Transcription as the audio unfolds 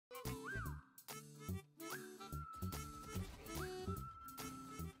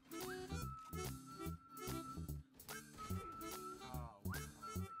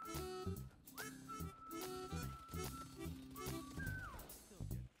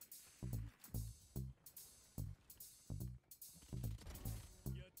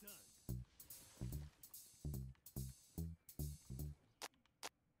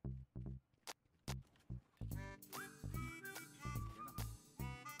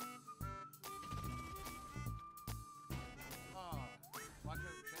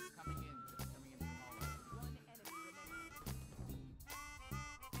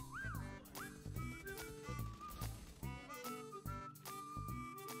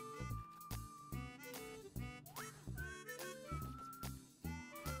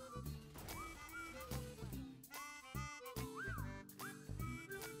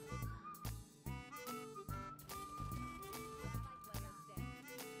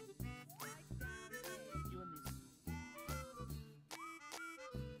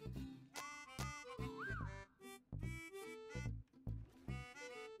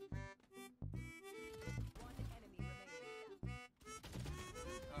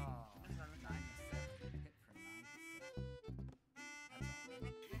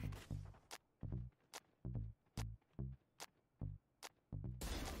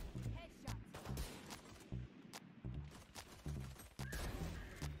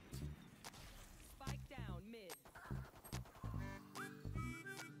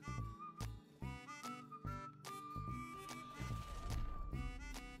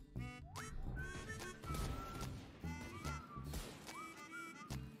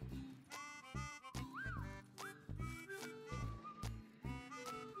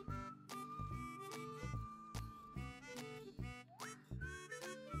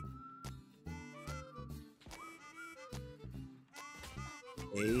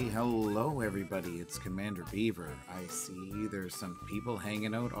Hey, hello everybody, it's Commander Beaver. I see there's some people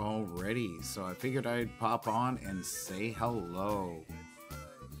hanging out already, so I figured I'd pop on and say hello.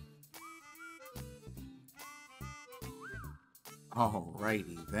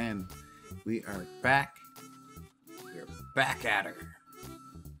 Alrighty then, we are back. We're back at her.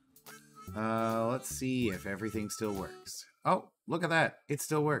 Let's see if everything still works. Oh, look at that, it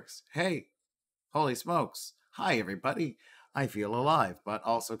still works. Hey, holy smokes. Hi everybody. I feel alive, but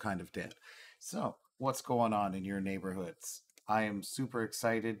also kind of dead. So, what's going on in your neighborhoods? I am super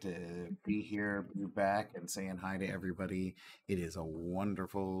excited to be here, be back, and saying hi to everybody. It is a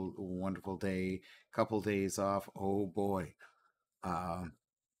wonderful, wonderful day. Couple days off. Oh boy. Um,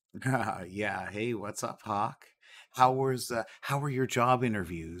 yeah. Hey, what's up, Hawk? How were your job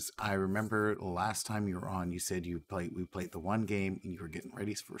interviews? I remember last time you were on, you said we played the one game and you were getting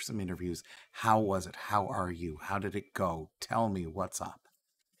ready for some interviews. How was it? How are you? How did it go? Tell me what's up.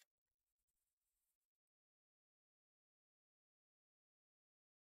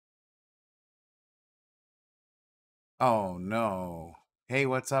 Oh no. Hey,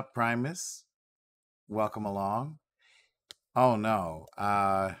 what's up, Primus? Welcome along. Oh no.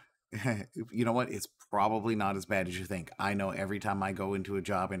 You know what? It's probably not as bad as you think. I know every time I go into a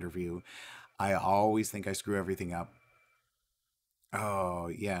job interview, I always think I screw everything up. Oh,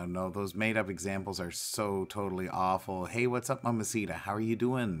 yeah, no, those made up examples are so totally awful. Hey, what's up, Mamacita? How are you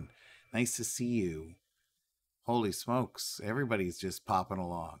doing? Nice to see you. Holy smokes, everybody's just popping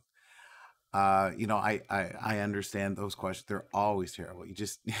along. I understand those questions. They're always terrible. You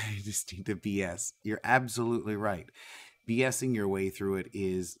just you just need to BS. You're absolutely right. BSing your way through it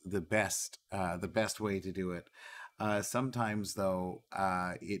is the best way to do it. Sometimes though,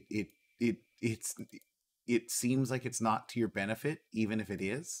 it seems like it's not to your benefit, even if it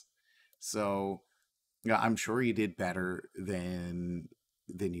is. So yeah, I'm sure you did better than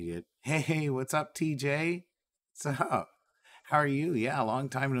you did. Hey, what's up, TJ? What's up? How are you? Yeah, long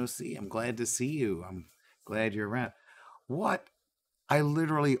time no see. I'm glad to see you. I'm glad you're around. What? I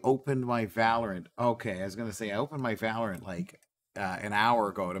literally opened my Valorant. Okay, I was gonna say I opened my Valorant like an hour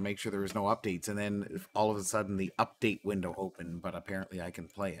ago to make sure there was no updates, and then all of a sudden the update window opened. But apparently I can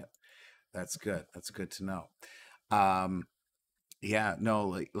play it. That's good. That's good to know. Um, yeah,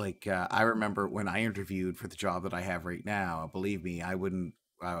 no, I remember when I interviewed for the job that I have right now. Believe me, I wouldn't.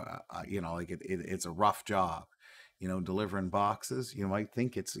 It's a rough job. Delivering boxes. You might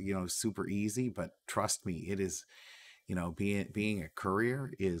think it's super easy, but trust me, it is. Being a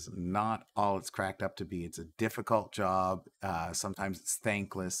courier is not all it's cracked up to be. It's a difficult job. Sometimes it's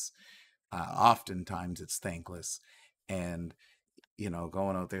thankless. Oftentimes it's thankless, and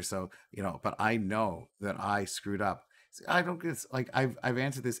going out there. So, but I know that I screwed up. I don't get like I've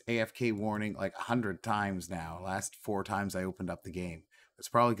answered this AFK warning like 100 times now. Last four times I opened up the game. It's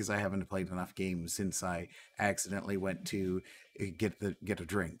probably because I haven't played enough games since I accidentally went to get a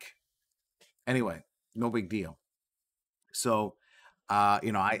drink. Anyway, no big deal. So, I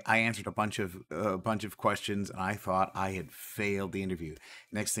answered a bunch of questions, and I thought I had failed the interview.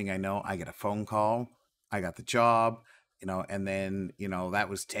 Next thing I know, I get a phone call. I got the job, and then that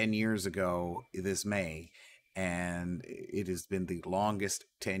was 10 years ago this May, and it has been the longest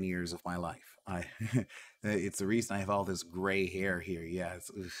 10 years of my life. It's the reason I have all this gray hair here. Yeah,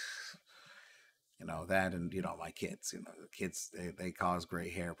 that, and my kids, the kids, they cause gray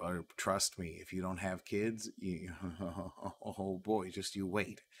hair, but trust me, if you don't have kids, oh boy, just you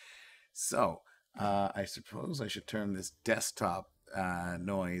wait. So I suppose I should turn this desktop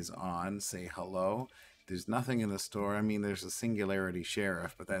noise on, say hello. There's nothing in the store. I mean, there's a Singularity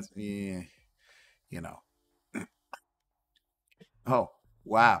Sheriff, but that's you know oh,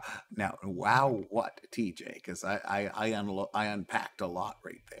 wow. Now, wow, what, TJ? Because I unpacked a lot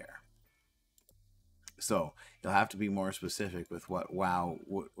right there. So you'll have to be more specific with what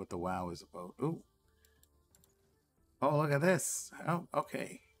the WoW is about. Ooh, oh, look at this. Oh,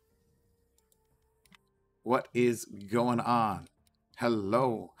 okay. What is going on?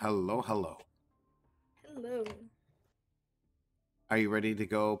 Hello, hello, hello. Hello. Are you ready to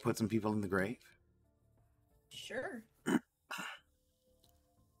go put some people in the grave? Sure.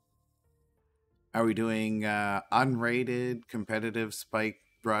 Are we doing unrated, competitive, spike,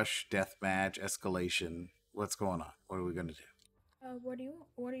 brush, deathmatch, escalation? What's going on? What are we going to do? What do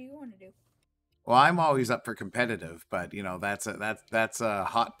you want to do? Well, I'm always up for competitive, but that's a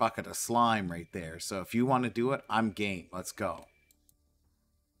hot bucket of slime right there. So if you want to do it, I'm game. Let's go.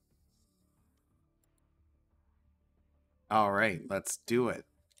 All right, let's do it.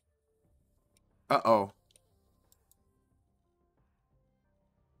 Uh-oh.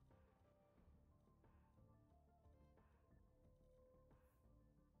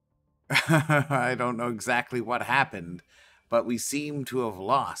 I don't know exactly what happened, but we seem to have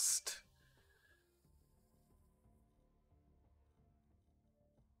lost.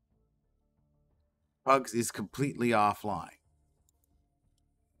 Bugs is completely offline.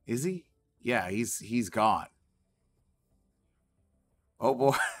 Is he? Yeah, he's gone. Oh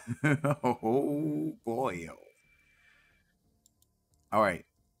boy. Oh boy. All right.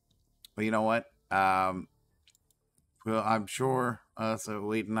 Well, you know what? Well, I'm sure. So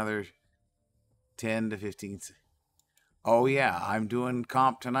wait another 10 to 15. Oh yeah, I'm doing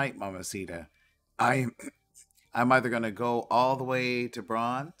comp tonight, Mamacita. I'm I'm either gonna go all the way to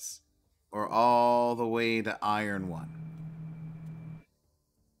bronze or all the way to iron one.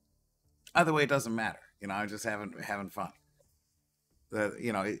 Either way, it doesn't matter. I'm just having fun. The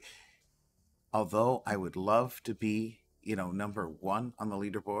you know, although I would love to be number one on the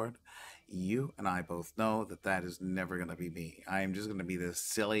leaderboard, you and I both know that that is never gonna be me. I am just gonna be this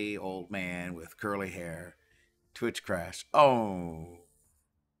silly old man with curly hair. Twitch crash. Oh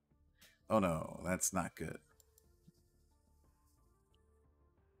no, that's not good.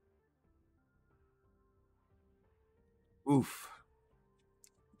 Oof.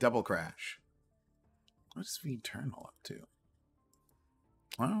 Double crash. What is Eternal up to?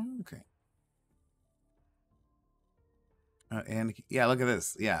 Oh, okay. Anakin. Yeah, look at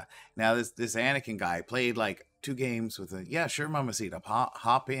this. Yeah. Now this Anakin guy played like 2 games with a. Yeah, sure, Mamacita.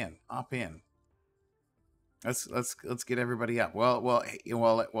 Hop in. Hop in. Let's get everybody up. Well,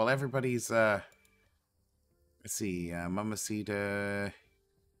 everybody's. Let's see. Mamacita.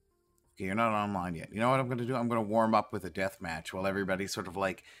 Okay, you're not online yet. You know what I'm gonna do? I'm gonna warm up with a death match while everybody's sort of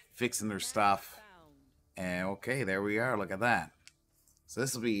like fixing their stuff. And okay, there we are. Look at that. So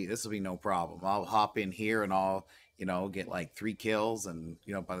this will be no problem. I'll hop in here and I'll get like 3 kills, and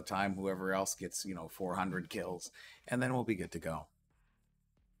by the time whoever else gets 400 kills, and then we'll be good to go.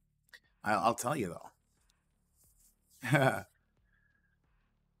 I'll tell you though.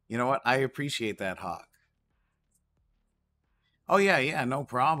 You know what? I appreciate that, Hawk. Oh yeah, yeah, no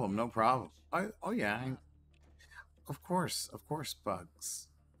problem, no problem. Oh yeah, of course, Bugs.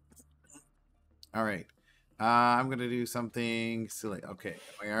 All right. I'm gonna do something silly. Okay,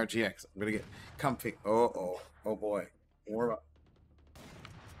 my RGX. I'm gonna get comfy. Oh boy. Warm up.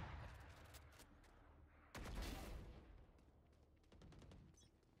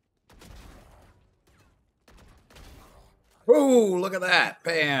 Oh, look at that.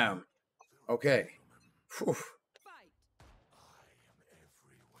 Bam. Okay. Whew.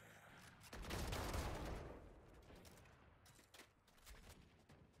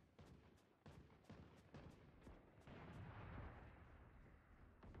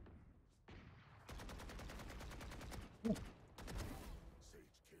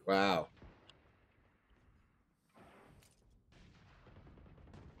 Wow.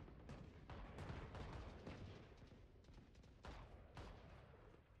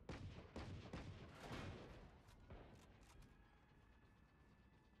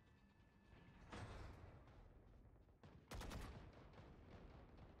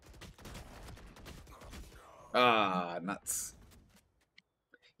 Ah, nuts.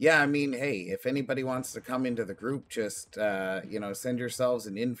 Yeah, I mean, hey, if anybody wants to come into the group, just send yourselves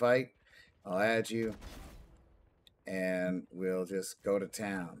an invite. I'll add you, and we'll just go to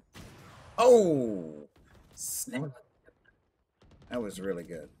town. Oh, snap! That was really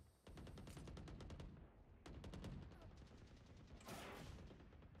good.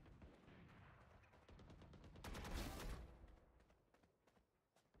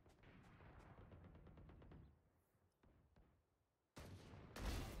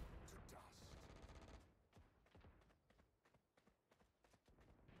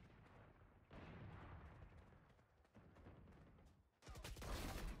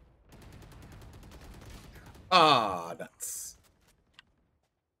 Ah, nuts.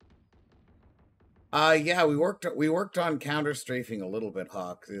 Yeah, we worked on counter strafing a little bit,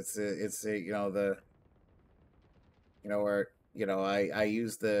 Hawk. It's the where I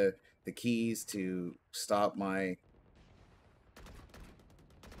use the keys to stop my.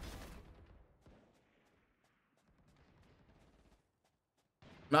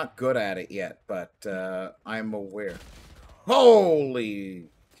 Not good at it yet, but I'm aware. Holy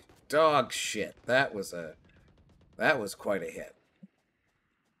dog shit! That was quite a hit.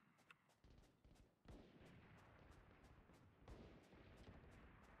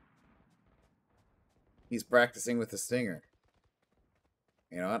 He's practicing with the stinger.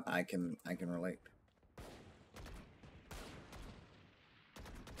 You know what? I can relate.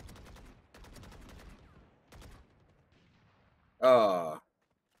 Oh.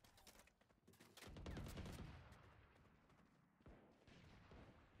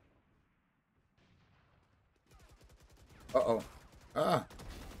 Uh-oh. Ah.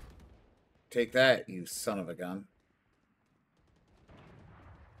 Take that, you son of a gun.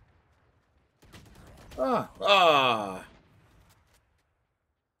 Ah. Ah.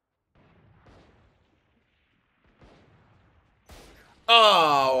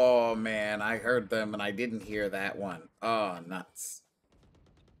 Oh, man. I heard them and I didn't hear that one. Oh, nuts.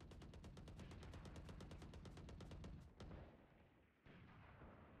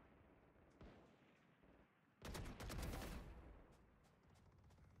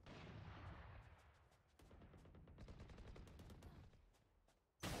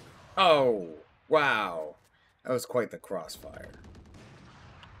 Oh, wow. That was quite the crossfire.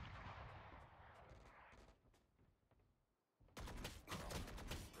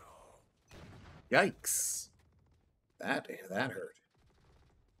 Yikes. That hurt.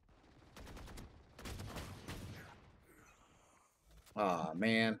 Aw,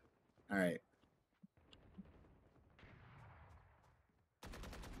 man. All right.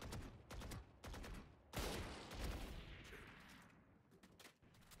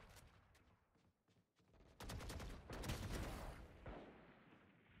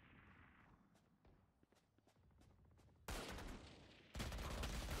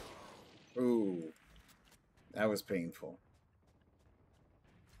 Ooh, that was painful.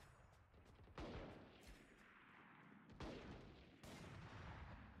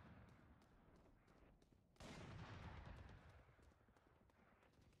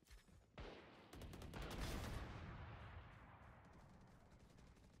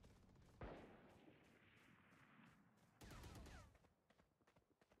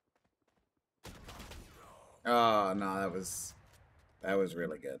 Oh, no, that was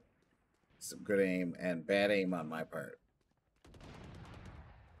really good. Some good aim and bad aim on my part.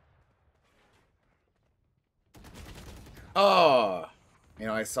 Oh, you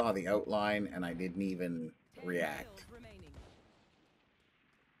know, I saw the outline and I didn't even react.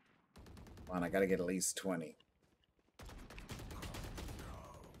 Come on, I gotta get at least 20.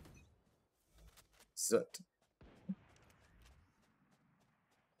 Soot.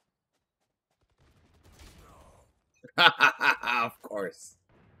 Of course.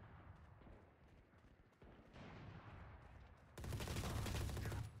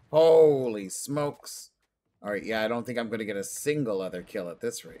 Holy smokes. All right, yeah, I don't think I'm going to get a single other kill at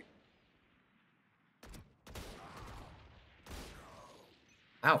this rate.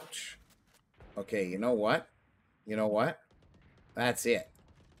 Ouch. Okay, you know what? You know what? That's it.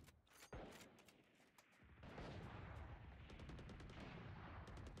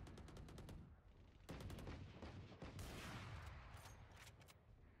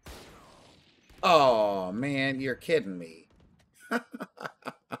 Oh, man, you're kidding me.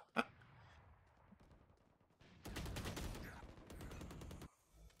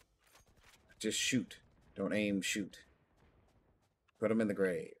 Just shoot. Don't aim, shoot. Put him in the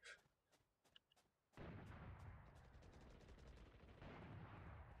grave.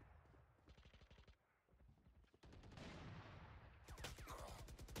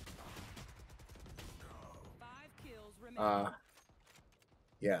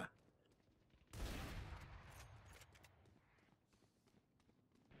 Yeah.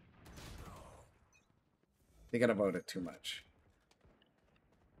 Thinking about it too much.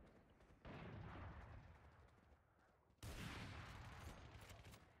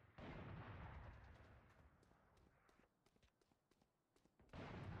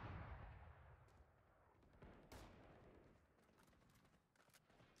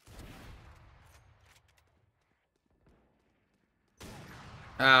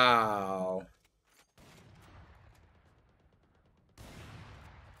 Oh.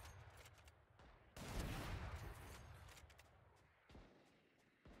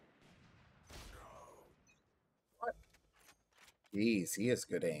 What? Jeez, he has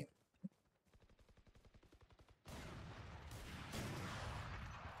good aim.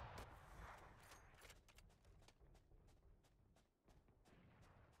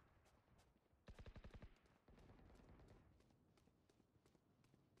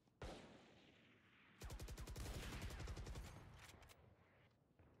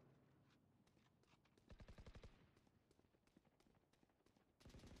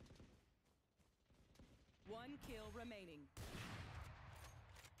 One kill remaining.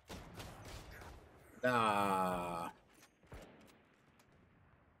 Ah.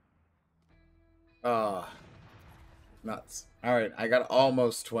 Ah. Nuts. All right, I got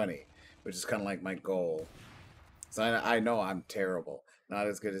almost 20, which is kind of like my goal. So I know I'm terrible. Not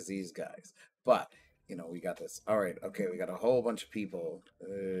as good as these guys. But, you know, we got this. All right, okay, we got a whole bunch of people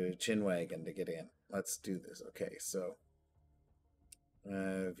chin wagging to get in. Let's do this. Okay, so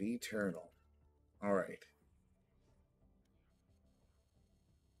V-Eternal. All right.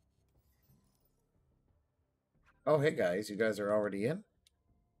 Oh, hey guys, you guys are already in?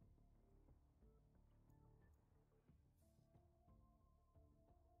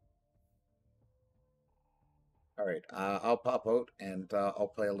 All right, I'll pop out and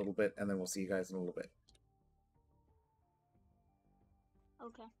I'll play a little bit and then we'll see you guys in a little bit.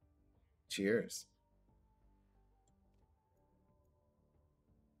 Okay. Cheers.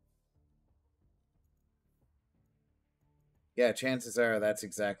 Yeah, chances are that's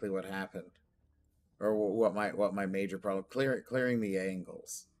exactly what happened. Or what my major problem clearing the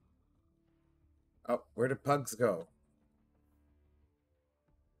angles. Oh, where did pugs go?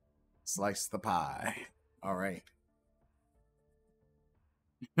 Slice the pie. All right.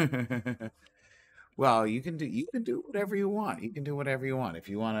 Well, you can do whatever you want. You can do whatever you want. If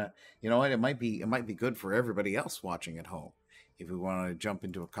you want to, you know what, it might be good for everybody else watching at home. If we want to jump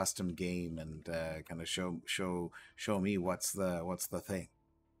into a custom game and kind of show me what's the thing.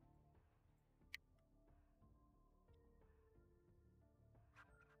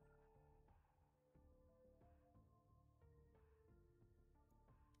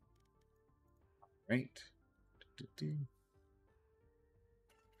 Right.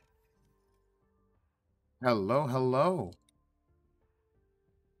 Hello, hello.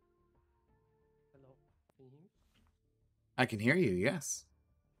 Hello, can you hear me? I can hear you. Yes.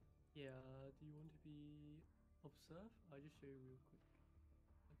 Yeah, do you want to be observed? I'll just show you real quick.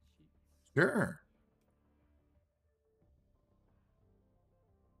 A cheat. Sure.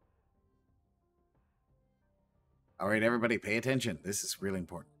 All right, everybody, pay attention. This is really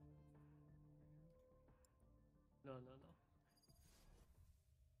important. No.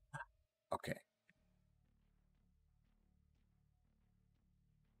 Okay.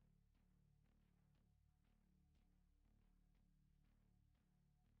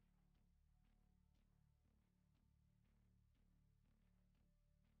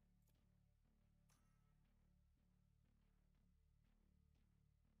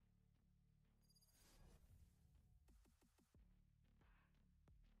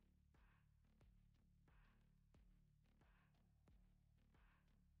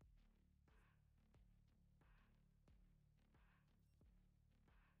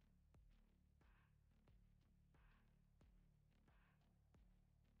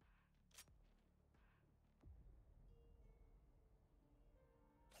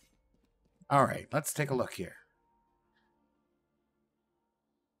 All right, let's take a look here.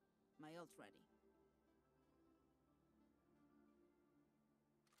 My ult's ready.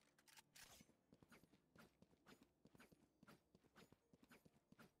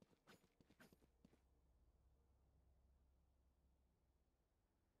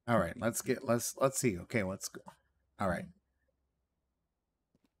 All right, let's see. Okay, let's go. All right.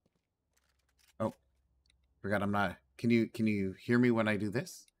 Oh, forgot I'm not. Can you hear me when I do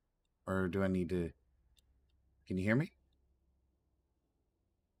this? Or do I need to? Can you hear me?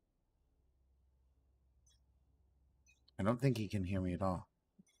 I don't think he can hear me at all.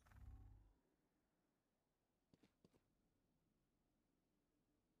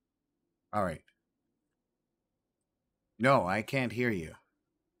 All right. No, I can't hear you. I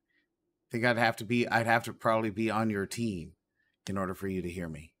think I'd have to probably be on your team in order for you to hear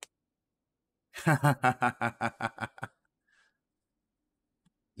me.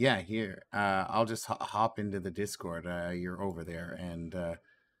 Yeah, here. I'll just hop into the Discord. You're over there, and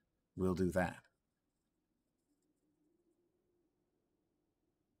we'll do that.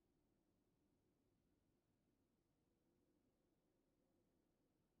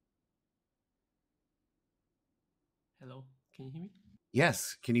 Hello, can you hear me?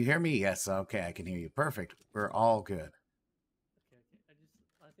 Yes. Can you hear me? Yes. Okay, I can hear you. Perfect. We're all good. Okay.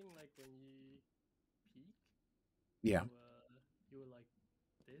 I think like when you peek, Yeah. you were like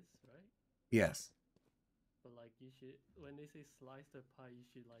this, right? Yes. But like you should, when they say slice the pie, you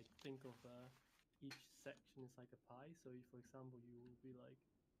should like think of each section is like a pie. So if, for example, you will be like,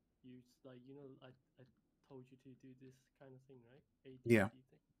 I told you to do this kind of thing, right? Yeah. ATTER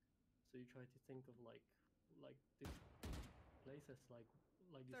thing. So you try to think of like this place as like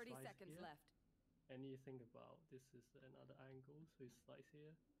you 30 slice seconds here, left. and you think about this is another angle. So you slice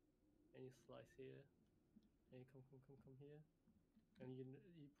here, and you slice here, and you come here, and you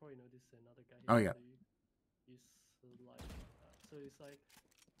probably know this is another guy here. Oh yeah. So you slice like that. So it's like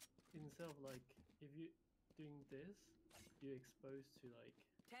instead of like if you doing this, you're exposed to like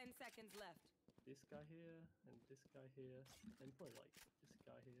 10 seconds left. this guy here and this guy here and probably like this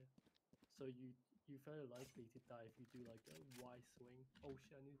guy here. So you're very likely to die if you do like a Y swing. Oh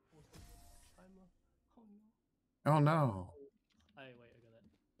shit! I need to pause the timer. Oh no. Oh no. Wait, I got that.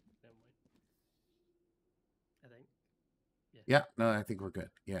 Never mind. I think. Yeah. Yeah. No, I think we're good.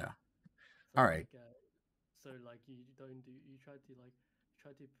 Yeah. So All right. Like, So like you don't do you try to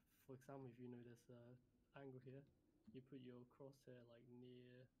for example, if you know there's a angle here, you put your crosshair like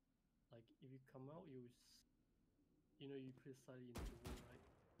near, like if you come out you put it slightly into the wall, right?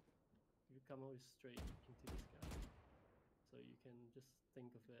 If you come out straight into this guy, so you can just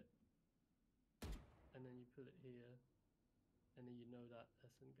think of it, and then you put it here, and then you know that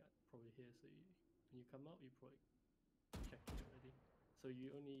there's some guy probably here. So when you come out, you probably check it already. So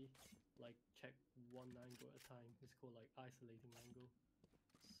you only like check one angle at a time. It's called like isolating angle.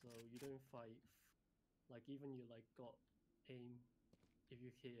 So you don't fight like even you like got aim. If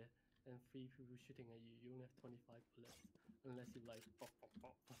you're here and 3 people shooting at you, you only have 25 bullets unless you like pop pop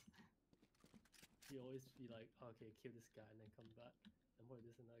pop. You always be like, okay, kill this guy and then come back and put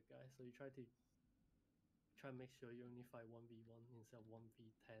this another guy. So you try and make sure you only fight 1v1 instead of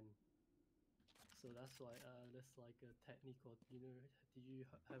 1v10. So that's why there's like a technique called,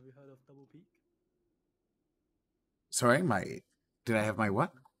 have you heard of double peak? Sorry, did I have my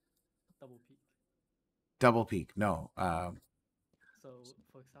what? Double peak. Double peak? No. So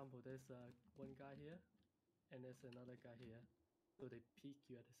for example, there's one guy here and there's another guy here. So they peek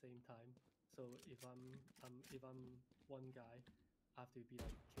you at the same time. So if I'm one guy, I have to be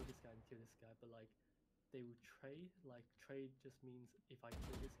like kill this guy and kill this guy. But like they will trade. Like trade just means if I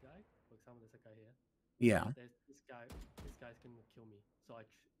kill this guy, for example, there's a guy here. Yeah. There's this guy's gonna kill me. So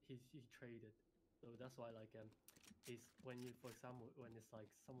he traded. So that's why like is when you, for example, when it's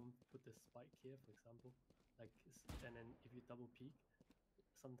like someone put the spike here, for example, like and then if you double peek,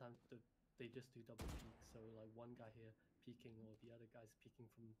 sometimes they just do double peek. So like one guy here peeking or the other guy's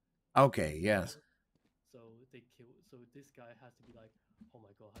peeking from. Okay. Yes. So they kill. So this guy has to be like, oh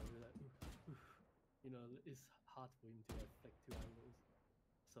my god, I really like, it's hard for him to like flick 2 angles.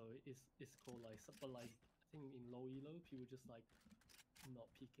 So it's called like, but like I think in low elo people just like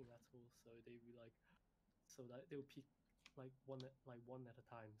not peeking at all. So they be like, so that they'll peek like one at a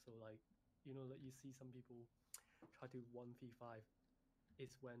time. So like that you see some people try to 1v5.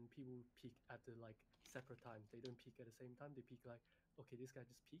 It's when people peek at the like separate times. They don't peek at the same time. They peek like, okay, this guy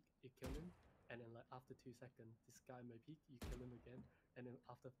just peek, you kill him, and then like after 2 seconds, this guy may peek, you kill him again, and then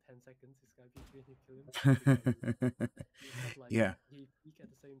after 10 seconds, this guy peek again, you kill him. You have like Yeah. he peek at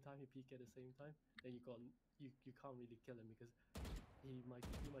the same time, then you can't really kill him because you might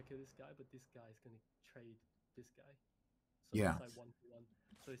kill this guy, but this guy is gonna trade this guy. So Yeah. it's like 1-1.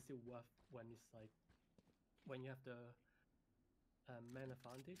 So it's still worth when it's like when you have the man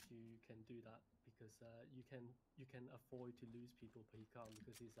advantage, you can do that because you can afford to lose people, but he can't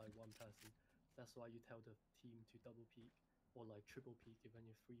because he's like one person. That's why you tell the team to double peak or like triple peak. If when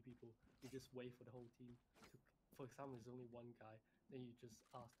you're 3 people, you just wait for the whole team to. For example, there's only one guy, then you just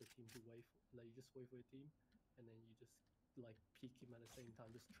ask the team to wait. You just wait for the team, and then you just like peek him at the same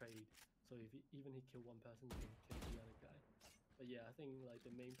time, just trade. So if even he kill one person, you can kill the other guy. But yeah, I think like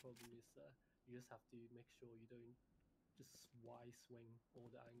the main problem is you just have to make sure you don't just Y swing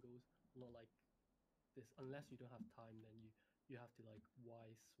all the angles, not like this. Unless you don't have time, then you have to like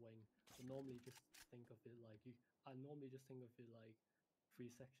Y swing. So normally just think of it like I normally just think of it like 3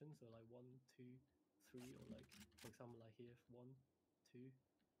 sections, so like 1, 2, 3, or like for example like here 1, 2,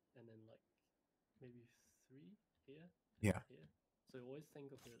 and then like maybe 3 here and Yeah. then here. So you always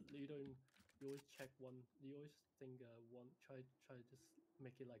think of it. You always check one. You always think one. Try to just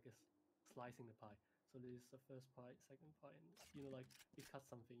make it like a slicing the pie. So there's the first pie, second pie, and like you cut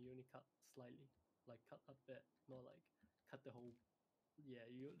something, you only cut slightly, like cut a bit, not like cut the whole. Yeah,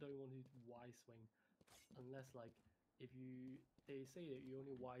 you don't want to Y swing unless like if they say that you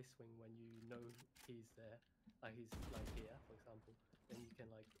only Y swing when you know he's there, like he's like here, for example. Then you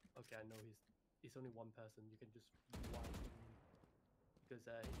can like, okay, I know he's only one person. You can just Y swing him because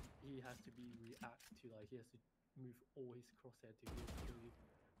he has to be react to like he has to move all his crosshair to kill you.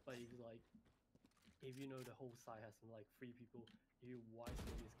 But if you know the whole side has like 3 people, you Y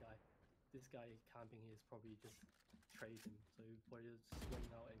swing this guy camping here is probably just trade him. So he probably just swing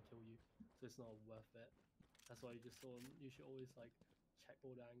out and kill you. So it's not worth it. That's why you should always like check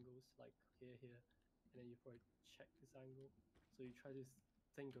all the angles, like here, and then you probably check this angle. So you try to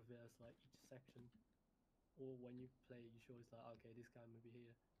think of it as like each section, or when you play, you should always like, okay, this guy may be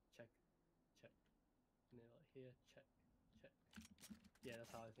here, check, check, and then like here, check, check. Yeah,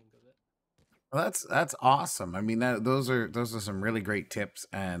 that's how I think of it. Well, that's awesome. I mean, those are some really great tips,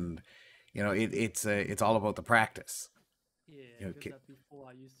 and it's all about the practice. Yeah, because before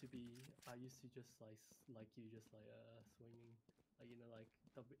I used to just like you just like swinging, like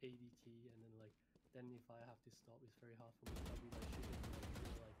like ADT, and then if I have to stop, it's very hard for me. I'll be like shooting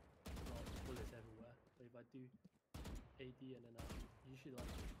like not bullets everywhere. But if I do AD and then I usually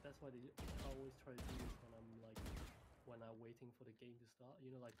like that's why I always try to do this when I'm when I'm waiting for the game to start.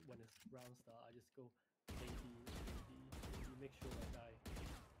 You know, like when it's round start, I just go AD, make sure like I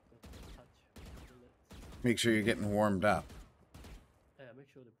don't touch bullets. Make sure you're getting warmed up. Yeah,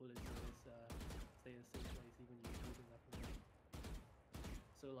 make sure the bullets always stay in the same place even you're moving up and down.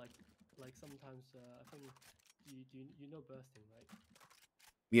 So like sometimes I think you know bursting, right?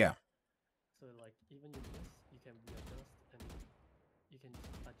 Yeah. So like even you miss, you can readjust and you can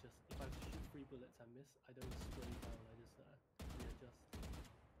adjust. If I shoot 3 bullets and miss, I don't spray down. I just readjust.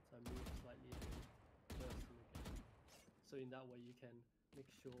 So I move slightly and then burst him again. So in that way you can make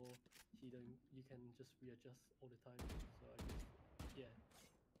sure you can just readjust all the time. So I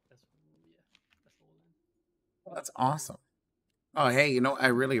just that's all in. That's awesome. Oh, hey, you know, I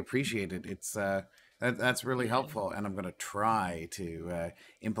really appreciate it. It's that's really helpful, and I'm gonna try to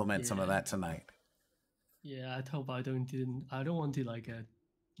implement some of that tonight. Yeah, I hope I don't want to like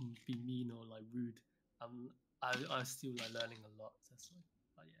be mean or like rude. I still like learning a lot. That's like,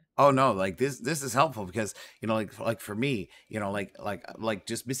 but yeah. Oh no, like this is helpful because, you know, like for me, you know, like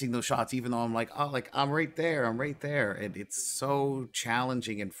just missing those shots, even though I'm like, oh, like I'm right there, and it's so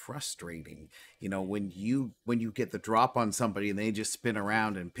challenging and frustrating, you know, when you get the drop on somebody and they just spin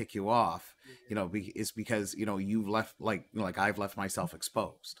around and pick you off, you know, it's because, you know, you've left like I've left myself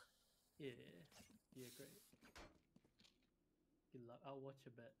exposed. Yeah, great. Good luck. I'll watch a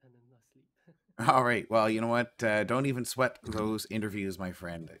bit and then I sleep. All right. Well, you know what? Don't even sweat those interviews, my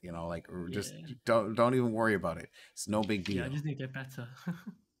friend. You know, like just don't even worry about it. It's no big deal. Yeah, I just need to get better.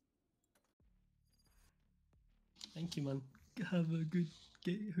 Thank you, man. Have a good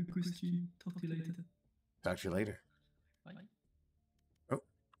stream. Talk to you later. Talk to you later. Bye. Oh,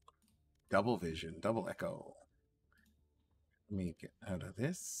 double vision, double echo. Let me get out of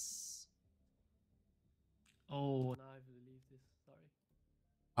this. Oh, now I've released this. Sorry.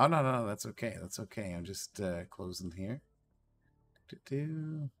 Oh no, that's okay. That's okay. I'm just closing here.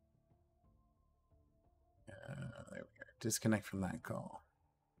 There we go. Disconnect from that call.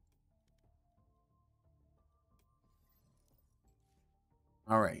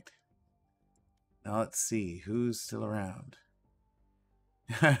 All right. Now let's see who's still around.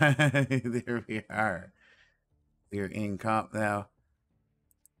 There we are. We're in comp now.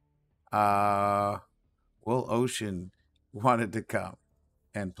 Will Ocean wanted to come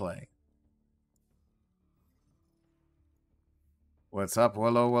and play. What's up,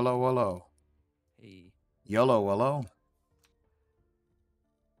 Willow? Hey. Willow.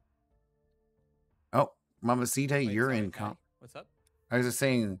 Oh, Mamacita, Wait, you're sorry, in comp. What's up? I was just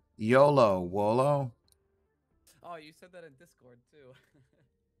saying, Wolo. Oh, you said that in Discord too.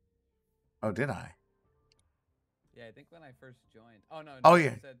 Oh, did I? Yeah, I think when I first joined. Oh no. Oh, You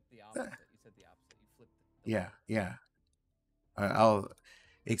yeah. said the opposite. You said the opposite. You flipped it. Yeah. I'll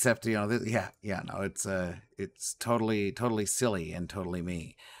except, you know, no, it's totally silly and totally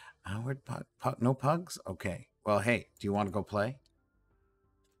me. Where'd no pugs? Okay. Well, hey, do you want to go play?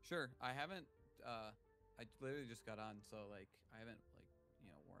 Sure. I haven't. I literally just got on, so like I haven't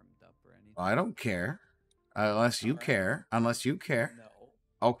warmed up or anything. I don't care, unless you care. Unless you care.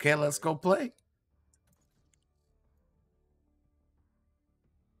 No. Okay, let's go play.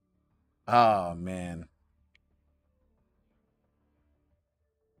 Oh man.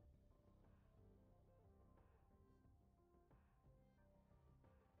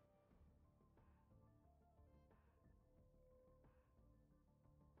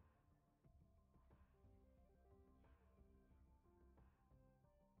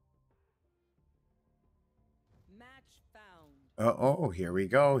 Match found. Oh, here we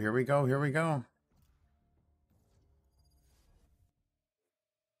go.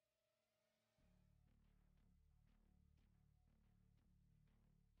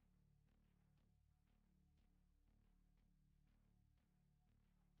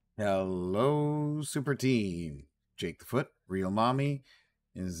 Hello, super team. Jake the Foot, Real Mommy,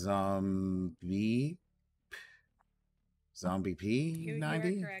 Zombie P90. You are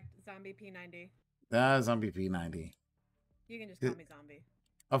correct. Zombie P90. Zombie P90. You can just call me Zombie.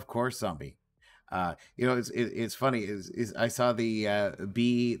 Of course, Zombie. You know, it's funny. Is I saw the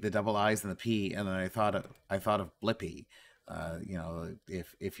B, the double I's, and the P, and then I thought of Blippy. You know,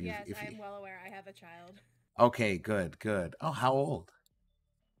 if you yes, I am well aware. I have a child. Okay, good. Oh, how old?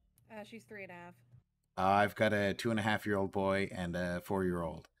 She's 3.5. I've got a 2.5-year-old boy and a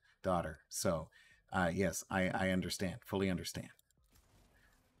 4-year-old daughter. So, yes, I understand. Fully understand.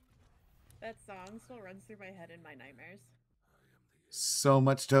 That song still runs through my head in my nightmares. So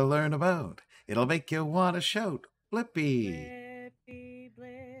much to learn about. It'll make you want to shout, Blippy. Blippy.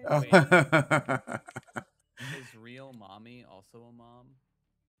 Is Real Mommy also a mom?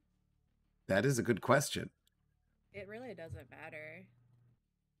 That is a good question. It really doesn't matter.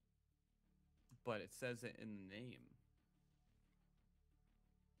 But it says it in the name.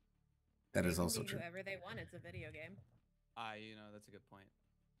 That They is can also be true. whoever they want. It's a video game. You know, that's a good point.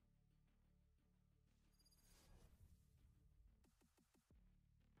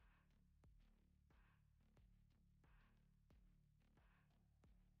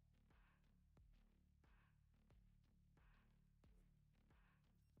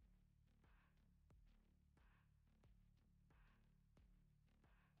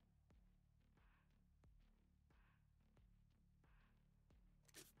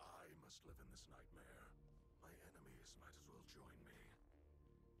 If I must live in this nightmare, my enemies might as well join me.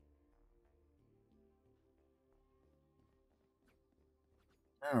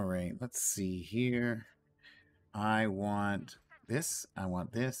 All right, let's see here. I want this. I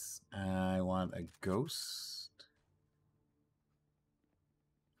want this. I want a ghost.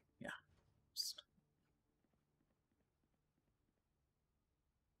 Yeah.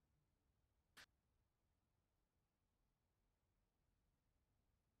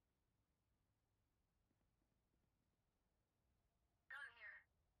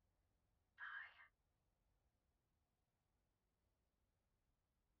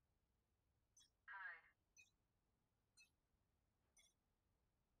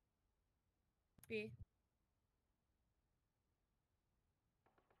 B.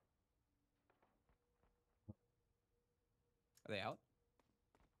 Are they out?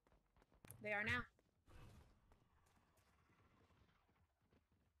 They are now.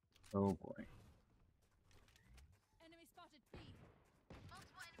 Oh boy. Enemy spotted B.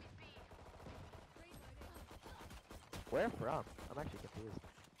 Multiple enemies B. Where from? I'm actually confused.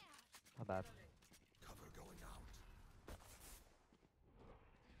 How bad? Cover going out.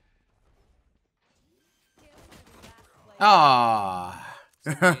 Ah.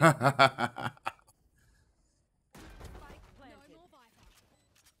 Spike planted.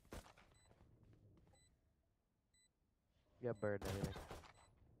 You got bird and everything.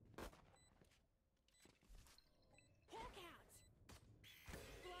 Hawk out.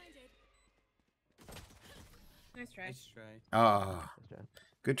 Blinded. Nice try. Nice try. Ah. Nice job.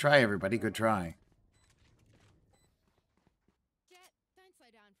 Good try, everybody. Good try. Jet, don't slow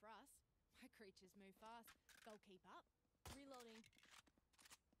down for us. My creatures move fast. They'll keep up. Reloading.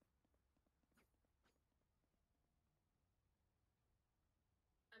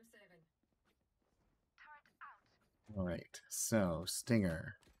 I'm saving. Turret out. All right. So,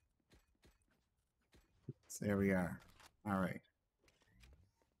 Stinger. So there we are. All right.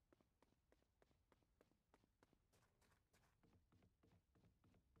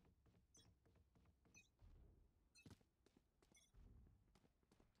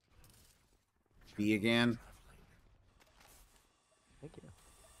 B again. Thank you.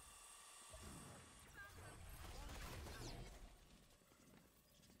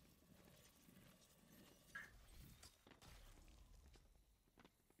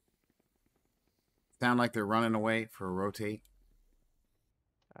 Sound like they're running away for a rotate.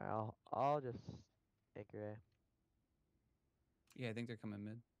 Alright, I'll just anchor A. Yeah, I think they're coming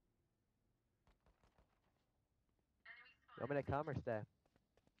mid. You want me to come or stay?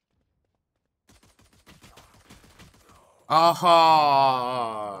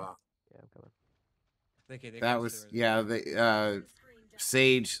 Aha! Yeah, I'm coming. Okay, they That crossed was through. yeah. They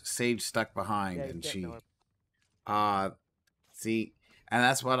Sage stuck behind, Yeah, and he's she nowhere. see, and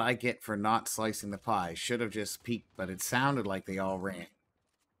that's what I get for not slicing the pie. Should have just peeked, but it sounded like they all ran.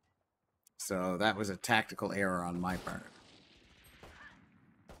 So that was a tactical error on my part.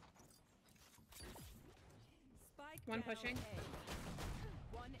 Spike One down pushing.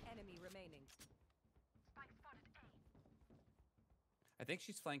 A. One enemy remaining. Spike spotted A. I think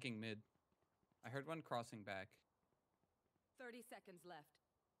she's flanking mid. I heard one crossing back. 30 seconds left.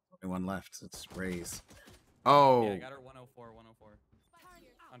 Only one left. It's Raze. Oh, Yeah, I got her 104, 104.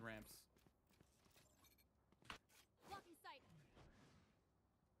 On ramps. Blocking sight.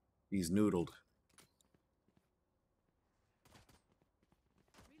 he's noodled.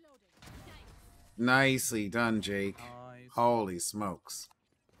 Reloading. Nice. Nicely done, Jake. Nice. Holy smokes.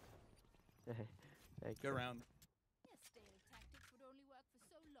 Thank Good you. round. Your standard tactics would only work for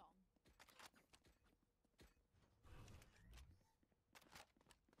so long.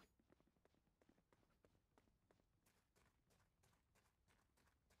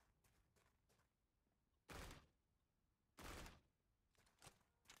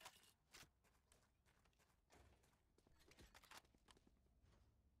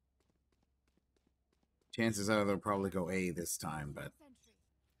 Chances are they'll probably go A this time, but Sentry.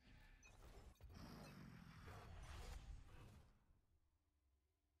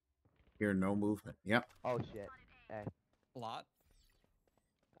 here, no movement. Yep. Oh shit. A. A lot.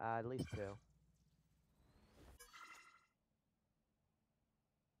 At least 2.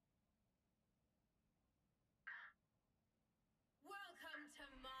 Welcome to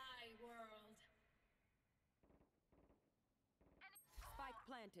my world. Spike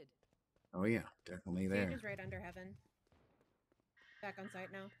planted. Oh yeah, definitely Sage there. is right under heaven. Back on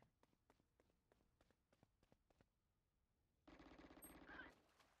site now.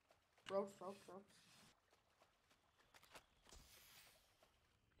 Ropes.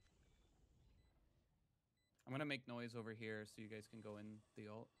 I'm gonna make noise over here so you guys can go in the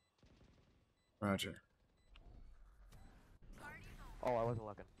ult. Roger. Oh, I wasn't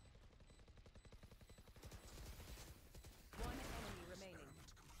looking. One enemy remaining.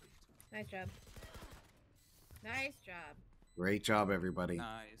 Nice job. Nice job. Great job, everybody.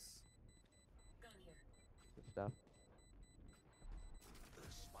 Nice. Gun here. Good stuff. The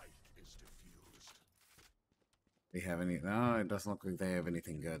spike is diffused. They have any? No, it doesn't look like they have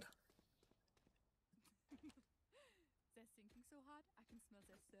anything good. They're sinking so hard, I can smell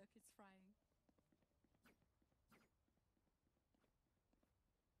their circuits frying.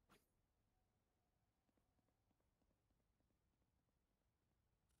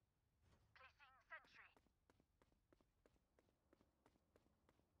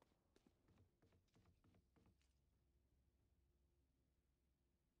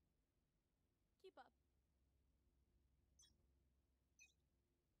 Keep up.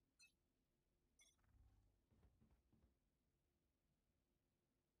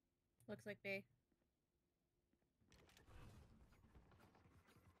 Looks like B.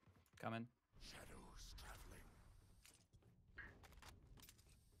 Coming. Shadows traveling.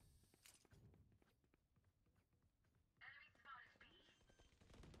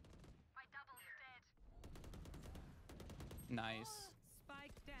 Nice.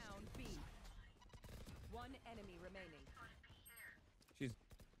 Spike down B. One enemy remaining. She's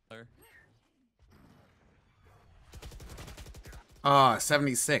there. Ah,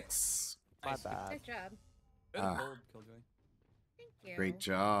 76. My Nice. bad. Nice job. Good Ah. hold, Killjoy. Thank you. Great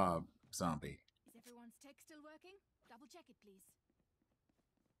job, zombie. Is everyone's tech still working? Double check it, please.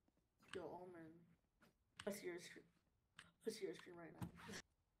 Yo, Omen. I see your screen. I see your screen right now.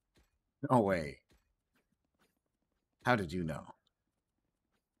 No way. How did you know?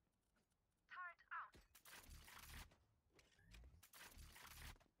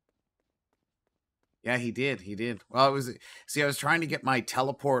 Yeah, he did. He did. Well, it was. See, I was trying to get my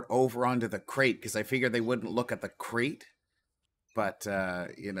teleport over onto the crate because I figured they wouldn't look at the crate, but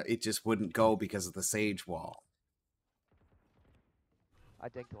you know, it just wouldn't go because of the sage wall. I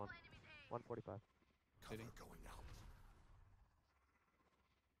dinked one. 145. Cover City. going out.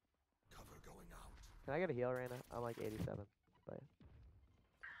 Cover going out. Can I get a heal right now? I'm like 87. But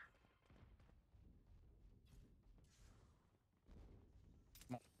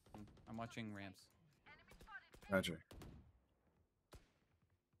I'm watching ramps. Roger.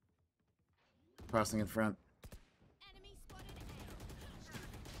 Crossing in front. Enemy spotted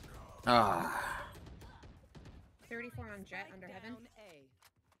A. Ah, 34 on jet Spike under heaven. down A.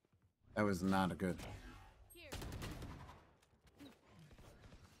 that was not a good. Here.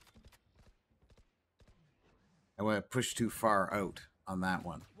 I went pushed too far out on that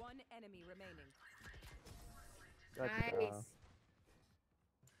one. One enemy remaining. good Nice. job.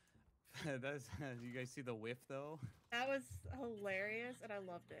 That's you guys see the whiff though? That was hilarious, and I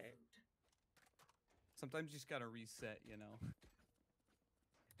loved it. Sometimes you just gotta reset, you know.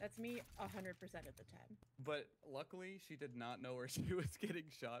 That's me 100% of the time. But luckily, she did not know where she was getting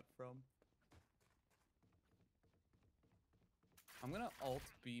shot from. I'm gonna ult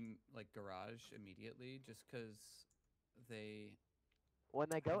beam like garage immediately, just cause they. When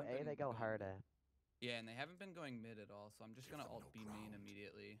they go haven't A, been they go going- hard A. Yeah, and they haven't been going mid at all, so I'm just gonna Give them ult no beam main ground.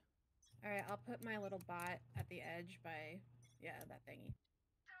 immediately. All right, I'll put my little bot at the edge by, yeah, that thingy.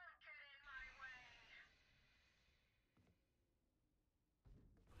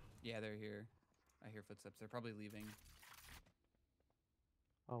 Yeah, they're here. I hear footsteps. They're probably leaving.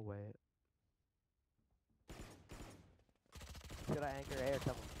 Oh, wait. Should I anchor A or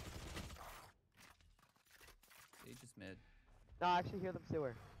someone? They just mid. No, I actually hear them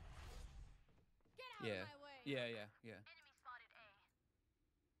sewer. Get out Yeah. of my way. Yeah.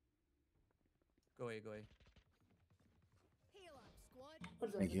 Go away, go away. Heal up, squad.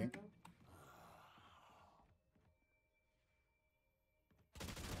 What's Thank you.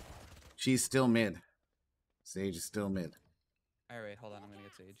 She's still mid. Sage is still mid. Alright, hold on. I'm gonna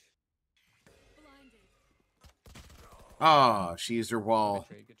get Sage. Blinded. Ah, she used her Oh, wall. good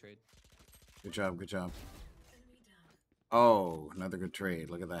trade, good trade. Good job. Good job. Oh, another good trade.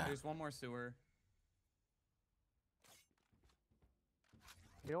 Look at that. There's one more sewer.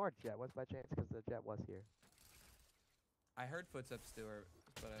 You know where Jet was by chance? Because the Jet was here. I heard footsteps to her,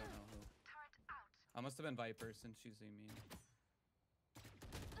 but I don't know who. I must have been Viper since she's immune.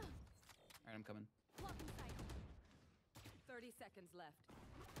 Alright, I'm coming. 30 seconds left.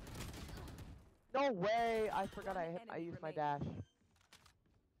 No way! I forgot I enemy used my remaining.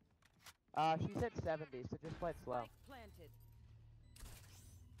 dash. She said 70, so just play it slow. Spike planted.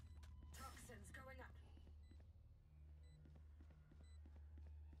 Toxins going up.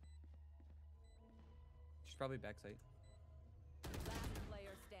 She's probably backside. Last player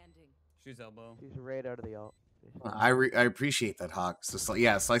standing. She's elbow. She's right out of the ult. I appreciate that, Hawk. So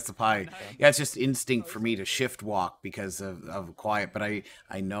yeah, slice the pie. Nice. Yeah, it's just instinct for me to shift walk because of quiet, but I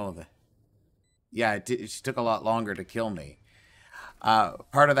know that. Yeah, she took a lot longer to kill me.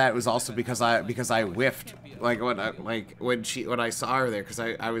 Part of that was also because I whiffed, like when I saw her there, because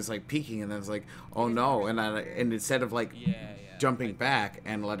I was like peeking and I was like, oh no, and instead of like jumping back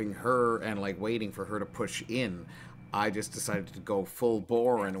and letting her and like waiting for her to push in, I just decided to go full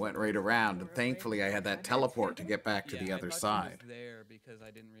bore and went right around, and thankfully I had that teleport to get back to the other I thought side. she was there because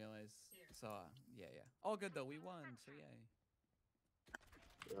I didn't realize. So yeah. All good though. We won. So yay.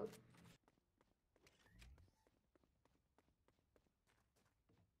 Yep.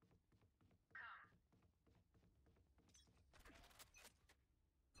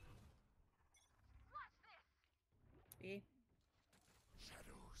 B.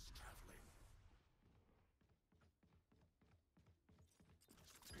 Shadows traveling.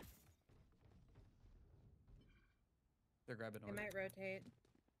 They're grabbing They order. might rotate.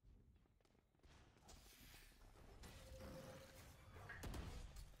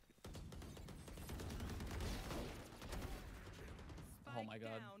 Oh my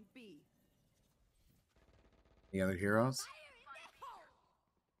god. Down B. The other heroes?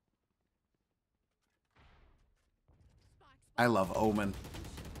 I love Omen.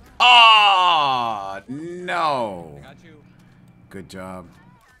 Oh no! I got you. Good job.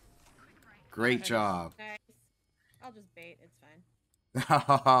 Great job. Nice. I'll just bait. It's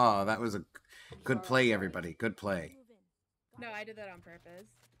fine. That was a good play, everybody. Good play. No, I did that on purpose.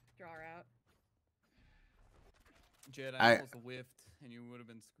 Draw her out. Jed, I- I almost whiffed, and you would have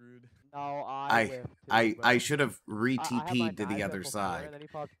been screwed. No, I whiffed too, I but should have I had my re-TP'd to the knives out other before, side. And then he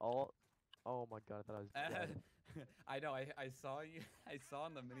popped ult. Oh my god, I thought I was dead. I know. I saw you. I saw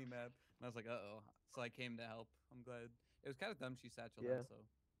on the mini map, and I was like, uh oh. So I came to help. I'm glad. It was kind of dumb she satcheled Yeah. out. So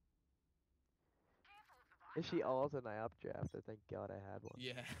If she ults and I updrafted, thank god I had one.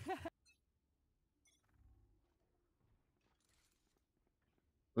 yeah.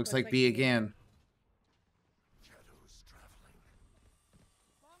 Looks Looks like like B B. again. Shadows traveling.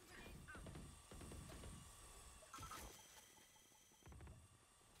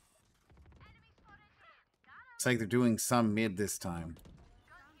 Looks like they're doing some mid this time.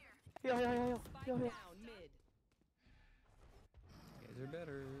 Heal. Spike down mid. You guys are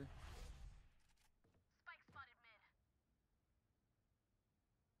better.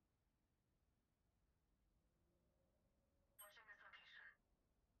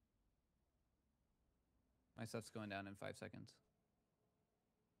 My stuff's going down in 5 seconds.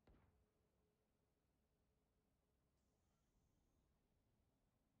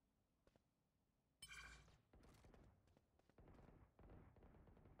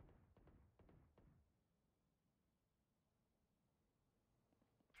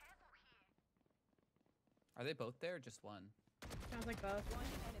 Are they both there or just one? Sounds like both. One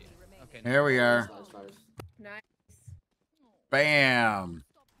enemy remaining. Okay. There we are. Nice. Nice. Bam.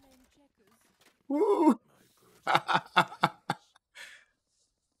 Stop playing checkers. Woo.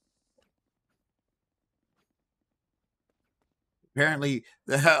 Apparently,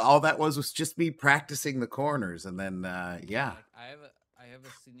 all that was just me practicing the corners, and then yeah. Like, I have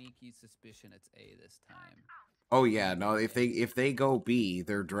a sneaky suspicion it's A this time. Oh yeah, no. If they go B,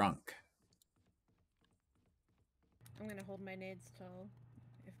 they're drunk. I'm gonna hold my nades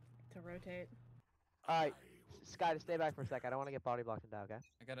to rotate. Alright, Sky, stay back for a sec. I don't want to get body blocked and die, okay?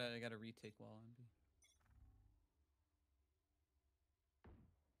 I gotta retake wall on B.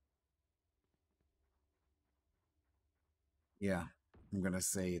 Yeah, I'm gonna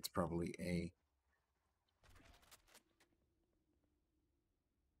say it's probably A.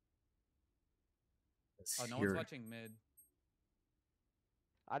 Let's Oh, no hear- one's watching mid.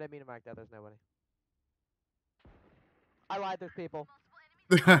 I didn't mean to mark that. There's nobody. I lied. There's people.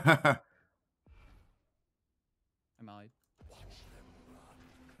 I'm allied.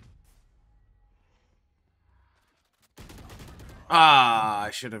 Ah,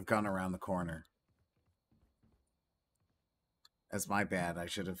 I should have gone around the corner. That's my bad. I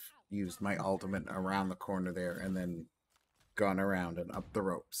should have used my ultimate around the corner there and then gone around and up the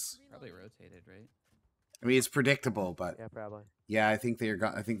ropes. Probably rotated, right? I mean, it's predictable, but Yeah, probably. yeah, I think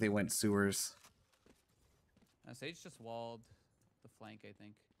I think they went sewers. Sage just walled the flank, I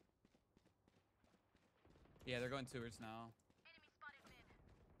think. Yeah, they're going sewers now.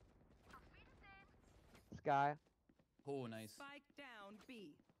 Sky. Oh, nice. Spike down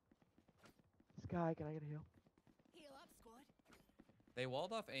B. Sky, can I get a heal? Heal up, squad. They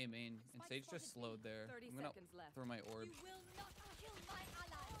walled off A main, and Sage just slowed there. 30 I'm gonna seconds left. throw my orb. You will not kill my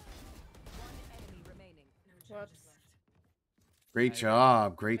ally. One enemy remaining. No charges Whoops. left. Great Nice.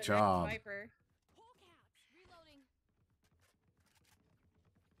 job, great Good job. Viper. Hawk out. Reloading.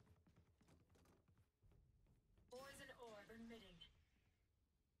 Poison orb emitting.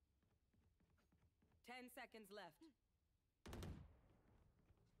 10 seconds left.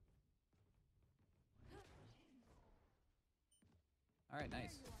 All right,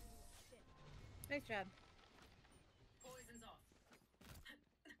 nice. Nice job. Poison's off.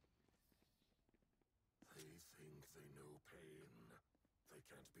 They think they know pain. They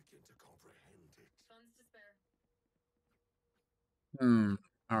can't begin to comprehend it. Funds to spare.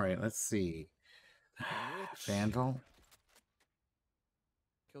 All right, let's see. Vandal.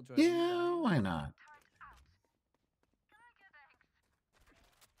 Killjoy. Yeah, why not?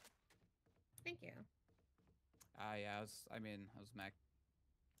 Thank you. Yeah, I mean, I was Mac.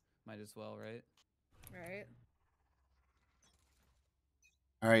 Might as well, right? Right.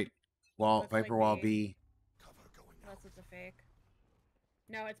 All right. Wall, Looks like Viper wall B. B. Cover going out. Unless it's a fake.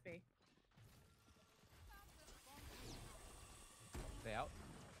 No, it's B. They out?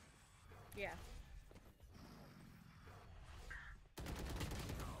 Yeah.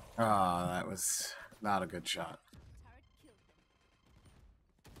 Ah, that was not a good shot. Turret killed them.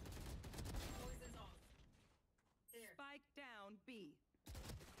 Poison's off. Here. Spike down B.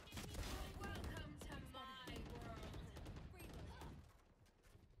 Welcome to my world. Reloading.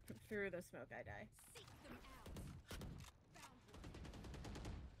 Through the smoke, I die. Seek them out. Found one.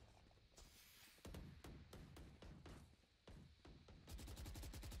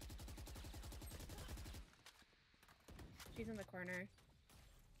 She's in the corner.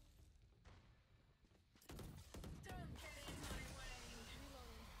 Don't get in my way.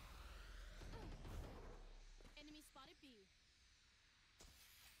 Reloading. Enemy spotted B.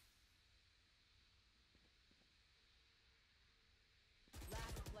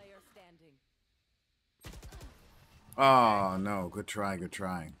 Last player standing. Oh no, good try, good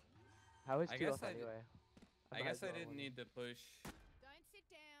try. How is I 2 guess off I did- anyway? I guess I didn't need to push Don't sit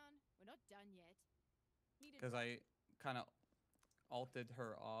down. We're not done yet. Need a because I kind of ulted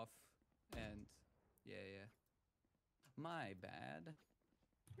her off, and yeah. My bad.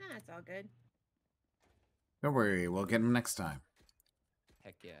 Nah, it's all good. Don't worry, we'll get him next time.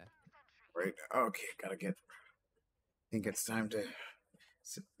 Heck yeah. Right. Okay, gotta get. I think it's time to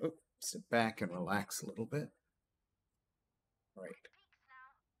sit back and relax a little bit. Right.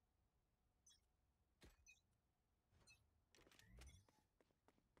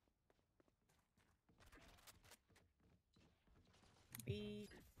 B.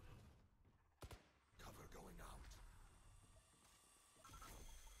 Cover going out.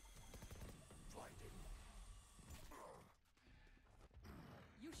 Blinding.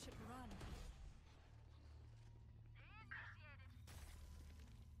 You should run.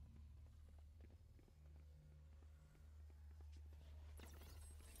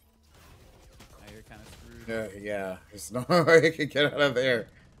 Now you're kind of screwed. Yeah, there's no way I can get out of there.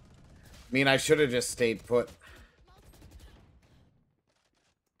 I mean, I should have just stayed put.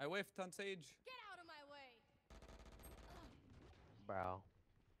 I whiffed on Sage. Get out of my way. Bro.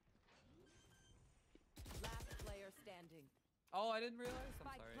 Last player standing. Oh, I didn't realize. I'm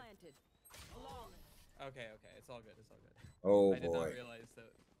Spike sorry. planted. Flawless. Okay, it's all good. It's all good. Oh I did not boy. realize that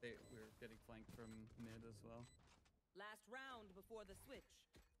we were getting flanked from mid as well. Last round before the switch.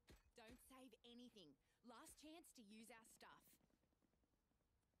 Don't save anything. Last chance to use our stuff.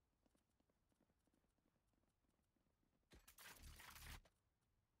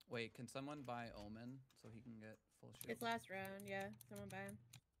 Wait, can someone buy Omen so he can get full shield? It's last round, yeah. Someone buy him.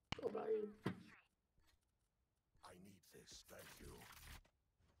 Go by you. I need this, thank you.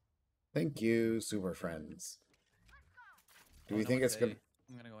 Thank you, super friends. Do Oh, we no, think it's good? A.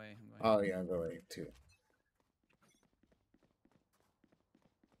 I'm gonna go A. Oh yeah, I'll go away too.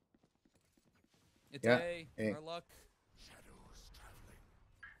 It's Yeah, A. A. Our luck. Shadows traveling.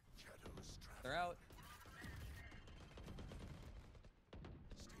 Shadows traveling. They're out.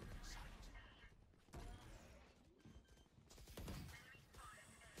 Still in sight.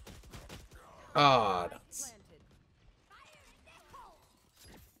 Ah, nuts. Planted.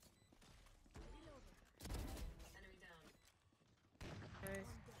 Enemy down.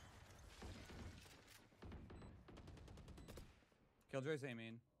 Killjoy's A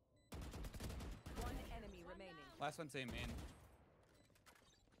main. One enemy remaining. Last one's A main.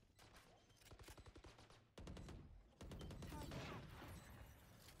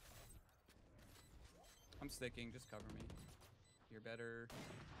 I'm sticking, just cover me. You're better.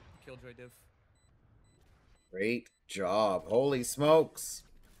 Killjoy div. Great job. Holy smokes.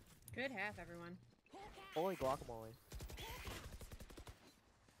 Good half, everyone. Holy guacamole.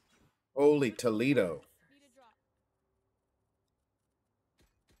 Holy Toledo. Need a drop.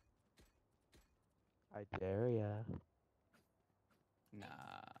 I dare ya. Nah.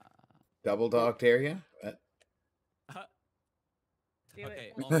 Double dog dare ya? Do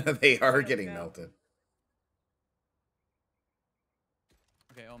Okay, it. Omen. They are Let's getting go. melted.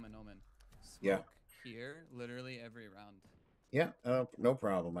 Okay, Omen. Smoke Yeah. here, literally every round. Yeah, no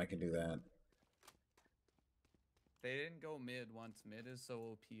problem. I can do that. They didn't go mid once. Mid is so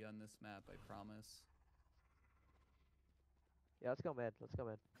OP on this map, I promise. Yeah, let's go mid. Let's go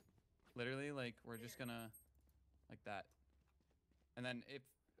mid. Literally, like, we're just gonna, like that. And then if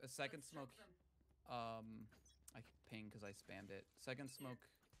a second smoke, I can ping because I spammed it. Second smoke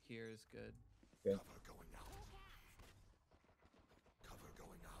here is good. Good. Cover going out. Cover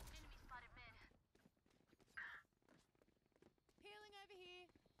going out. Healing over here.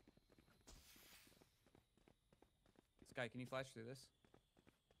 Sky, can you flash through this?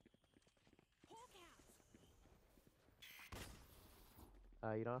 Hawk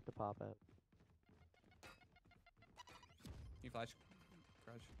out. You don't have to pop it. Can you flash,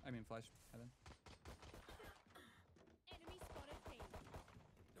 Crouch? I mean, flash, Heaven. Enemy spotted B.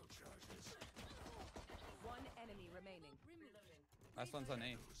 No charges. One enemy remaining. Last one's on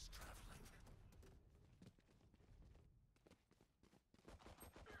A. Who's traveling?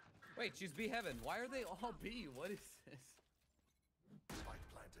 Wait, she's B Heaven. Why are they all B? What is this? Spike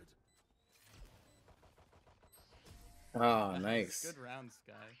planted. Oh, nice. Good round,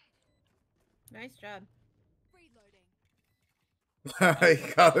 Sky. Nice job. Reloading.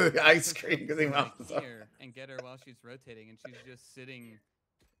 He got the ice Push cream up because he to, like, melted up. here and get her while she's rotating, and she's just sitting.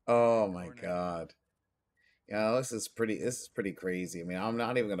 Oh in the my corner. god. Yeah, this is pretty crazy. I mean, I'm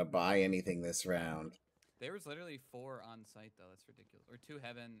not even gonna buy anything this round. There was literally 4 on site though. That's ridiculous. Or 2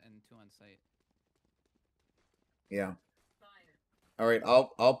 Heaven and 2 on site. Yeah. All right,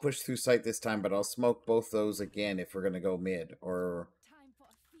 I'll push through sight this time, but I'll smoke both those again if we're gonna go mid. Or Time for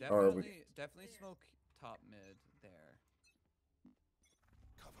a few. Definitely smoke top mid there.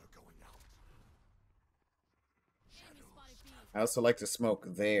 Cover going out. Enemy spotted B. I also like to smoke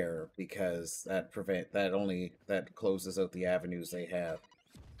there because that that closes out the avenues they have.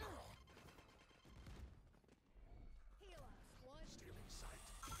 Healer. Squad. Stealing sight.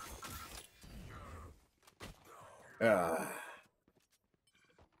 Ah,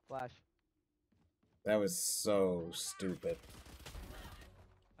 Flash. that was so stupid.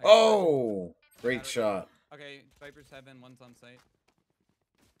 I got Oh, great Got it. shot. Okay, Viper's Heaven, one's on site.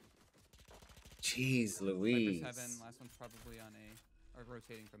 Jeez Viper's Louise. Heaven, last one's probably on A. Or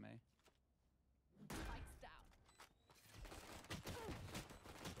rotating from A. Spikes down.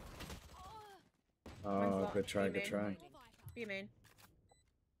 Oh, good try, B good main. try. More Viper. B main.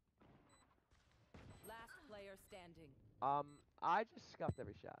 Last player standing. I just scuffed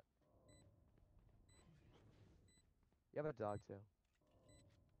every shot. You have a dog too.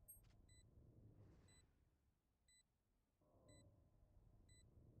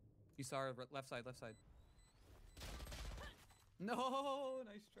 You saw her left side. No,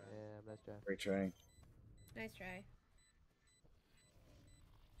 nice try. Yeah, nice try. Great try. Nice try.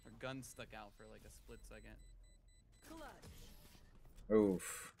 Her gun stuck out for like a split second. Clutch.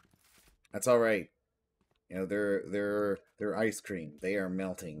 Oof. That's all right. You know, they're ice cream. They are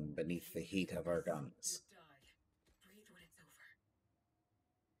melting beneath the heat of our guns.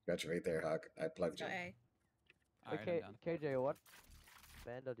 Got you right there, Huck. I plugged Go you. A. Alright, I'm Okay, down. KJ, what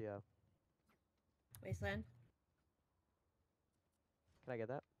Vandal do you have? Wasteland. Can I get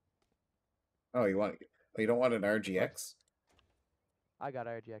that? Oh, you don't want an RGX? I got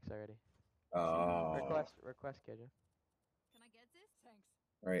RGX already. Oh. Request, KJ. Can I get this? Thanks.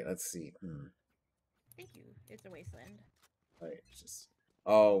 All right, let's see. Thank you. It's a wasteland. All right, just.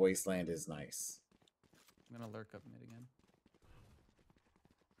 Oh, Wasteland is nice. I'm gonna lurk up mid again.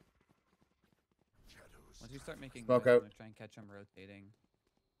 Shadows. Once you start making Smoke noise, I'm out. gonna try and catch them rotating.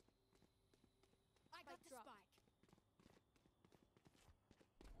 I got the spike.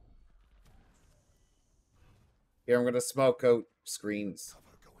 Here, I'm gonna smoke out screens.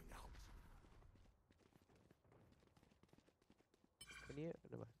 Cover going out. Can you?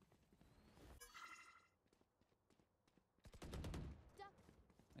 Never mind.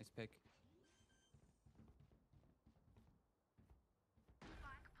 Nice pick.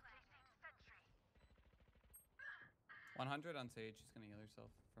 100 on Sage. She's gonna heal herself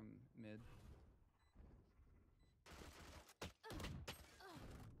from mid.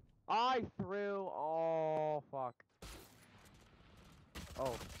 I threw. Oh fuck.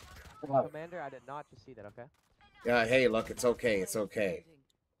 Oh, Wow. Commander, I did not just see that. Okay. Yeah, hey, look, it's okay. It's Player okay.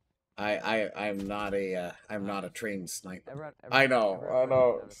 standing. I'm not a I'm not a trained sniper. Everyone, I know.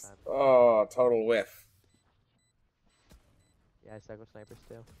 everyone first time. Oh, total whiff. Yeah, I suck with snipers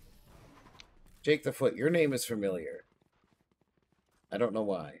too. Jake the Foot, your name is familiar. I don't know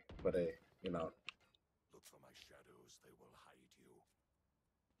why, but you know. Look for my shadows, they will hide you.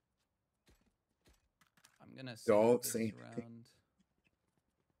 I'm gonna save Don't this say anything. round.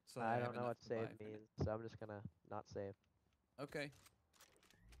 So that I have don't know enough what save revive in it. means, so I'm just gonna not save. Okay.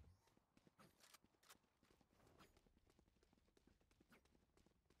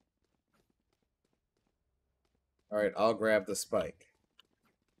 All right, I'll grab the spike.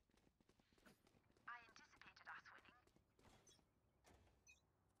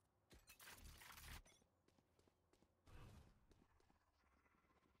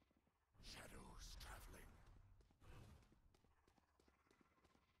 Shadows traveling.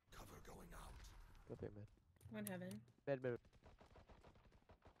 Cover going out. Go through mid. One heaven. Mid.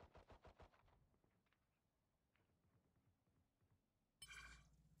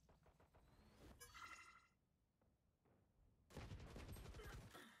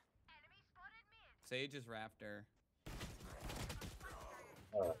 Sage is Rafter.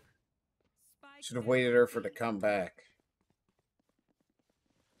 Should have waited her for to come back.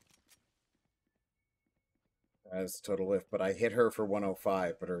 That's a total whiff, but I hit her for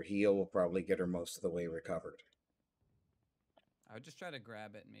 105, but her heal will probably get her most of the way recovered. I would just try to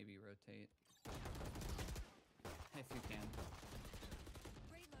grab it and maybe rotate. If you can.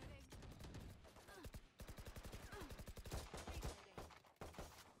 Reloading.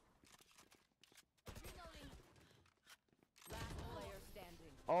 Reloading. Last player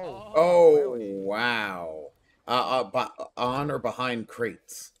standing. Oh. Oh, where was she? wow. On or behind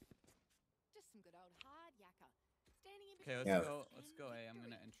crates. Just some good old hard yakka. Standing in Okay, between. let's Yeah. go. Let's go A. I'm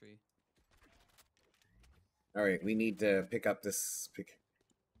gonna entry. All right, we need to pick up this.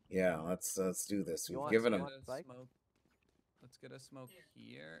 Yeah, let's do this. You We've want- given you them. want- spike? Let's get a smoke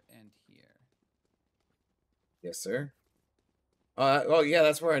here and here. Yes, sir. Well, yeah,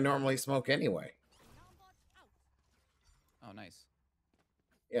 that's where I normally smoke anyway. Numbot out. Oh, nice.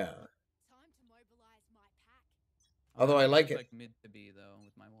 Yeah. Time to mobilize my pack. I'm Although gonna I like choose, it. like mid to B though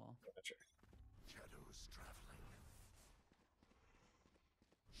with my wall. Shadows traveling.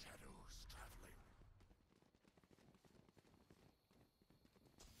 Shadows traveling.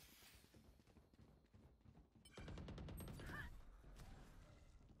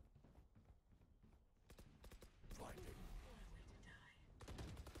 Blinding.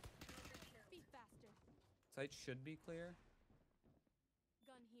 Be faster. Site should be clear.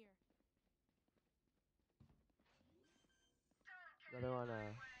 Gun here. Another one.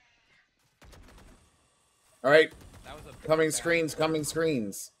 All right, That was a coming bad screens, roll. coming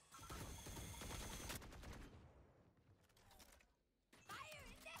screens.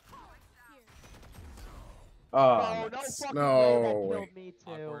 Here. Oh, no that's- fucking no way. That way. killed me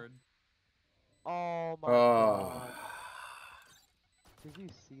too. Awkward. Oh my Oh, god. Did you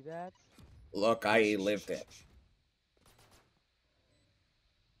see that? look, I lived it.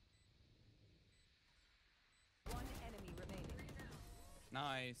 One enemy remaining.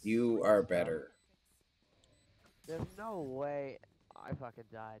 Nice. You are better. There's no way I fucking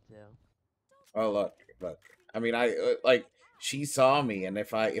died too. Oh, look. I mean, like she saw me, and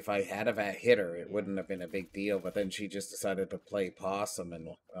if I had have hit her, it wouldn't have been a big deal. But then she just decided to play possum, and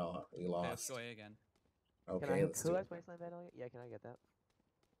we Okay, let's lost. go A again. Can Okay, I let's do who it. has wasteland battle? Yeah, can I get that?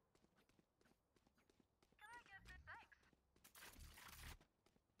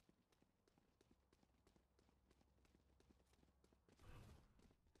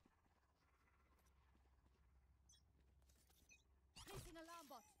 Placing alarm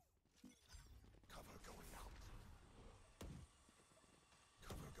bot. Cover going out.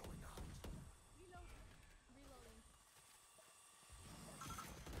 Cover going out. Reloading.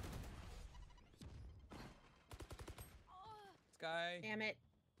 Sky. Damn it.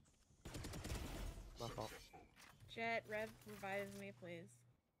 My fault. Jet, revive me, please.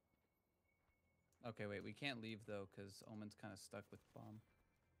 Okay, wait. We can't leave though, because Omen's kind of stuck with bomb.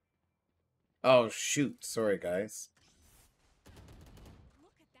 Oh shoot! Sorry, guys.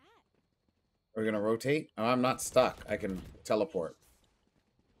 Look at that. We're gonna rotate. Oh, I'm not stuck. I can teleport.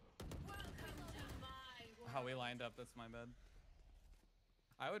 How we lined up. That's my bad.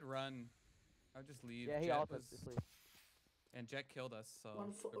 I would run. I would just leave. Yeah, he Jet also was- just leave. And Jet killed us, so One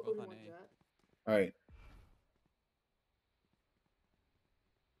they're foot, both one on A. jet. All right.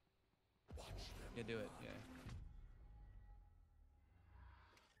 Yeah, do it. Yeah.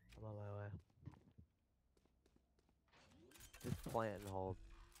 I'm on my way. Just plant and hold.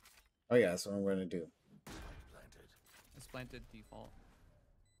 Oh yeah, that's what I'm gonna do. Planted. It's planted default.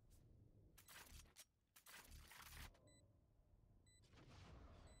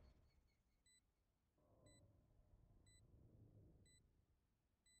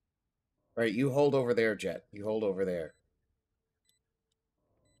 Right, you hold over there, Jet. You hold over there.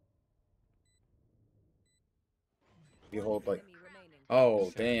 You hold like. Enemy remaining. Oh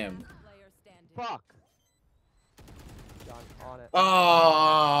Shit. damn. Last player standing. Fuck! John, on it.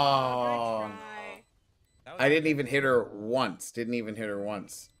 Oh. Good try. That was I a didn't good even roll. hit her once. Didn't even hit her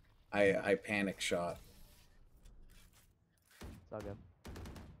once. I panic shot. It's all good.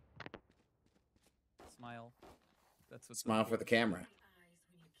 Smile. That's what. Smile for the camera.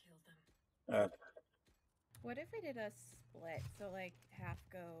 What if we did a split? So like half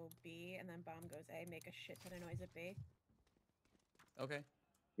go B and then bomb goes A, make a shit ton of noise at B. Okay.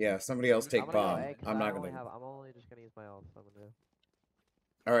 Yeah, somebody else take I'm gonna go bomb. A 'cause I'm I not only gonna. have. I'm only just gonna use my ult. So I'm gonna.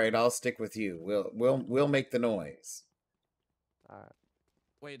 All right, I'll stick with you. We'll make the noise. All right.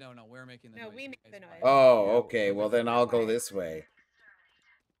 Wait, no, we're making the No, noise. we you make guys the fire. noise. Oh, Yeah, okay. we'll Well, just then go I'll that go way. this way.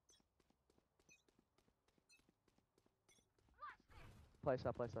 Place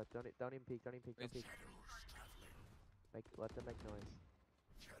up, place up. Don't even peek. Don't even peek. Don't Raise- peek. Let them make noise.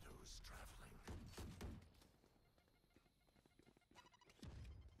 Shadows traveling.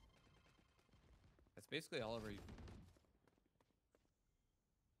 That's basically all over you.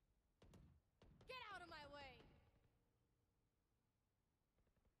 Get out of my way!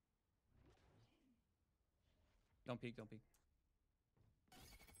 Don't peek. Don't peek.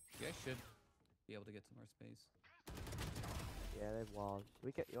 You guys should be able to get some more space. Yeah, they've walled.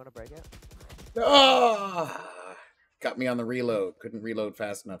 You wanna break it? Ah! Got me on the reload. Couldn't reload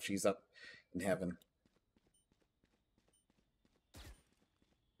fast enough. She's up in heaven. I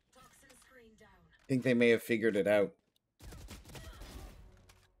think they may have figured it out.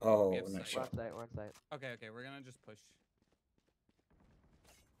 Oh, We have nice sight. We're on shot. site. We're on site. Okay, we're gonna just push.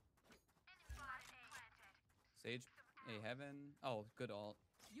 Sage, a heaven. Oh, good ult.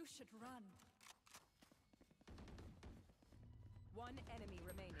 You should run. One enemy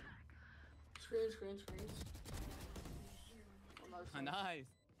remaining. Screens. Oh, nice. Nice.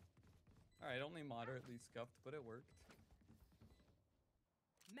 All right, only moderately scuffed, but it worked.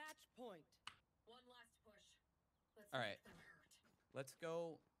 Match point. One last push. Let's All right. Let's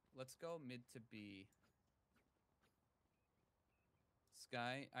go mid to B.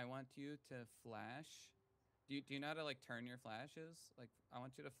 Sky, I want you to flash. Do you know how to like turn your flashes? Like I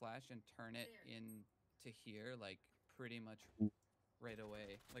want you to flash and turn it in to here, like pretty much right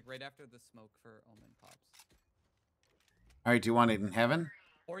away. Like right after the smoke for Omen pops. All right, do you want it in heaven?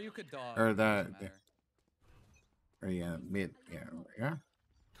 Or you could dog. Or it doesn't the- matter. Or yeah, mid. Yeah, yeah.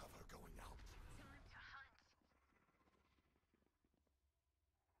 Cover going out.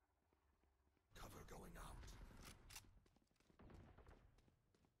 Cover going out.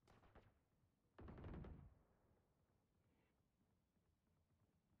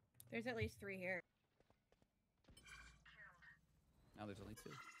 There's at least 3 here. Now there's only 2.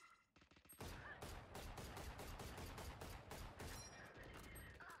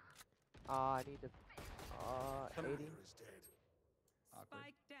 I need to. 80. Player is dead. Awkward.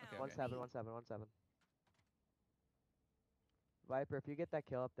 Spike down. Okay, 17. Viper, if you get that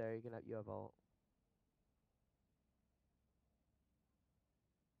kill up there, you have ult.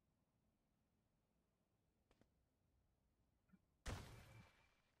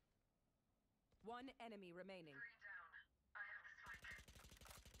 One enemy remaining.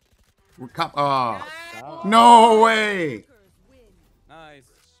 We're oh, Oh. no way! Workers win. Nice.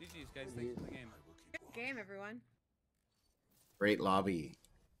 GG's guys, thanks for the game. Good game, everyone. Great lobby.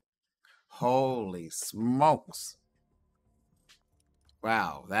 Holy smokes!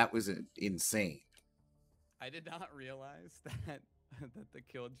 Wow, that was insane. I did not realize that that the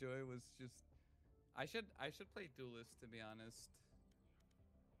killjoy was just. I should play duelist, to be honest.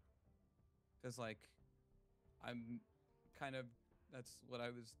 Cause like, I'm kind of, that's what I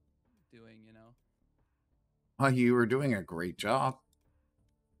was doing, you know. Well, you were doing a great job.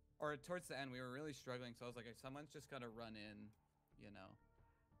 Or towards the end, we were really struggling, so I was like, someone's just gotta run in, you know.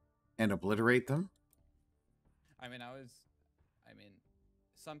 And obliterate them? I mean,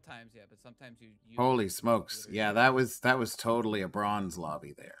 sometimes, yeah, but sometimes you Holy smokes. Yeah, that was totally a bronze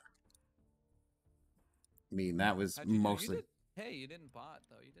lobby there. I mean, that was How'd you do? mostly... Hey, you didn't bot,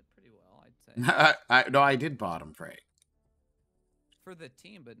 though. You did pretty well, I'd say. No, I did bottom Frey. For the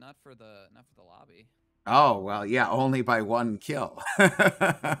team, but not for the lobby. Oh, well, yeah, only by 1 kill.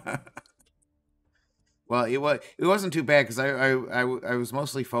 Well, it wasn't too bad because I was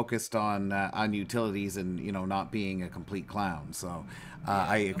mostly focused on utilities and not being a complete clown. So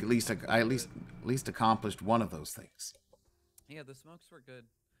I no, at least accomplished one of those things. Yeah, the smokes were good.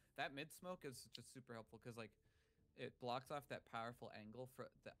 That mid smoke is just super helpful because like it blocks off that powerful angle for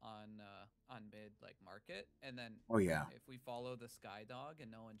the on mid like market, and then Oh yeah. if we follow the sky dog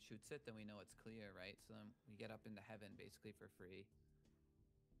and no one shoots it, then we know it's clear, right? So then we get up into heaven basically for free,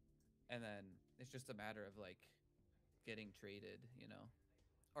 and then it's just a matter of like getting traded,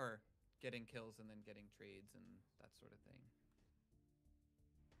 or getting kills and then getting trades and that sort of thing.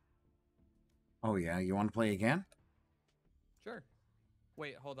 Oh yeah. You want to play again? Sure.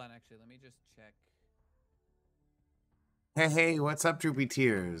 Wait, hold on. Actually, let me just check. Hey, what's up, Droopy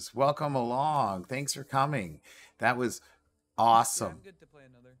Tears? Welcome along. Thanks for coming. That was awesome. Yeah, I'm good to play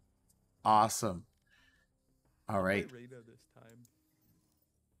another. Awesome. All right. Play Reyna this time.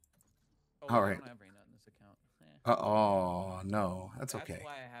 Oh, All wait, right. I don't have Reyna on this account. Oh no, that's okay. That's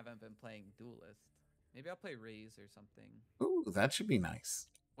why I haven't been playing Duelist. Maybe I'll play Raze or something. Ooh, that should be nice.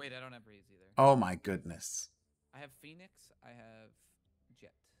 Wait, I don't have Raze either. Oh my goodness. I have Phoenix. I have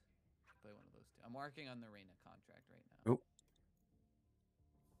Jet. Play one of those two. I'm working on the Reyna contract right now. Oh.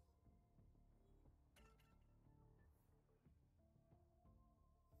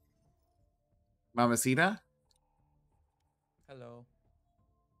 Mamacita? Hello.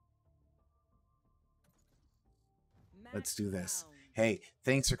 Let's do this. Hey,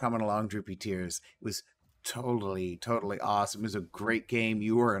 thanks for coming along, Droopy Tears. It was totally awesome. It was a great game.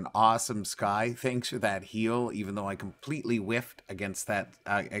 You were an awesome Sky. Thanks for that heal, even though I completely whiffed against that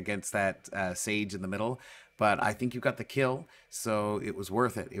Sage in the middle. But I think you got the kill, so it was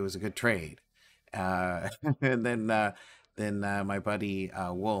worth it. It was a good trade. And then my buddy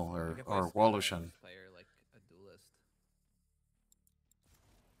Wool or Woloshan. Player like a Duelist.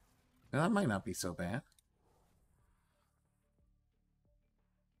 That might not be so bad.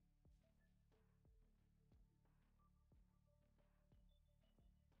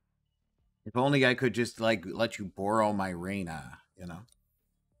 If only I could just like let you borrow my Reyna, Oh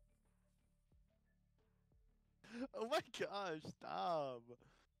my gosh, stop.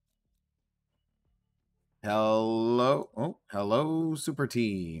 Hello, Super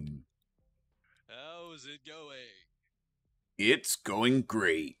Team. How's it going? It's going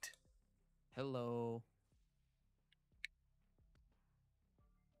great. Hello.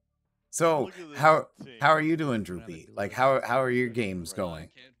 So how are you doing, Droopy? Like how are your games going?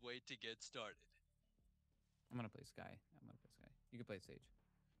 I can't wait to get started. I'm gonna play Sky. You can play Sage.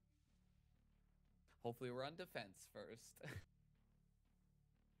 Hopefully we're on defense first.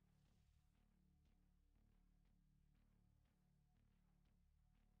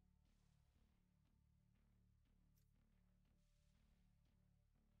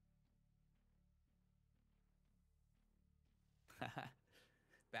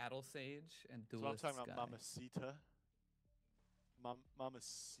 Battle Sage and Duelist So I'm talking Sky. about Mamacita.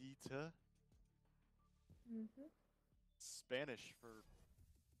 Mamacita. Spanish for.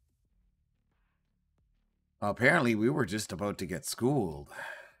 Apparently, we were just about to get schooled,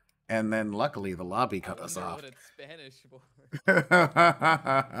 and then luckily the lobby cut us off. What it's Spanish for. Oh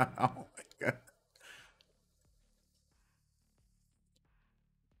my god.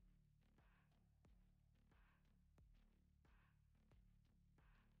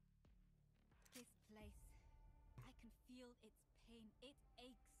 This place, I can feel its pain. It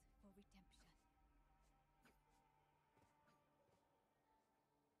aches for redemption.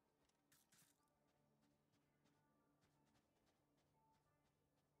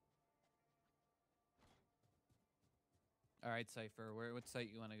 All right, Cypher. What site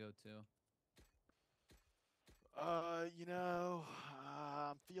you want to go to? I'm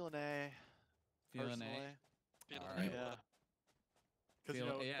feeling A. Feeling personally. A. All right. Yeah. Because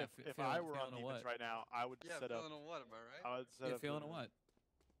if I were on defense right now, I would set up. Feeling a what? Am I right? I would set up. Feeling a what?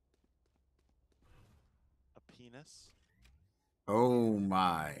 A penis. Oh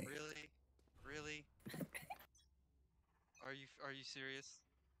my. Really? Are you serious?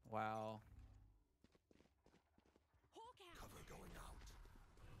 Wow. Cover going out.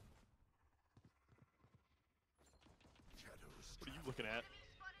 What are you looking at?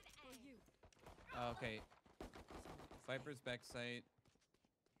 Okay. Viper's back site.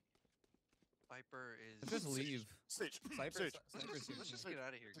 Viper is. Just leave. Sage. Cypher's Let's just get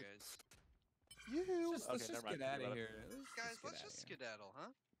out of here, guys. Let's just get out of here. Guys, let's just skedaddle,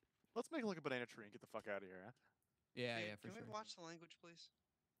 huh? Let's make like a banana tree and get the fuck out of here, huh? Yeah, Hey, for can sure. we watch the language, please?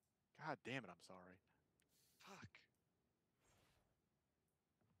 God damn it, I'm sorry. Fuck.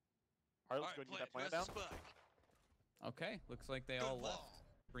 Alright, let's go get that plant down. Okay, looks like they all left.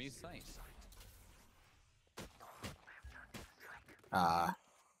 Free site. Well,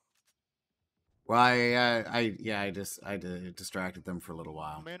 I distracted them for a little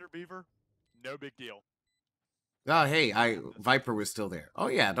while. Commander Beaver, no big deal. Oh, hey, Viper was still there. Oh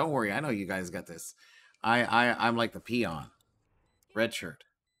yeah, don't worry. I know you guys got this. I'm like the peon. Red shirt.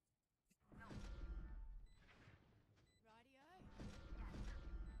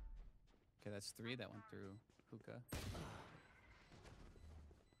 Okay, that's 3 that went through hookah.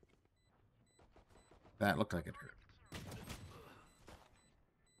 That looked like it hurt.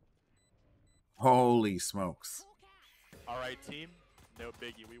 Holy smokes. All right, team. No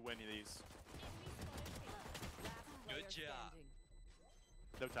biggie. We win these. Good job.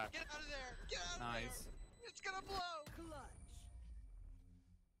 No time. Get out of there. Get out of Nice. there. It's going to blow.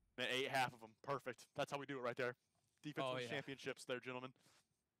 And 8 half of them. Perfect. That's how we do it right there. Defense Oh, wins yeah. championships there, gentlemen.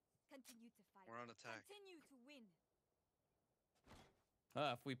 Continue to fight. We're on attack. Continue to win.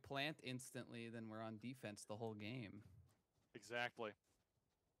 If we plant instantly, then we're on defense the whole game. Exactly.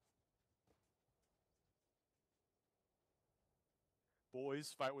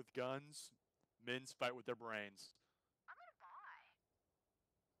 Boys fight with guns. Men's fight with their brains.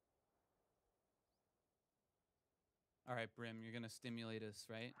 All right, Brim, you're gonna stimulate us,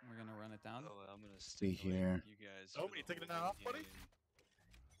 right? We're gonna run it down. Oh, I'm going to See stimulate here. you guys. Oh, for you the taking it whole off, buddy? game.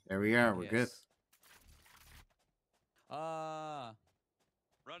 There we are. We're good. Yes.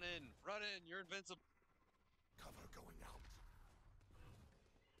 Run in. You're invincible. Cover going out.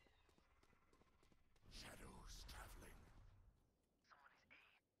 Shadows traveling.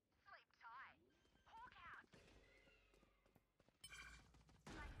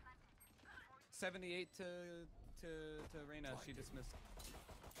 78 to Reyna. She dismissed.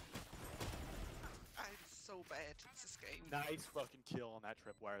 I'm so bad at this game. Nice fucking kill on that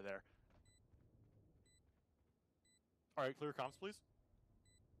tripwire there. All right, clear comms, please.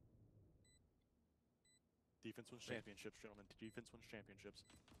 Defense wins championships, gentlemen. Defense wins championships.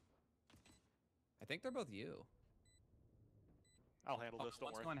 I think they're both you. I'll handle this. Don't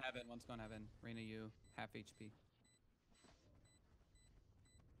One's worry. going heaven. One's going heaven. Reyna, you half HP.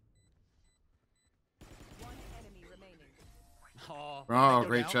 One enemy remaining. Oh, Oh, Go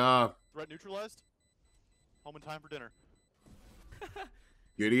great down. job. Threat neutralized. Home in time for dinner.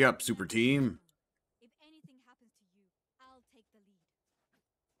 Giddy up, super team. If anything happens to you, I'll take the lead.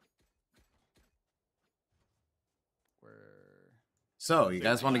 we're So, you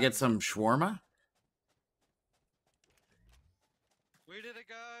guys want to get some shawarma? We did it,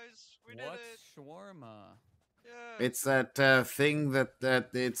 guys. We did what's it. shawarma? Yeah. It's that thing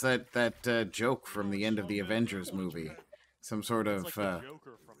it's that joke from the end of the Avengers movie. Some sort It's of like the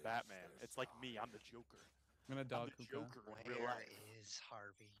Joker from Batman. It's like me. I'm the Joker. I'm gonna dog I'm the hookah. Joker in real Where life. is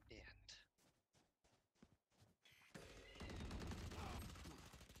Harvey Dent?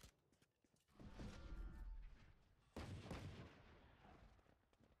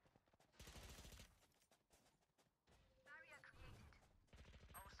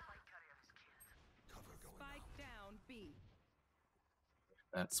 Cover going Spike out. down B.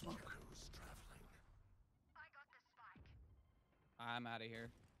 that smoke. Shadows traveling. I'm out of here.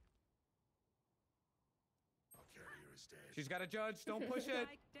 Our carrier is dead. She's got a judge. Don't push it.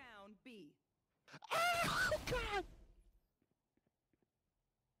 Spike down B. Oh God!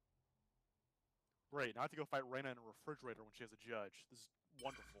 Great. Now I have to go fight Reyna in a refrigerator when she has a judge. This is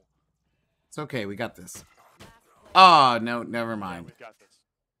wonderful. It's okay, we got this. Last Oh, no, never Yeah, mind. we've got this.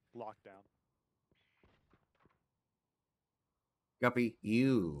 Lockdown. Guppy,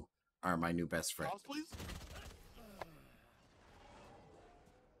 you are my new best friend. Comms, please.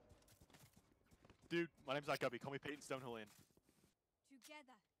 Dude, my name's not Guppy. Call me Peyton Stonehillian.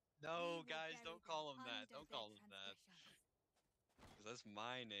 Together. No, we will guys, bury don't call the him that. Don't call him undead that. transgressions. 'Cause that's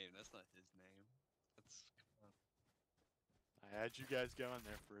my name. That's not his name. That's. Come on. I had you guys going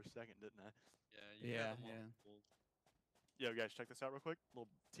there for a second, didn't I? Yeah. You Yeah, got them all yeah. fooled. Yo, guys, check this out real quick. Little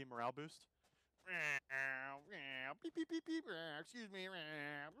team morale boost. Beep, beep, beep, beep. Excuse me. All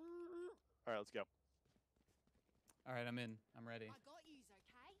right, let's go. All right, I'm in. I'm ready. I got yous, okay?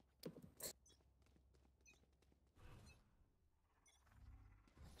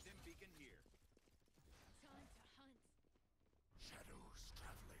 Dim beacon here. Time to hunt. Shadows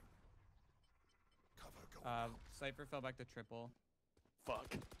traveling. Cover going Cypher fell back to triple.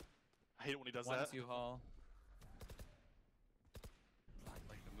 Fuck. I hate it when he does One's that. U-Haul.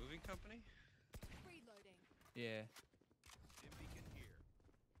 Like the moving company? Reloading. Yeah. Dim beacon here.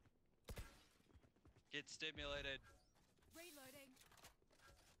 Get stimulated. Reloading.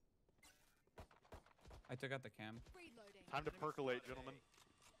 I took out the cam. Reloading. Time to percolate, gentlemen.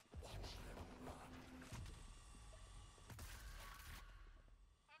 Watch them run.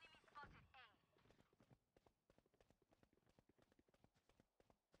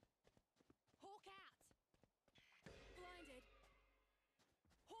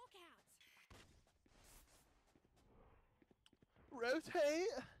 rotate.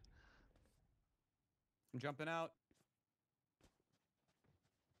 I'm jumping out.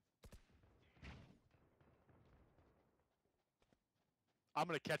 I'm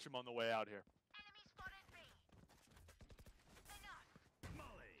gonna catch him on the way out here.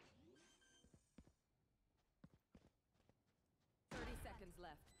 30 seconds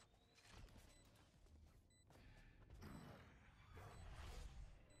left.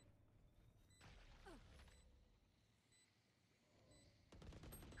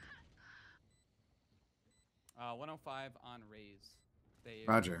 Uh, 105 on Raze. They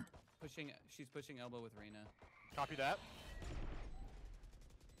Roger. Pushing. She's pushing elbow with Reyna. Copy that.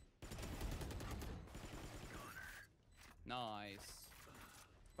 Nice.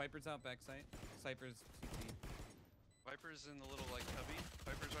 Viper's out backside. Cypher's CT. Viper's in the little like cubby.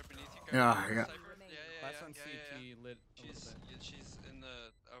 Viper's right beneath you. Yeah, Cypher. yeah. Yeah. Last on CT lit a little bit. She's in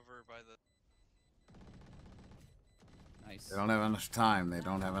the over by the. Nice. They don't have enough time. They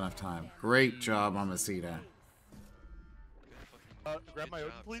don't have enough time. Great job on Masita. Grab my Good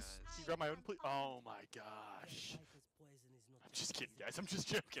Odin, job, please. guys. Can you grab my Odin, please? Oh my gosh. I'm just kidding, guys. I'm just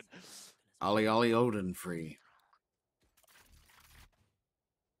joking. Ollie Ollie Odin free.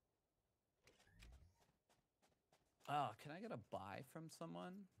 Oh, can I get a buy from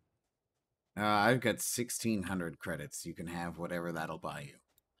someone? I've got 1,600 credits. You can have whatever that'll buy you.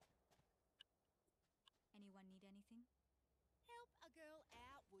 Anyone need anything? Help a girl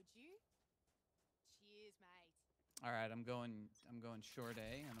out, would you? Cheers, mate. All right, I'm going short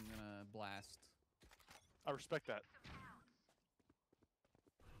A, and I'm gonna blast. I respect that.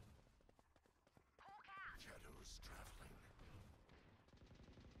 Shadows traveling.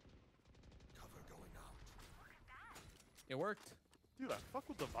 Cover going out. It worked. Dude, I fuck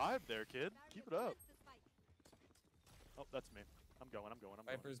with the vibe there, kid. Keep it up. Oh, that's me. I'm going.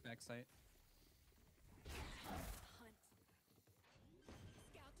 Viper's backside. Hunt.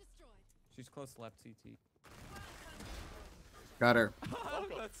 Scout destroyed. She's close left CT. Got her. Oh,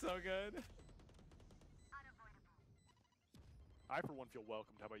 that's so good. I, for one, feel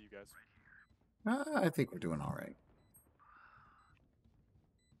welcomed. How about you guys? I think we're doing all right.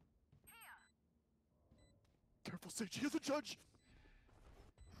 Careful, Sage. He is a judge.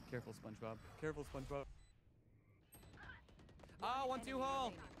 Careful, SpongeBob. Careful, SpongeBob. Ah, 1-2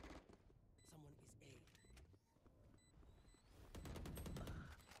 haul. Someone is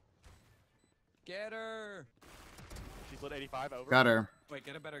A. Get her. She's lit 85 over. Got her. Wait,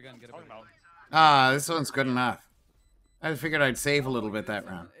 get a better gun. Get a better gun. This one's good enough. I figured I'd save a little bit that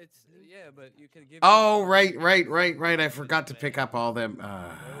round. It's yeah, but you could give. Oh, right. I forgot to pick up all them. No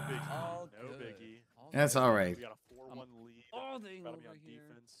biggie. All No good. biggie. That's all right. We got a 4-1 lead. All day About to be over on here.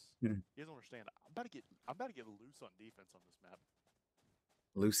 defense. Yeah. You guys don't understand. I'm about to get loose on defense on this map.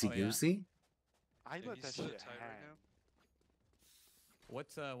 Loosey Oh, yeah? goosey. I Dude, let he's that so shit tight right hang. now.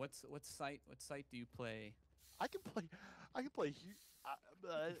 What site do you play? I can play. I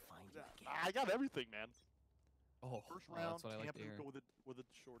got everything, man. Oh, First oh, round, that's what I like camp to hear. hookah with a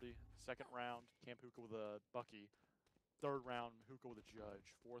shorty. Second round, camp hookah with a bucky. Third round, hookah with a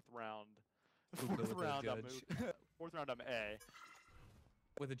judge. Fourth round, Hookah with a I'm judge. fourth round, I'm A.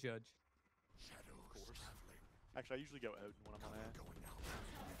 With a judge. Shadows traveling. Actually, I usually go Odin when I'm on A. Cover going out.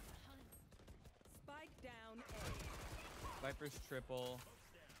 Spike down A. Viper's triple.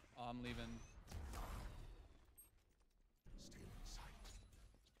 Oh, I'm leaving. Still in sight.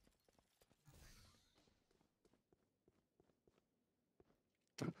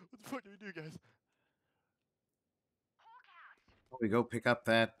 What the fuck do we do, guys? We go pick up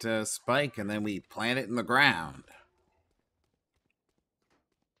that spike and then we plant it in the ground.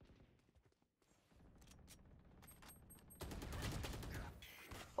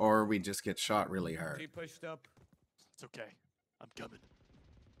 Or we just get shot really hard. She pushed up. It's okay. I'm coming.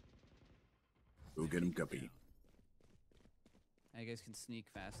 Go get him, Guppy. Now you guys can sneak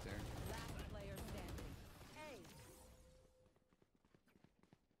faster. Last player standing.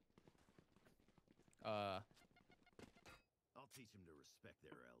 A. I'll teach him to respect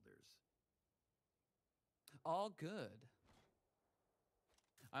their elders. All good.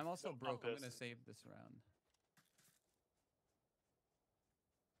 I'm also No, I'm broke. I'm pissed. gonna save this round.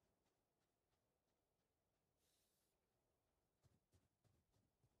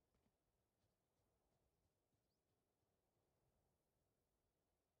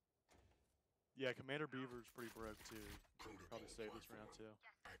 Yeah, Commander Beaver's pretty broke too. Probably save this round too.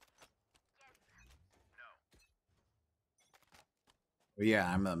 But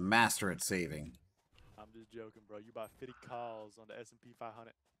yeah, I'm a master at saving. I'm just joking, bro. You buy 50 calls on the S&P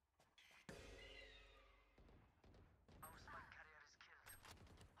 500.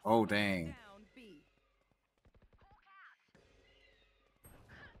 Oh, dang. Down B.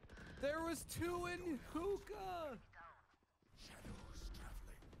 There was 2 in hookah.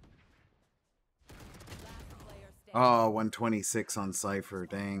 Last player standing. Oh, 126 on Cypher.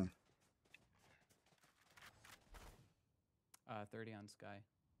 Dang. 30 on Sky.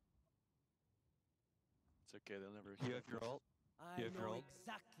 It's okay. They'll never. You have your ult. I know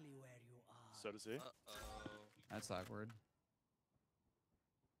exactly where you are. So does he. Uh-oh. That's awkward.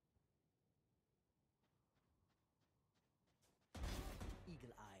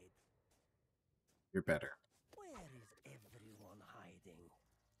 Eagle-eyed. You're better. Where is everyone hiding?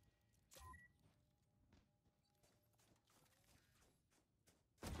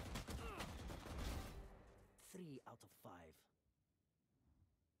 Three out of 5.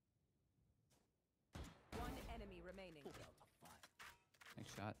 One enemy remaining. 4 out of 5.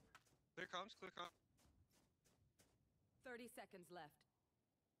 Nice shot. Clear comms, clear comms. 30 seconds left.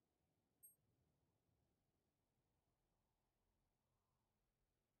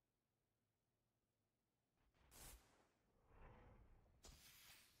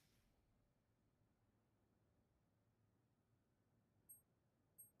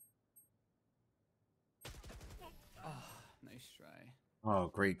 Oh, nice try. Oh,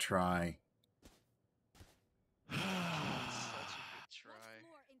 great try. Such a good try.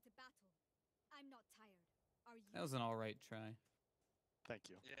 More into battle. I'm not tired. Are you? That was an alright try. Thank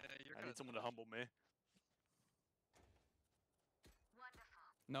you. Yeah, you're I kind need someone to humble me.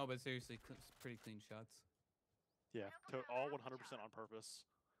 No, but seriously, pretty clean shots. Yeah, all 100% on purpose.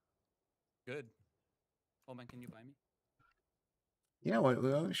 Good. Oh man, can you buy me? Yeah,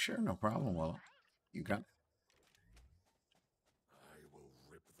 well, sure, no problem. Well, you got. I will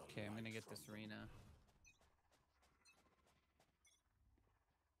rip the Okay, I'm gonna life get from this them. arena.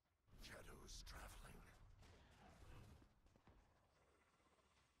 Shadows traveling.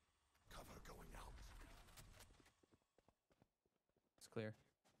 Cover going out. It's clear.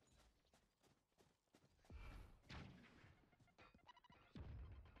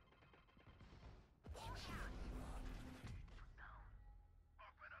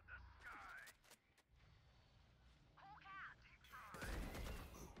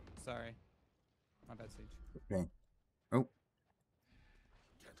 Sorry. My bad, Sage. Okay. Oh,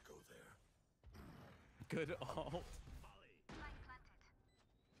 Can't go there. Good ult.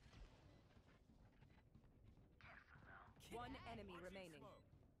 One enemy remaining.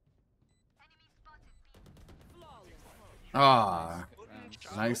 Flawless. ah, Good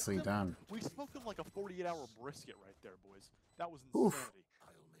round. nicely done. We smoked them like a 48-hour brisket right there, boys. That was Oof. insanity.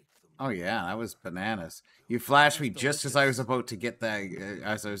 I'll make them. Oh yeah, that was bananas. You flashed me That's just as I was delicious. about to get that,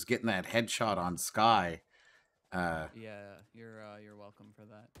 as I was getting that headshot on Sky. Yeah, you're welcome for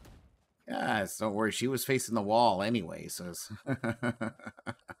that. Yes, don't worry. She was facing the wall anyway, so.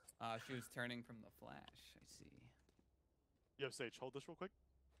 She was turning from the flash. I see. Yo, Sage, hold this real quick.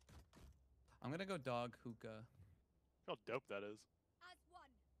 I'm gonna go dog hookah. How dope that is. As one.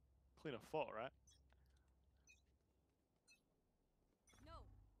 Clean a fault, right? No.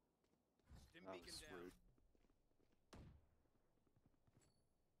 That was rude.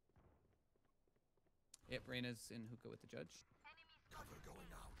 Yep, Reyna's in hookah with the judge. Cover going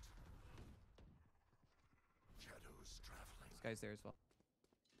out. Shadows traveling. This guy's there as well.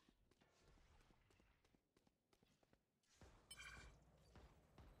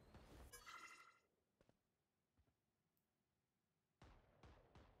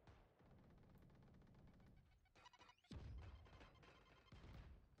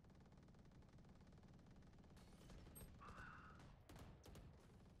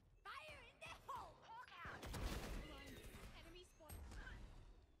 Fire in the hole. Hawk out. Enemy spot.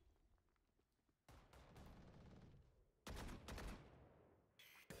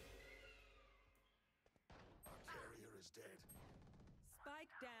 Our carrier is dead. Spike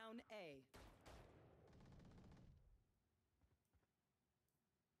down A.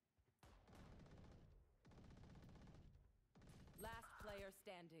 Last player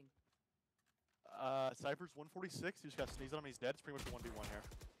standing. Cypher's 146. He just got sneezed on him. He's dead. It's pretty much a 1v1 here.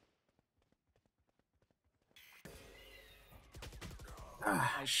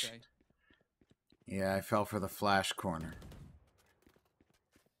 Ah, Nice try. yeah, I fell for the flash corner.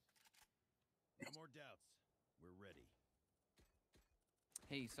 No more doubts. We're ready.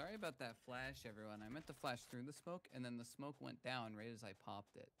 Hey, sorry about that flash, everyone. I meant to flash through the smoke, and then the smoke went down right as I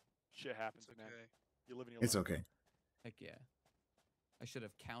popped it. Shit happens, It's man. okay. You live in your It's life. okay. Heck yeah. I should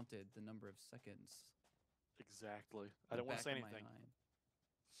have counted the number of seconds. Exactly. in I the don't want to back say of my anything. mind.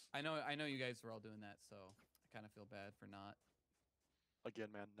 I know you guys were all doing that, so I kind of feel bad for not.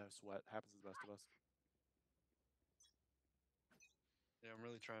 Again, man, no sweat. Happens to the best of us. Yeah, I'm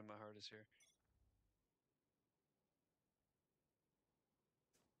really trying my hardest here.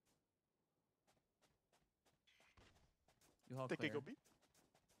 You all Think they clear. go B.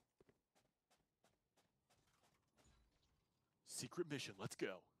 Secret mission. Let's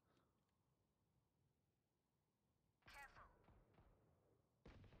go.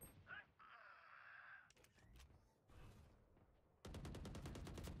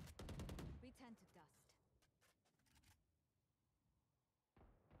 Return to dust.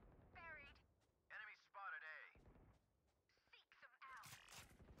 Buried. Enemy spotted A. Seek them out.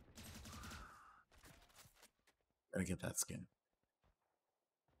 Gotta get that skin.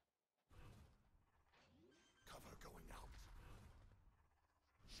 Cover going out.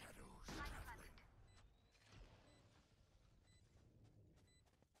 Shadows traveling.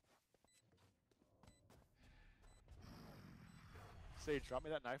 Sage, drop me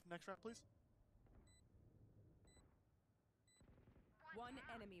that knife next round, please. One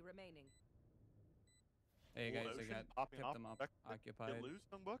enemy remaining. Hey Ooh, guys, I Ocean got popping kept off them up back. occupied. Get loose,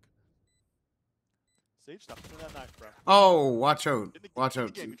 young buck. Sage, stop doing that knife, bro. Oh, watch out. In the Watch game, out.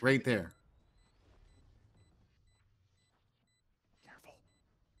 in the game, Right there. Careful.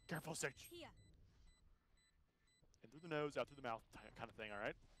 Careful, Sage. Here. In through the nose, out through the mouth, kind of thing,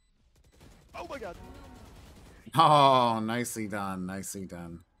 alright? Oh my god. Oh, nicely done. Nicely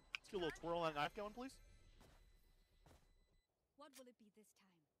done. Let's get a little twirl on that knife going, please. What will it be this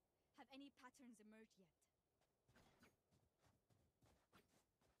time? Have any patterns emerged yet?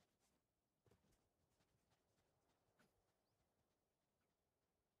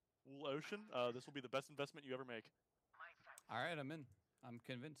 Well, Ocean, this will be the best investment you ever make. All right, I'm in. I'm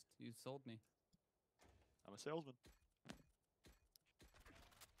convinced. You sold me. I'm a salesman.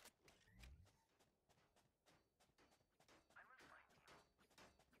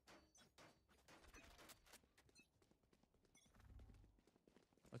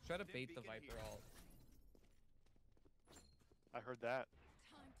 Let's try to bait the Viper ult. I heard that.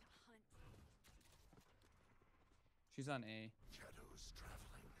 Time to hunt. She's on A. Shadows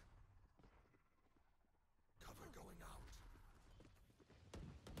traveling. Cover going out.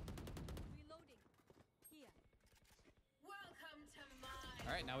 Reloading. Here. Welcome to my.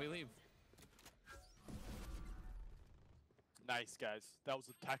 All right, now we leave. Nice, guys. That was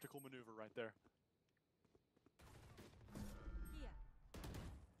a tactical maneuver right there. Here.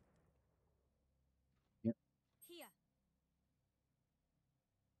 Yep. Here.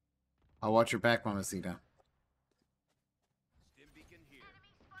 I'll watch your back, Mamacita. Stim beacon here.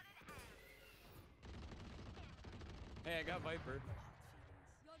 Hey, I got Viper.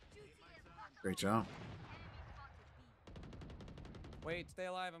 Your duty is not. Great job. Wait, stay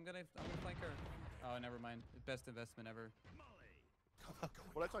alive. I'm gonna flank her. Oh, never mind. Best investment ever.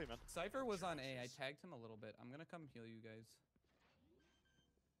 What'd I tell you, man? Cypher was on A. I tagged him a little bit. I'm gonna come heal you guys.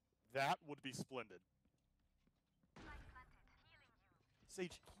 That would be splendid.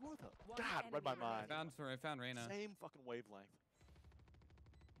 Sage, you are the... God, read my mind. I found Reyna. Same fucking wavelength.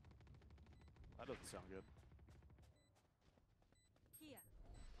 That doesn't sound good. Here.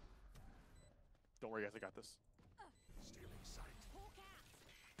 Don't worry, guys. I got this. Stealing sight. Hawk out.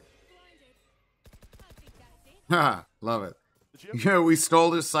 Blinded. I think that's it. Haha, love it. Yeah, we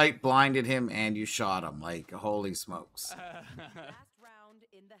stole his sight, blinded him, and you shot him. Like, holy smokes. Last round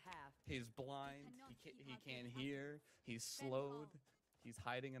in the half. He's blind. He can't hear. He's slowed. He's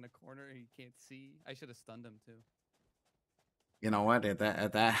hiding in a corner. He can't see. I should have stunned him too. You know what? At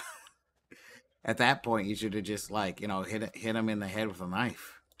that at that point, you should have just, like, you know, hit him in the head with a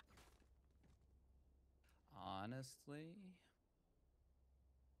knife. Honestly,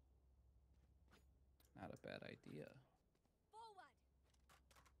 not a bad idea. Forward.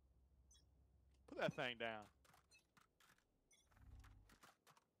 Put that thing down.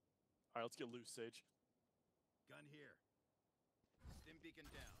 Alright, let's get loose, Sage. Gun here. Stim beacon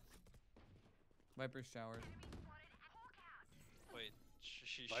down. Viper's showered. Wait,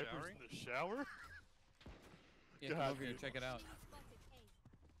 she's Viper's showering? in the shower? Yeah, come God, over here. dude. Check it out. Spotted A.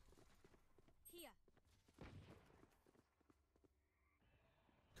 Here.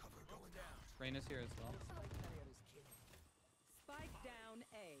 Cover going down. Reyna's here as well. Spike down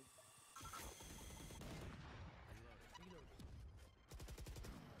A.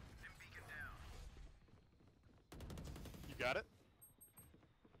 Stim beacon down. You got it?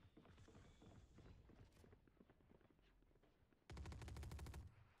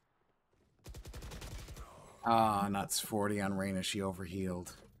 Ah, nuts. 40 on Reyna. She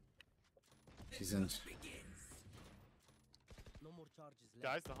overhealed. She's in. No more charges left.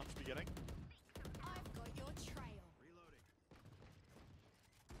 Guys, the hunt's beginning. I've got your trail.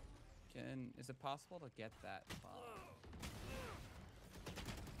 Reloading. Is it possible to get that bomb?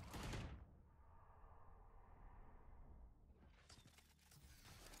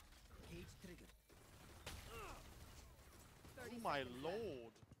 Cage triggered. my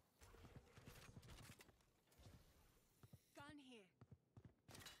lord. Gun here.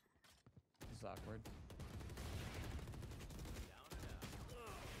 This is awkward.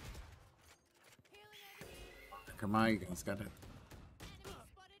 Come on, you guys got it.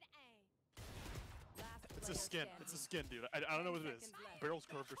 It's a skin. It's a skin, dude. I don't know what it is. Barrel's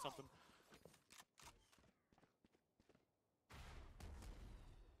curved or something.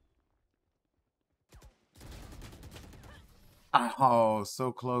 Oh,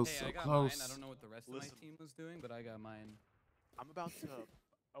 so close, Hey, so I got close. mine. I don't know what the rest of my team was doing, but I got mine. I'm about to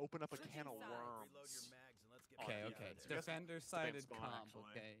open up a can of worms. Okay, okay. Defender-sided spawn, comp, actually.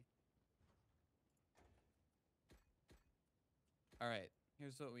 okay. Alright,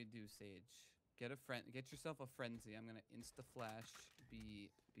 here's what we do, Sage. Get yourself a frenzy. I'm gonna insta-flash be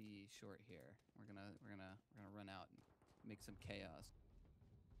short here. We're gonna run out and make some chaos.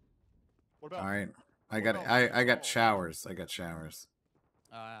 What about All right, I what got about I got Valo? showers. I got showers.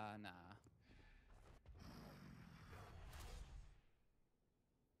 Nah.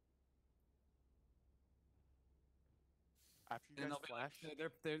 After you And guys they'll be like,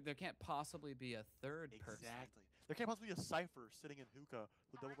 flash? there can't possibly be a third person. Exactly. There can't possibly be a cipher sitting in hookah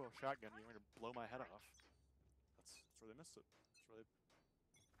with a double barrel shotgun. You're going to blow my head off. That's where they missed it. That's where they...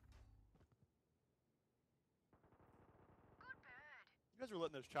 You guys are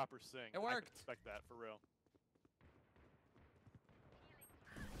letting those choppers sing. It I worked. can expect that for real.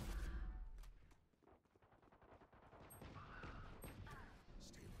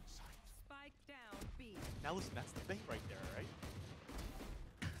 Spike down B. Now listen, that's the thing right there, right?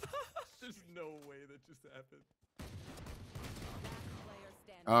 There's no way that just happened.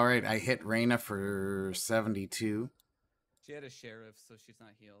 All right, I hit Reyna for 72. She had a sheriff, so she's not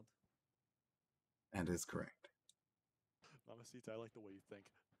healed. That is correct. Mamacita, I like the way you think.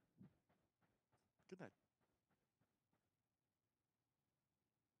 Good night.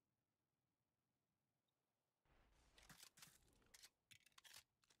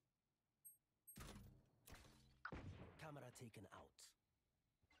 Camera taken out.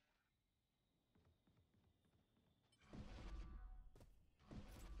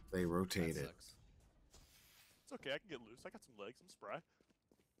 They rotated. Sucks. It's okay, I can get loose. I got some legs. I'm spry.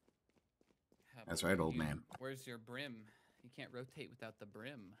 Yeah, That's but right, old man. Where's your brim? You can't rotate without the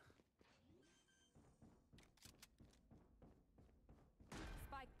brim.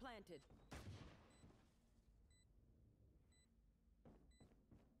 Spike planted.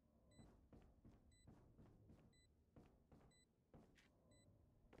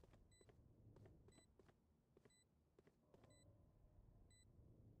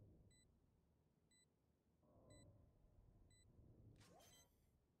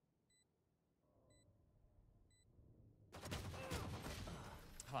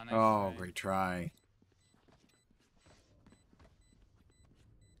 Oh, nice Oh, try. great try.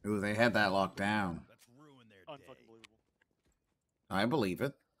 Ooh, they had that locked down. Unfucking believable. I believe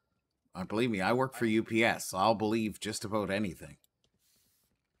it. Believe me, I work for UPS, so I'll believe just about anything.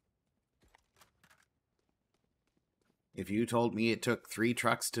 If you told me it took 3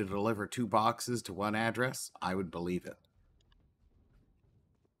 trucks to deliver 2 boxes to one address, I would believe it.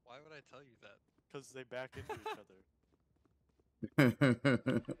 Why would I tell you that? Because they back into each other.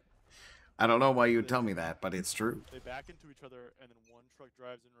 I don't know why you would tell me that, but it's true. They back into each other, and then one truck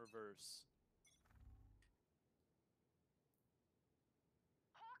drives in reverse.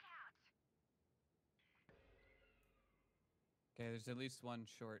 Okay, there's at least one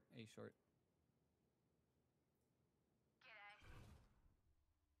short, A short.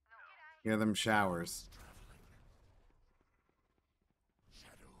 Hear them showers.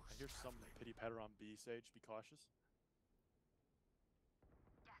 I hear some pity patter on B, Sage. Be cautious.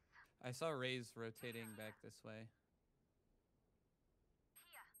 I saw Raze rotating back this way.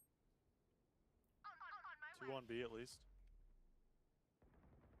 2 on B at least.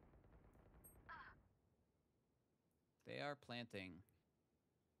 They are planting.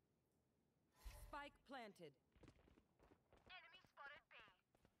 Spike planted.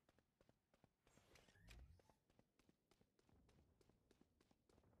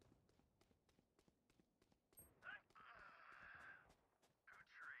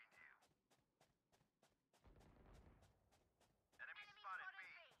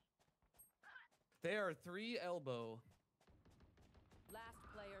 They are 3 elbow. Last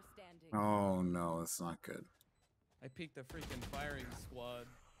player standing. Oh no, that's not good. I peeked the freaking firing squad.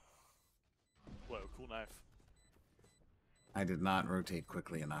 Whoa, cool knife. I did not rotate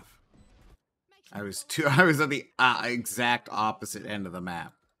quickly enough. I was at the exact opposite end of the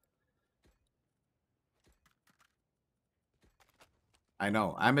map. I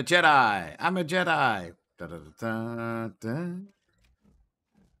know. I'm a Jedi. I'm a Jedi. Da, da, da, da, da.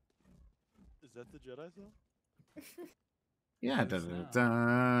 that the Jedi sound? Yeah. Who's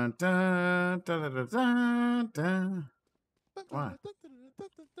What?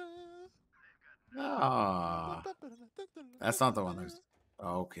 Ah, that's not the one. There's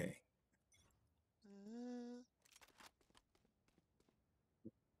okay.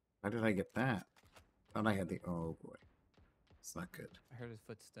 How did I get that? Thought I had the. Oh boy, it's not good. I heard his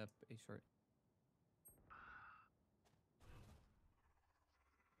footstep. A short.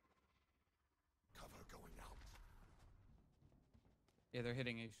 Cover going out. Yeah, they're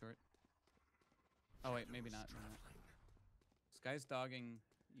hitting A short. Oh wait, maybe not. No. Sky's dogging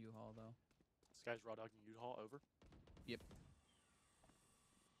U-Haul though. This guy's raw dogging U-Haul over. Yep.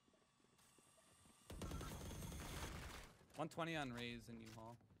 $120 on Raze and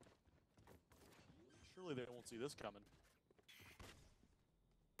U-Haul. Surely they won't see this coming.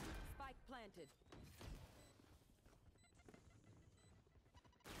 Spike planted.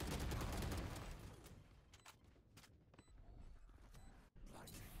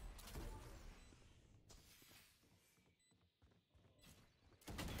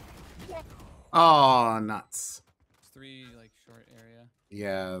 Oh, nuts. It's 3 like short area.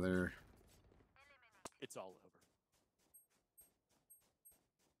 Yeah, they're. It's all over.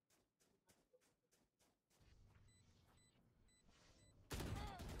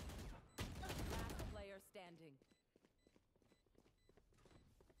 Last player standing.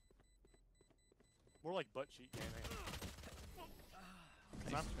 More like butt cheek gaming.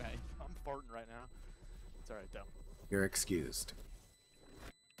 Nice try. I'm farting right now. It's alright though. You're excused.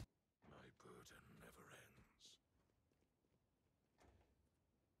 My burden never ends.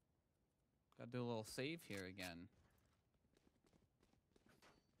 Gotta do a little save here again.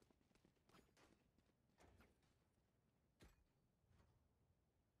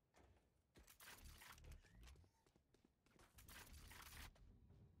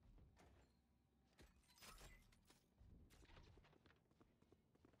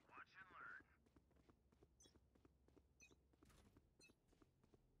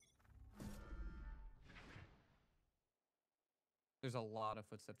 There's a lot of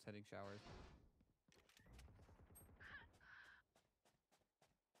footsteps heading showers.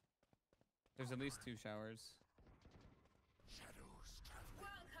 There's at least 2 showers. Shadows traveling.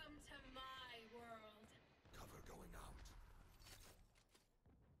 Welcome to my world. Cover going out.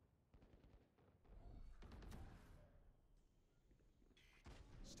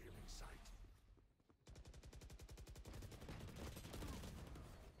 Stealing sight.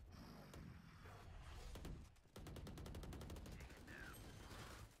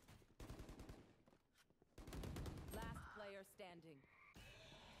 Last player standing.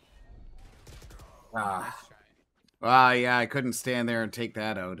 Ah. Nice try. Ah, yeah, I couldn't stand there and take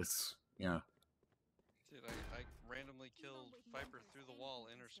that out. It's yeah. Dude, I randomly killed Viper through the wall,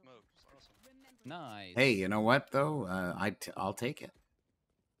 inner smoke. It's awesome. Nice. Hey, you know what though? I'll take it.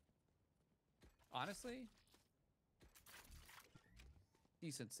 Honestly,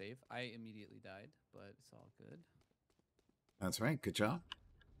 decent save. I immediately died, but it's all good. That's right. Good job.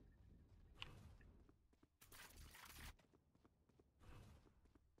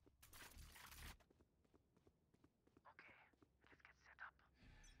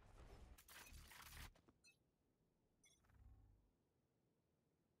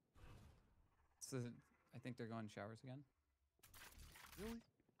 So I think they're going showers again. Really?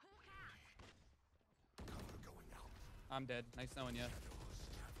 Cover going out. I'm dead. Nice knowing you. Shadows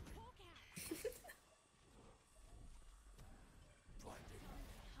traveling. Blinding.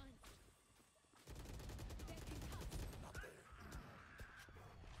 Not there.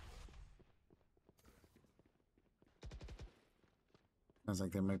 Sounds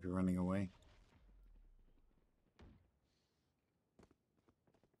like they might be running away.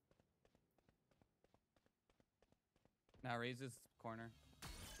 Now raises corner.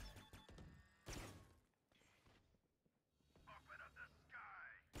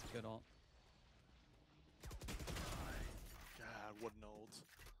 Good ult. God, what an ult.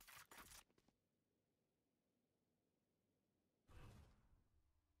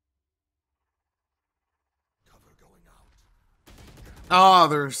 Cover going out. Oh,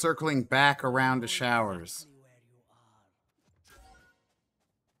 they're circling back around to showers. Exactly where you are.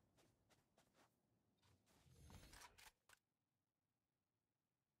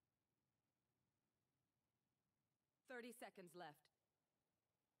 30 seconds left.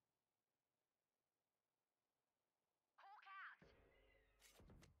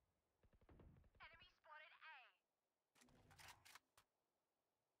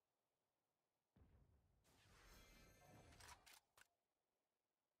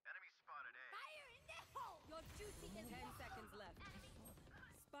 Your duty is 10 seconds left.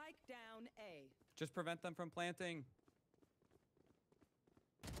 Spike Spike down A. Just prevent them from planting.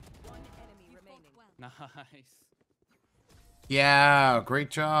 One enemy remaining. Nice. Yeah, great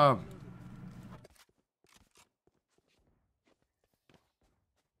job.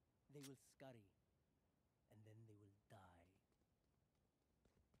 They will scurry, and then they will die.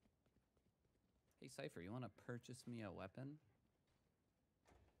 Hey, Cypher, you want to purchase me a weapon?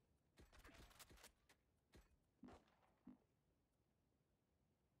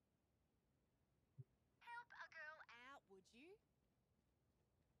 Help a girl out, would you?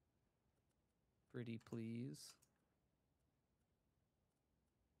 Pretty please.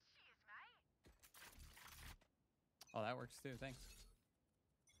 Cheers, mate. Oh, that works too. Thanks.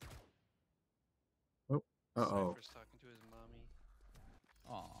 Uh-oh. Cypher's talking to his mommy.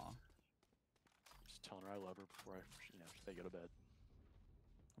 Aw. Just telling her I love her before they go to bed.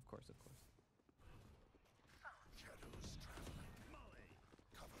 Of course, of course. Shadows traveling.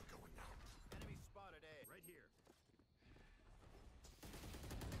 Cover going out. Enemy spotted A. Right here.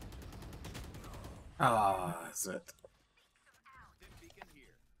 Ah, is it? Dim beacon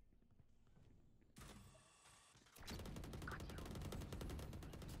here.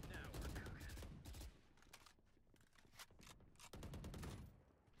 Now we're cooking.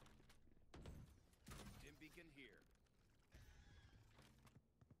 Dim beacon here.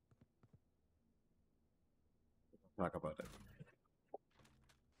 Talk about it.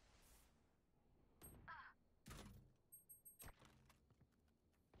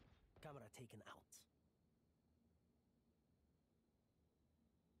 Camera taken out.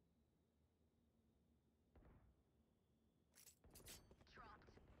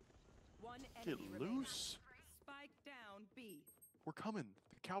 One Get enemy remaining. loose. Spike down B. We're coming.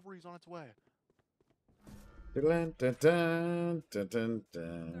 The cavalry's on its way. Dun, dun, dun, dun, dun, 30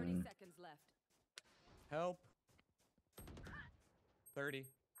 dun. seconds left. Help. 30.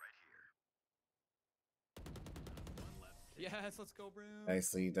 Yes, let's go, Broom.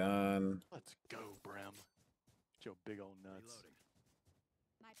 Nicely done. Let's go, Brim. Get your big old nuts.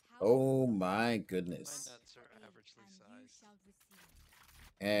 Oh my My goodness. nuts are averagely sized.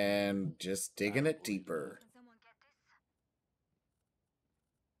 And just digging it deeper.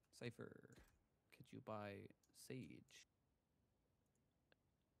 Cypher, could you buy Sage?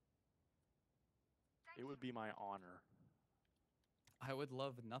 It would be my honor. I would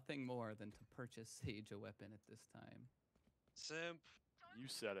love nothing more than to purchase Sage a weapon at this time. Simp. You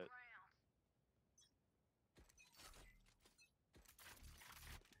said it.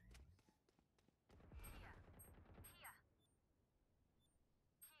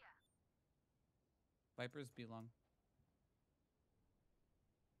 Vipers belong.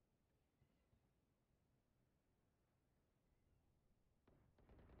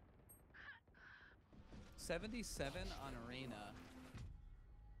 $77 on Arena.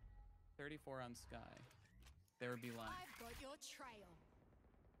 34 on Sky. There belong. I've got your trail.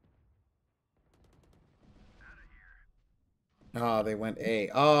 Oh, they went A.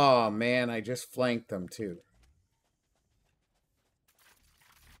 Oh, man, I just flanked them, too.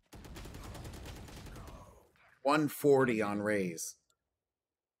 $140 on Raze.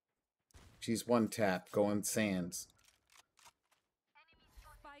 She's one tap, going Sands.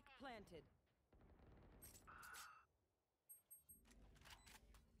 Spike planted.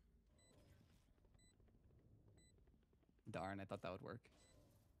 Darn, I thought that would work.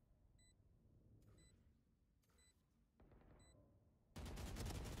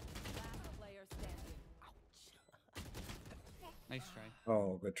 Last player standing. Nice try.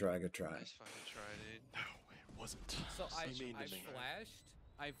 Oh, good try, good try. Nice fucking try, dude. No, it wasn't. So I mean to me.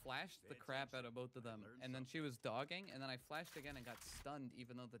 flashed the crap out of both of them, and then she was dogging, and then I flashed again and got stunned,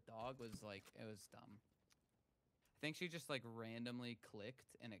 even though the dog was like, it was dumb. I think she just like randomly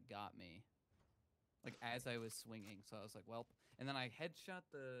clicked, and it got me. Like as I was swinging, so I was like, "Welp!" And then I headshot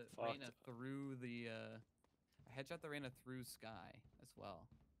the Reyna through the, through Sky as well.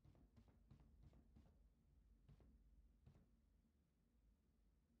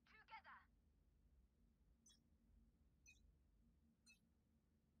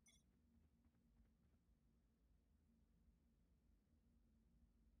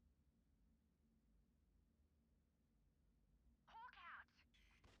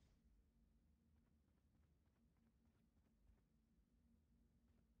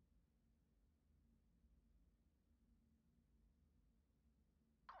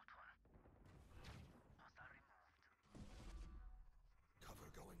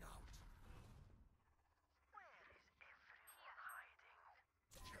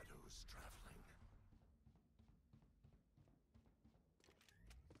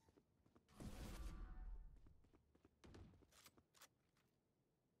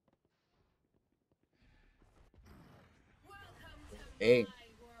 Hey.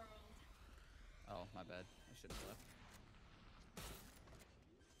 Oh, my bad. I should have left.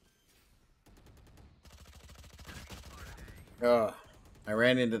 Oh, I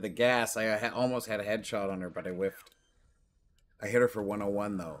ran into the gas. I almost had a headshot on her, but I whiffed. I hit her for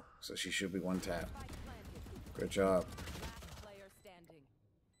 101 though, so she should be one tap. Good job.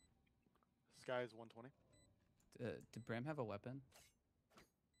 Sky is 120. Did Bram have a weapon?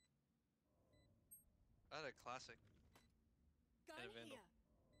 I had a classic. And a Vandal.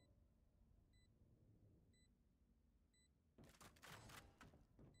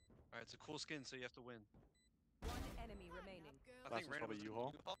 Alright, it's a cool skin, so you have to win. One enemy remaining. Last I think one's probably random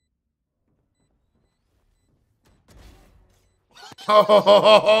U-Haul.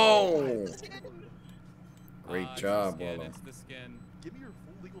 Oh! Great job, it's Valo. It's the skin. Give me your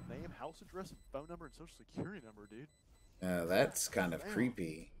full legal name, house address, and phone number, and social security number, dude. That's kind of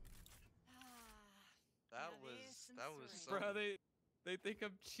creepy. That was Bro, something. they think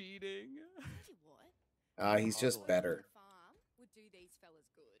I'm cheating. He's just better. Would do these fellas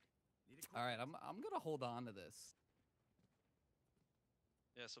good. All right, I'm gonna hold on to this.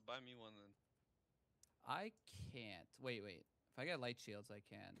 Yeah, so buy me one then. I can't. Wait. If I get light shields, I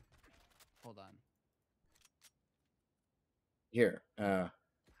can. Hold on. Here,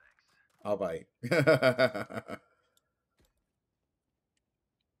 I'll buy.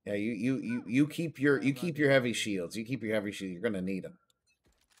 Yeah, you keep your heavy shields. You keep your heavy shields. You're gonna need them.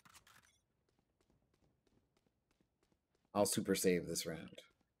 I'll super save this round.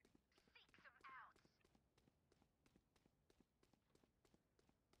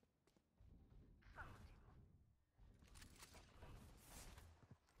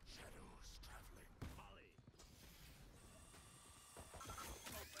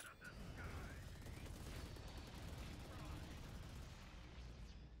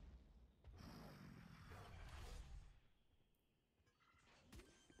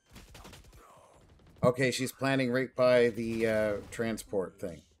 Okay, she's planning right by the transport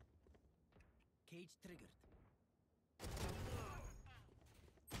thing. Cage triggered.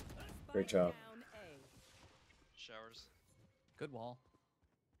 Great job. Showers. Good wall.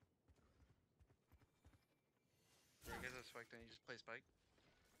 You guys have spike, then you just play spike.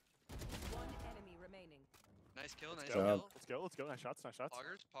 One enemy remaining. Nice kill, nice job. kill. Let's go. Nice shots.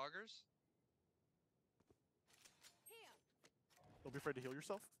 Poggers. Don't be afraid to heal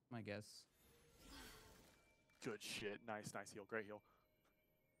yourself. I guess. Good shit. Nice heal. Great heal.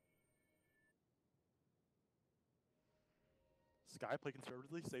 Sky, play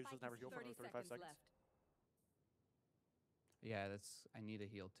conservatively. Saves doesn't have her heal for another 35 seconds. Left. Yeah, I need a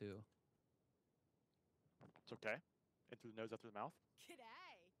heal too. It's okay. In through the nose, out through the mouth.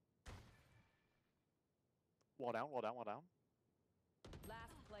 G'day. Wall down.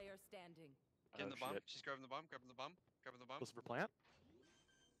 Last player standing. Getting the bomb. Shit. She's grabbing the bomb. Listen for plant.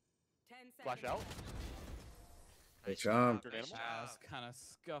 10 seconds. Flash out. Great job. Good animal. I was kind of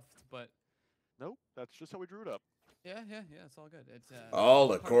scuffed, but Nope. That's just how we drew it up. yeah, it's all good. It's All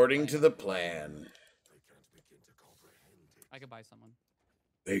part of according to the plan. I could buy someone.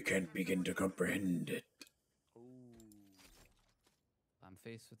 They can't begin to comprehend it. I'm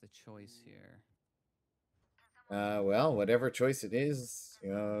faced with a choice here. Well, whatever choice it is,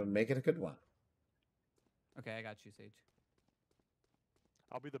 make it a good one. Okay, I got you, Sage.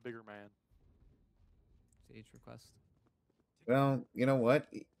 I'll be the bigger man. Sage request. Well, you know what?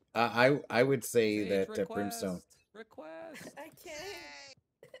 I would say Sage that Brimstone. Request. I can't.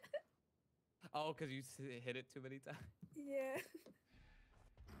 Oh, because you hit it too many times. Yeah.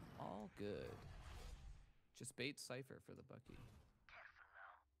 All good. Just bait Cypher for the Bucky.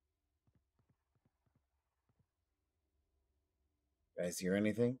 Guys, hear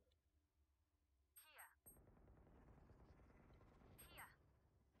anything?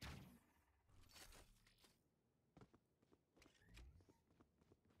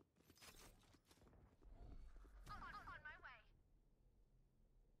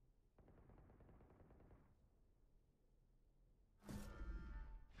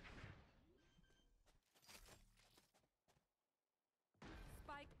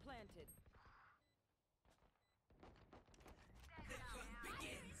 Spike planted.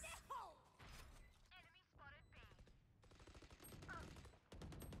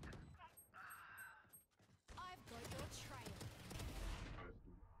 I've got your trail.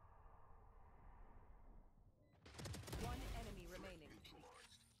 One enemy remaining.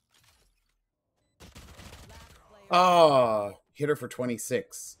 Last player. Oh, hit her for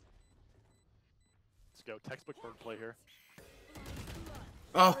 26. Let's go. Textbook bird play here.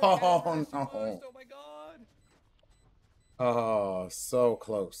 Oh, no. Oh my god. Oh, so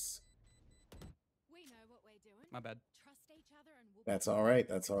close. We know what we're doing. My bad. Trust each other and That's all right.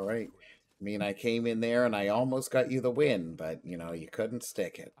 That's all right. I mean, I came in there and I almost got you the win, but you know, you couldn't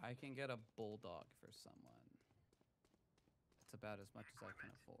stick it. I can get a bulldog for someone. It's about as much as I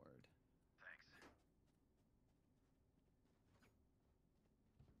can afford.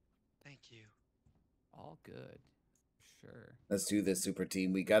 Thank you. All good. Sure. Let's do this, super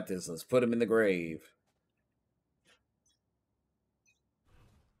team. We got this. Let's put him in the grave. Here.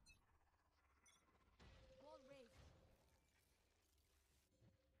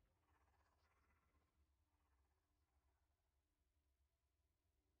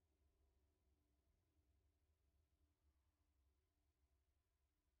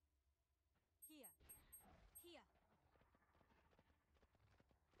 Here.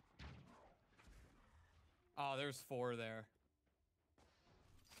 Oh, there's 4 there.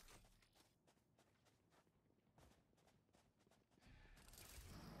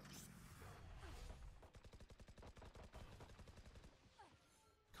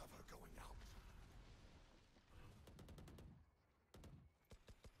 Cover going out.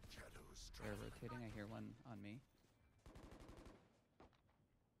 Shadows They're rotating. I hear one on me.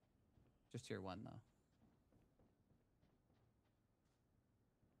 Just hear one, though.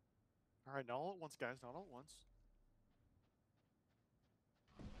 All right, not all at once, guys. Not all at once.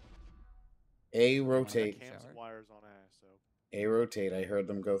 A I got rotate. cams and wires on A, so. A rotate. I heard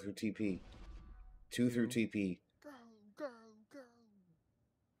them go through TP. 2 through TP. Go, go, go.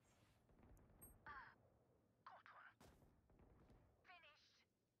 Finished.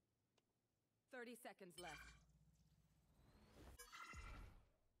 30 seconds left.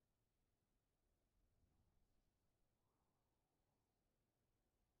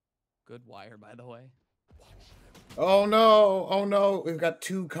 Good wire, by the way. Oh no! Oh no! We've got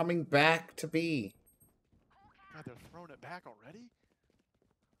 2 coming back to B. God, they're throwing it back already?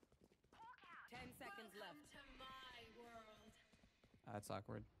 10 seconds left. That's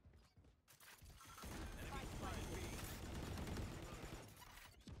awkward.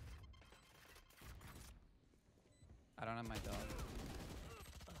 I don't have my dog.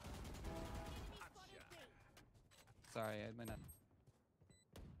 Sorry, I might not.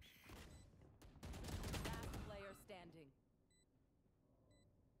 Last player standing.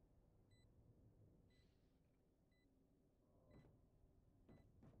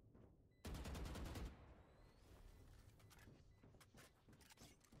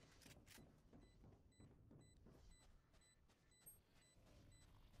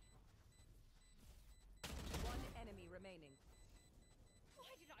 One enemy remaining. Why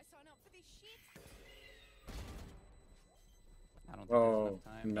did I sign up for this shit? I don't think there's enough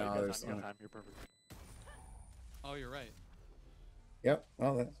time. No, you there's got not. time. You're perfect. Oh, you're right. Yep.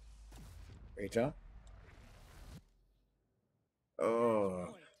 Well, that's great job. Oh. Who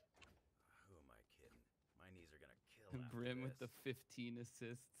am I kidding? My knees are gonna kill after Brim with the this. 15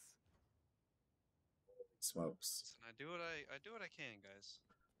 assists. Smokes. Listen, I do what I can, guys.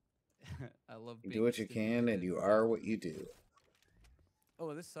 I love You being do what you can, and you are what you do.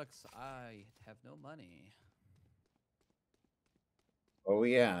 Oh, this sucks. I have no money. Oh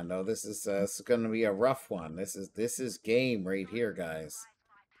yeah, no, this is going to be a rough one. This is game right here, guys.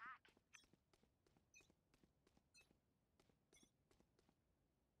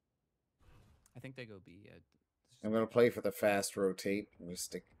 I think they go B. I'm going to play for the fast rotate. I'm going to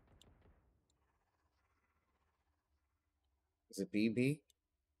stick. Is it BB?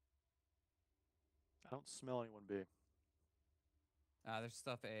 I don't smell anyone B. There's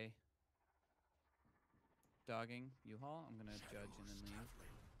stuff A. Dogging U-Haul. I'm gonna judge and then leave.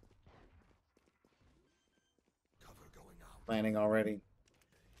 Cover going out. Planning already.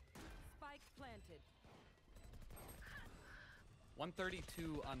 Spike planted.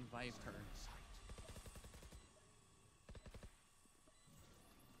 132 on Viper.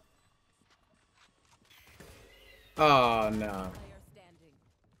 Oh no. Player standing.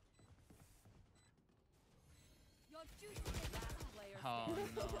 Your juice Last player Oh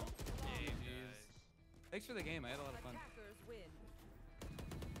standing. no. Game, Jeez. guys. Thanks for the game. I had a lot of fun. Attackers win.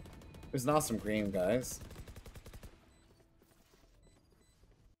 It was an awesome game, guys.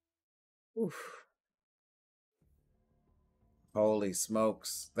 Oof. Holy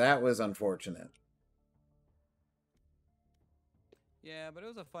smokes. That was unfortunate. Yeah, but it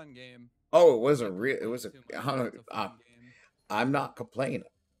was a fun game. Oh, it was a Can't real. It complain was a. too much. It was a fun game. I'm not complaining.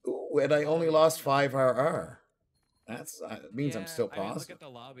 Ooh, and I only lost 5 RR. That's means I'm still I didn't look positive. at the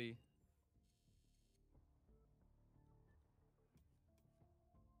lobby.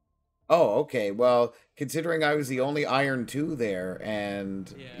 Oh, okay. Well, considering I was the only Iron 2 there,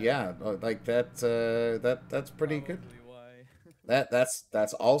 and yeah, like that's pretty good. Probably why.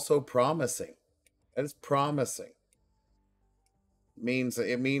 That's also promising. That is promising. means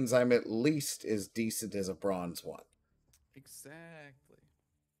I'm at least as decent as a bronze one. Exactly.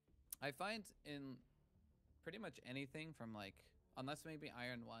 I find in pretty much anything from like, unless maybe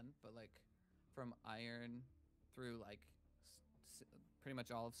Iron 1, but like from Iron through like pretty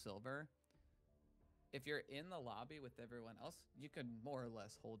much all of Silver, if you're in the lobby with everyone else, you can more or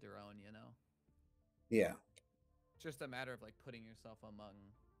less hold your own, you know? Yeah. Just a matter of like putting yourself among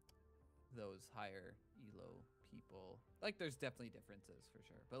those higher elo people. Like there's definitely differences for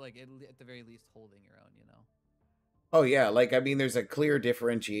sure, but like at the very least holding your own, you know? Oh yeah, like I mean, there's a clear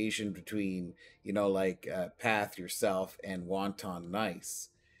differentiation between like Path yourself and Wonton Nice,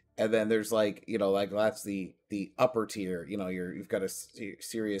 and then there's like like that's the upper tier. You've got a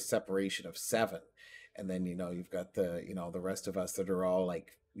serious separation of 7, and then you've got the rest of us that are all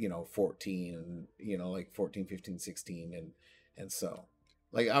like 14 and like 14, 15, 16, and so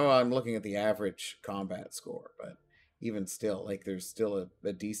like I'm looking at the average combat score, but even still, like there's still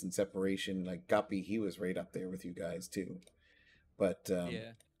a decent separation. Like Guppy, he was right up there with you guys too. But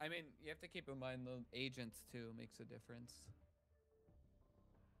yeah, I mean, you have to keep in mind the agents too makes a difference.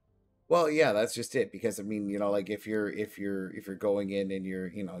 Well, yeah, that's just it. Because I mean, like if you're going in and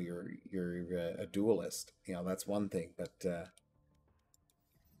you're a duelist, that's one thing. But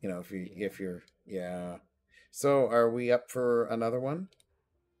if you're yeah. So are we up for another one?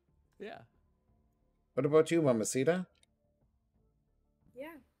 Yeah. What about you, Mamacita?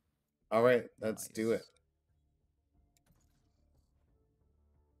 Yeah. All right, let's do it.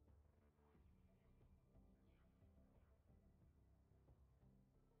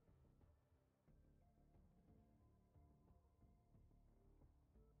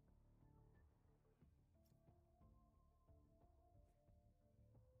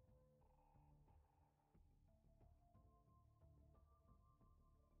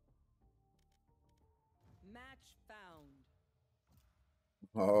 Match found.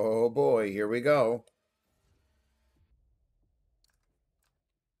 Oh boy, here we go.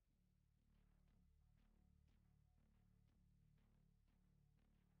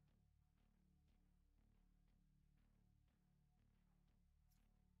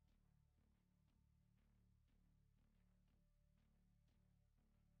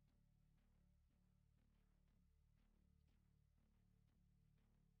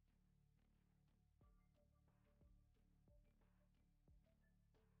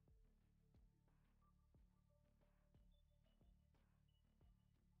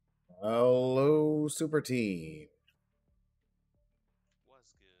 Hello, Super Team.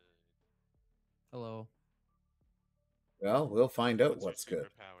 What's good? Hello. Well, we'll find out what's your good.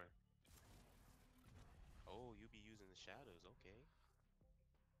 superpower? Oh, you be using the shadows, okay.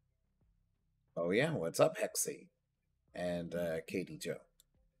 Oh yeah, what's up, Hexy? And Katie Joe.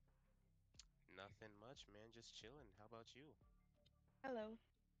 Nothing much, man. Just chilling. How about you? Hello.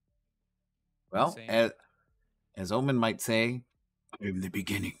 Well, Same. as Omen might say, I am the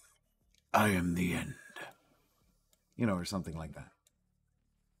beginning. I am the end. Or something like that.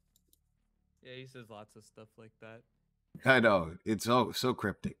 Yeah, he says lots of stuff like that. I know. It's so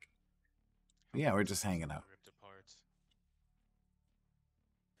cryptic. Yeah, we're just hanging out. Ripped apart.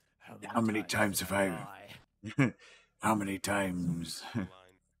 How many times have I? How many times?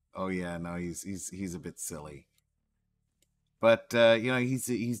 Oh yeah, no, he's a bit silly. But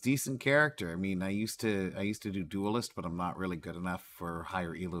he's decent character. I mean, I used to do duelist, but I'm not really good enough for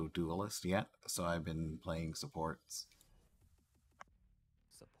higher elo duelist yet. So I've been playing supports.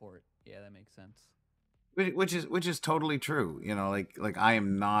 Support. Yeah, that makes sense. Which is totally true. Like I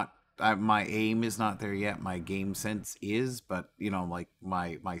am not. My aim is not there yet. My game sense is, but like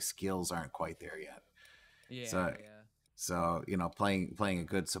my skills aren't quite there yet. Yeah, So playing a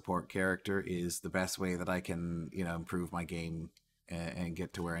good support character is the best way that I can improve my game and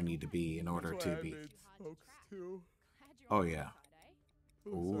get to where I need to be in order to be. Smokes too. Oh yeah.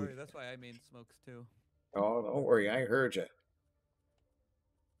 Oh, sorry, that's why I made smokes too. Oh, don't worry, I heard you.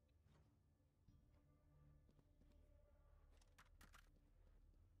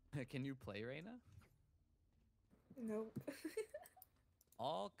 Can you play, Reina? Nope.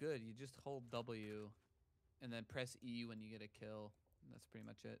 All good. You just hold W and then press E when you get a kill. And that's pretty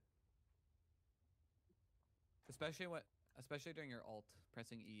much it. Especially during your ult,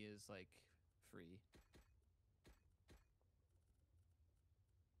 pressing E is like free.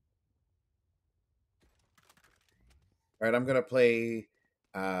 All right, I'm gonna play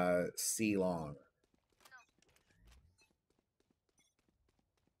C long.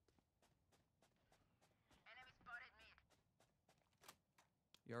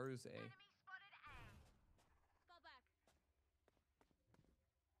 Yaru's A.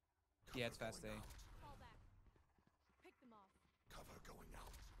 Yeah, it's fast A. Fall back. Pick them off. Cover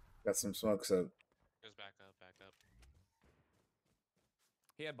Got some smoke, so Goes back up, back up.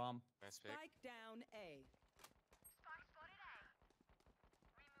 He had bomb. Nice pick. Spike down A.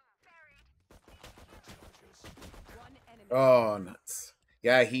 One enemy. oh nuts.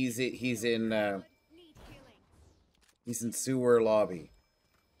 Yeah, he's in sewer lobby.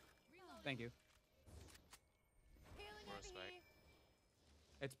 Thank you. Where's Spike?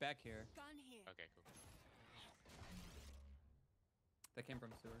 It's back here. Okay, cool. That came from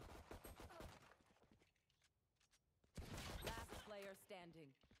sewer. Last player standing.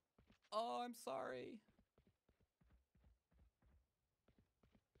 Oh, I'm sorry.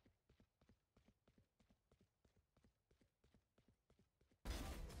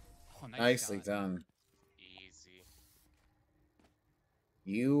 Oh, Nicely shot. done. Easy.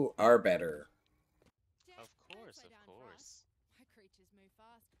 You are better. Of course, of course. My creatures move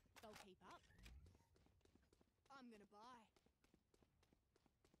fast. They'll keep up. I'm gonna buy.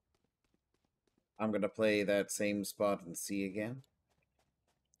 I'm gonna play that same spot in C again,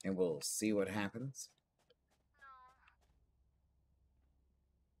 and we'll see what happens.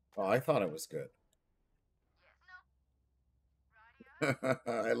 Oh, I thought it was good.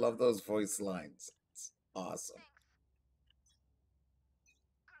 I love those voice lines. It's awesome.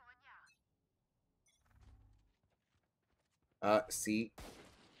 C.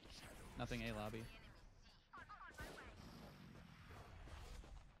 Nothing A lobby.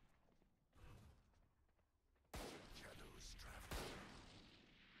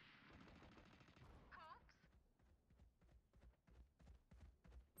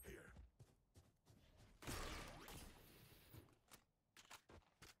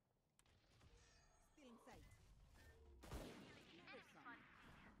 Stealing sight.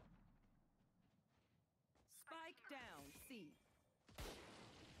 Spike down C.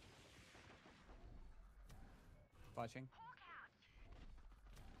 Flashing.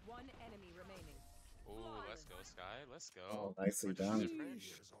 One enemy remaining. Ooh, let's go, Sky. Let's go. Oh, nicely Much done. different.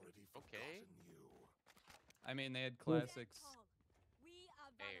 Okay. I mean, they had classics. We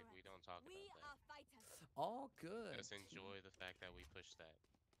are Hey, Valorant. we don't talk We about are fighters. All good. that. Just enjoy the fact that we pushed that.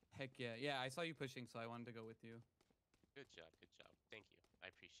 Heck yeah. Yeah, I saw you pushing, so I wanted to go with you. Good job, good job. Thank you. I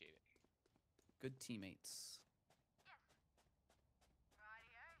appreciate it. Good teammates.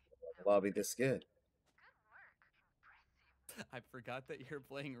 Lobby this good. I forgot that you're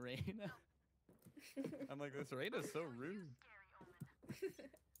playing Reyna. I'm like, this Reyna's so rude.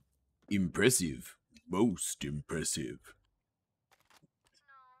 Impressive. Most impressive.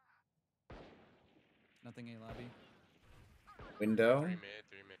 Nothing A lobby. Window. 3 mid,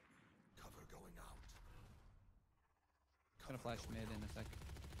 3 mid. Cover going out. Gonna flash mid in a sec.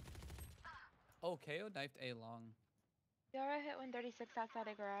 Oh, KO knifed A long. Yara hit 136 outside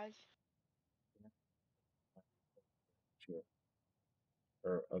a garage. Sure.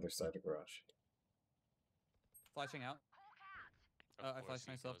 Or other side of garage. Flashing out. Of I course flashed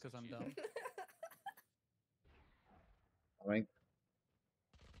he myself goes because I'm at dumb. Coming.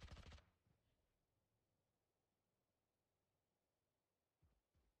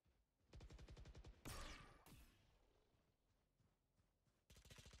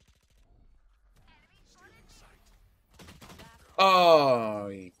 Stealing sight. Oh,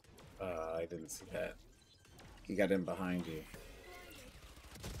 I didn't see that. He got in behind you.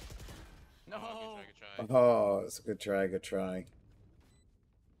 No. Oh, good try, good try. Oh, it's a good try, good try.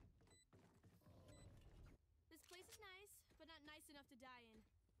 This place is nice, but not nice enough to die in.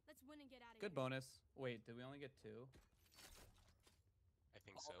 Let's win and get out of Good here. bonus. Wait, did we only get 2? I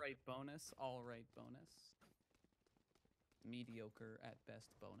think so. All right, bonus. All right, bonus. Mediocre at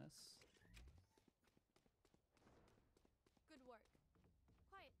best bonus. Good work.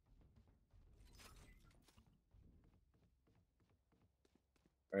 Quiet.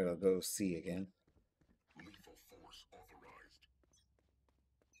 Alright, I'll go C again. Lethal force authorized.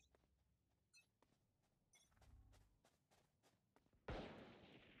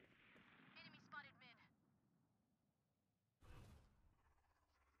 Enemy spotted mid.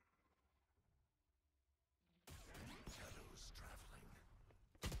 Shadows traveling.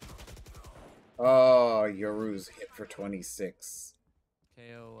 Oh, Yoru's hit for 26.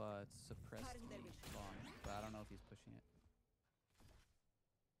 KO suppressed me long, but I don't know if he's pushing it.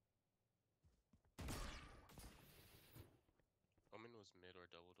 Omen was mid or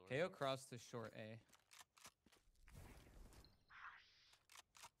double door. KO crossed to short A.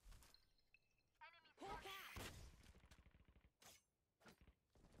 Hawk out.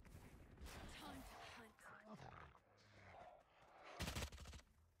 Time to hunt.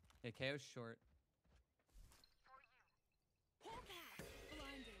 Yeah, KO's short. Hawk out.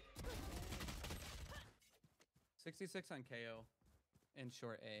 Blinded. 66 on KO. In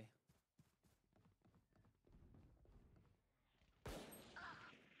short A.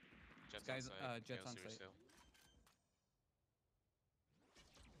 Jets Guys, on site. Jets KO on sewer site. still.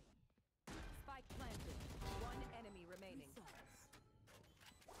 Spike planted. One enemy remaining.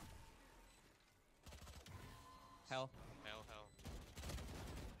 Hell. Hell.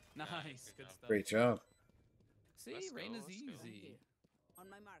 Nice. Good stuff. Great job. See, Let's rain go, is let's go. easy. On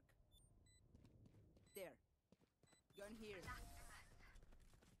my mark. There. Gun here.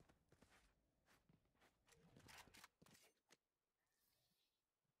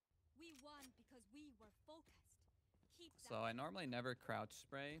 We won because we were focused. Keep that. So I normally never crouch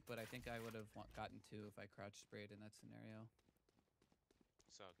spray, but I think I would have gotten 2 if I crouch sprayed in that scenario.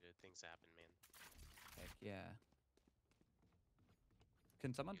 It's all good. Things happen, man. Heck yeah.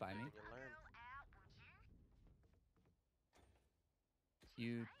 Can someone buy me?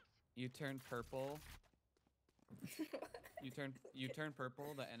 You learn. You turn purple. You turn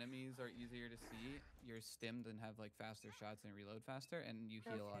purple. The enemies are easier to see. You're stimmed and have like faster shots and reload faster, and you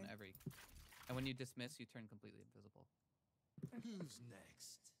heal on Okay. every. And when you dismiss, you turn completely invisible. Who's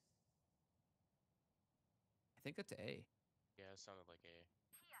next? I think it's A. Yeah, it sounded like A.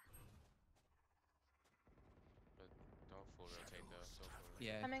 But don't full rotate though. Don't full rotate.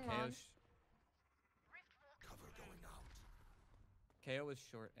 Yeah. Coming KO, long. Cover going out. KO was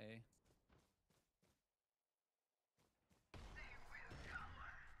short A.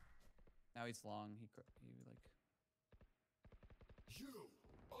 Now he's long. He like. You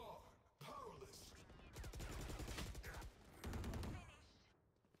are powerless.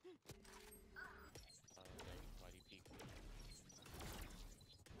 Why do you peek me?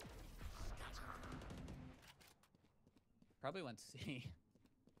 Probably went C.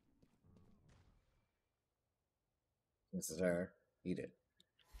 This is her. Eat it.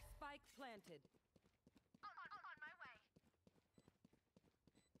 Spike planted.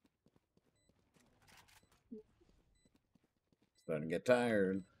 Starting to get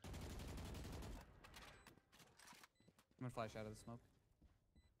tired. I'm gonna flash out of the smoke.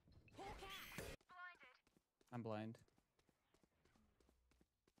 I'm blind.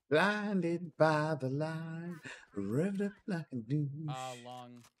 Blinded by the light, revved up like a douche.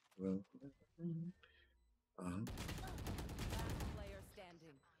 Long. Last player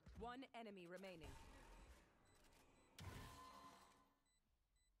standing. One enemy remaining.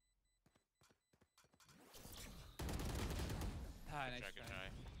 Nice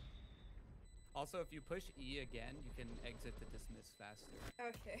try. Also, if you push E again, you can exit the dismiss faster.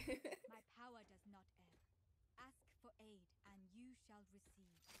 Okay. My power does not ebb. Ask for aid, and you shall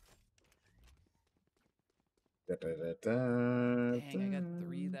receive. Dang, I got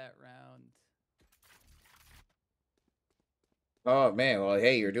 3 that round. Oh man, well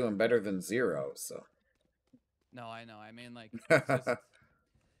hey, you're doing better than 0, so. No, I know. I mean, like, it's just,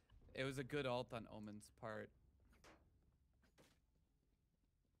 it was a good ult on Omen's part.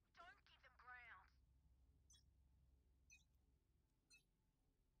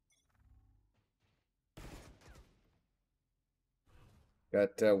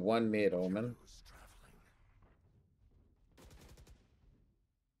 Got 1 mid, Omen.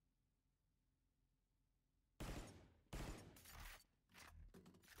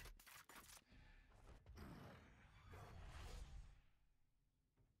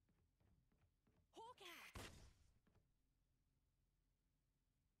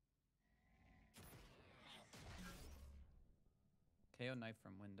 KO knife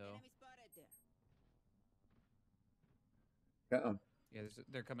from window. Enemy spotted there. Uh-oh. Yeah,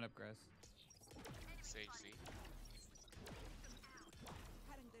 they're coming up grass. Sage C.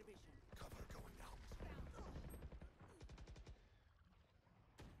 Cutting their vision. Cover going out.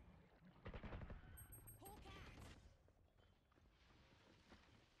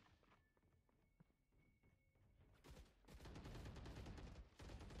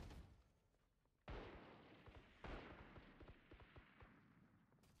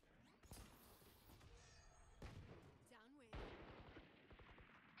 Downward.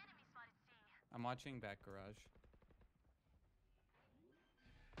 I'm watching back garage.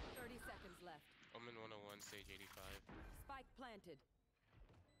 30 seconds left. Omen 101, Sage 85. Spike planted.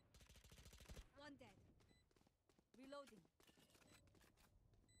 One dead. Reloading.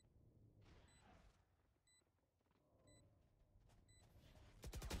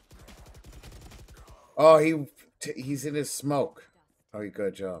 Oh, he's in his smoke. Oh,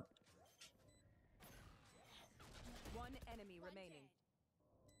 good job. One enemy remaining.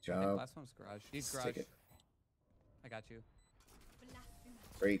 I think Job. last one's garage. He's Let's garage. take it. I got you.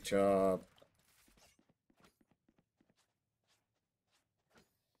 Great job.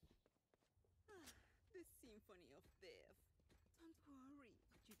 The symphony of death. Don't worry.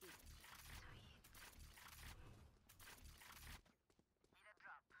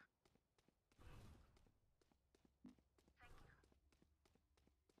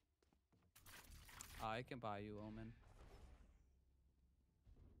 I can buy you, Omen.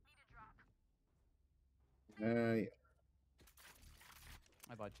 Yeah.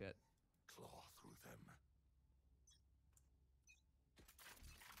 I bought Jet. Claw through them.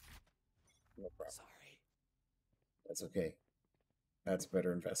 No problem. Sorry. That's okay. That's a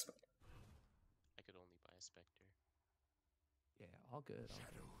better investment. I could only buy a Spectre. Yeah, all good. All good.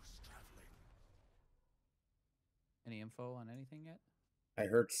 Shadows traveling. Any info on anything yet? I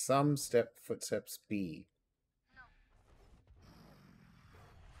heard some footsteps B.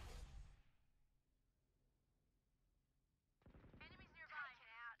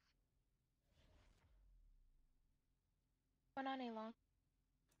 One on A long.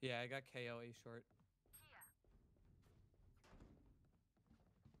 Yeah, I got KO A short.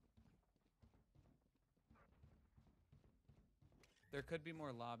 There could be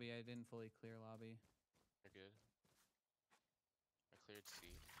more lobby. I didn't fully clear lobby. You're good. I cleared C.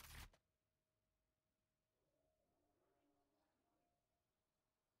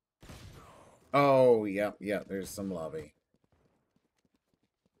 Oh, yeah, there's some lobby.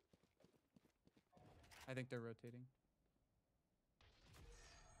 I think they're rotating.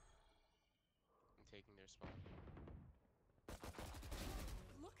 I'm taking their spot.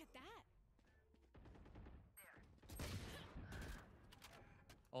 Look at that.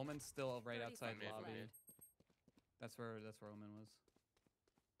 Omen's still right 30 outside seconds lobby. left. That's where Omen was.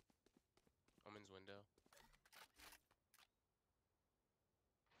 Omen's window.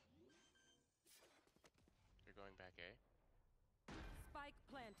 You're going back A. Spike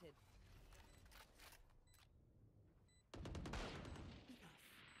planted.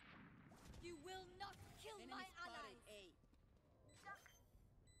 You will not kill my allies.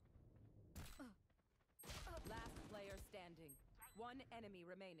 Last player standing. One enemy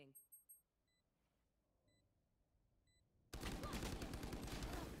remaining.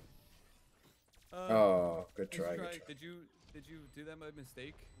 Oh, good Nice try, good try. Did you do that by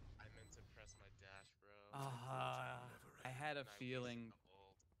mistake? I meant to press my dash, bro. I had a feeling.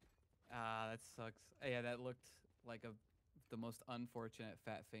 That sucks. Yeah, that looked like the most unfortunate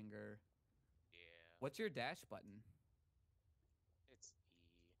fat finger. Yeah. What's your dash button? It's E.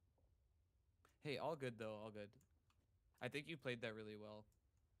 Hey, all good though, all good. I think you played that really well.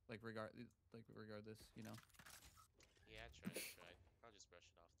 Regardless, you know. Yeah, I tried. I'll just brush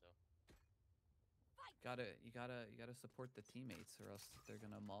it off though. You gotta support the teammates, or else they're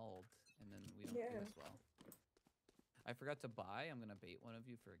gonna mauled, and then we don't do Yeah. as well. I forgot to buy. I'm gonna bait one of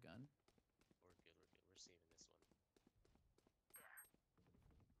you for a gun. We're good. We're saving this one.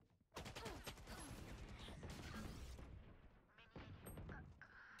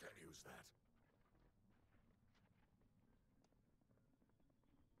 Can't use that.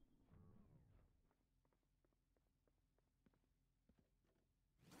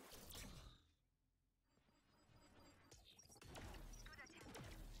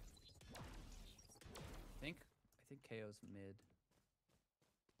 I think KO's mid.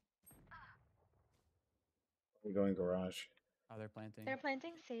 We're going garage. Oh, they're planting. They're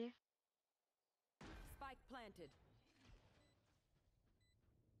planting C. Spike planted.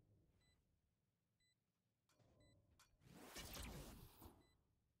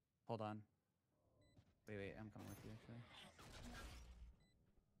 Hold on. Wait, I'm coming with you actually.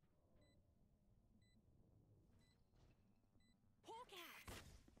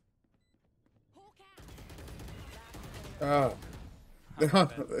 Oh.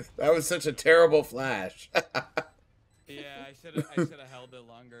 That was such a terrible flash. Yeah, I should have held it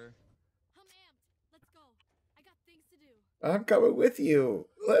longer. I'm amped. Let's go. I got things to do. I'm coming with you.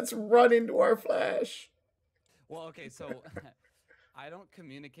 Let's run into our flash. Well, okay, so I don't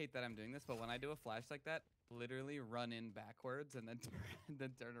communicate that I'm doing this, but when I do a flash like that, literally run in backwards and then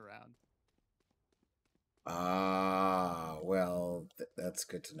turn around. Ah, well, that's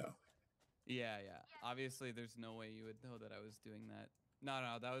good to know. Yeah. Obviously, there's no way you would know that I was doing that.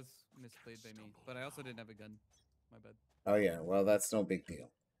 No, that was misplayed by me. But I also didn't have a gun. My bad. Oh yeah, well, that's no big deal.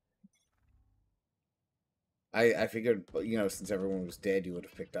 I figured, you know, since everyone was dead, you would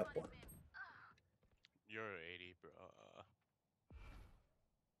have picked up one. You're 80, bro.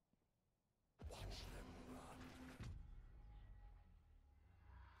 Watch them run.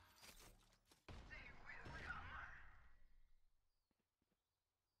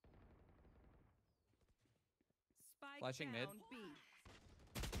 Spike Flashing mid. down B.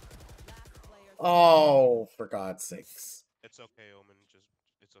 Last player Oh, for God's sakes. It's okay, Omen.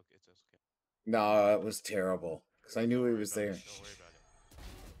 It's okay. It's okay. No, it was terrible. Because I knew he was there. Don't worry about it.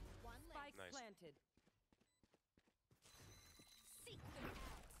 Spike Nice. planted. Seek them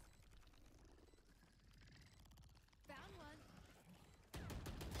out. Found one.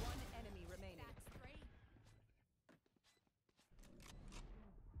 One enemy remaining. That's three.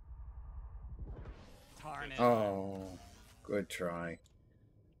 Darn it. Oh, good try.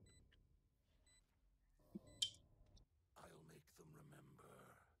 I'll make them remember.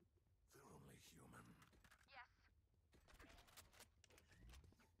 They're only human.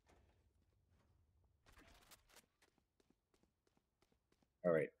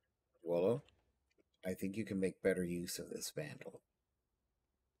 All right, Wallow. I think you can make better use of this Vandal.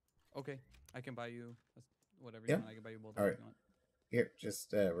 Okay, I can buy you whatever you Yeah. want. I can buy you both All if right. you want. Here,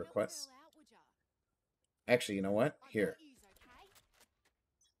 just request. Actually, you know what? Here. I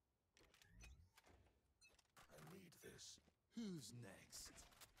need this. Who's next?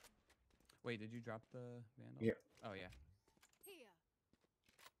 Wait, did you drop the Vandal? Yeah. Oh yeah.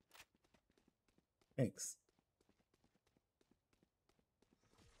 Thanks.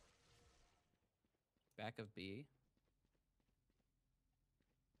 Back of B.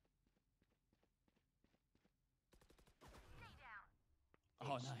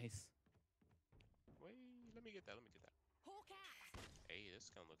 Oh, nice. Wait, let me get that. Let me get that. Hey, this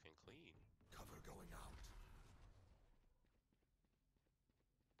gun looking clean. Cover going out.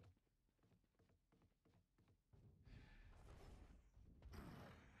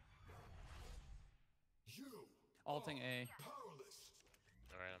 You Alting A. powerless.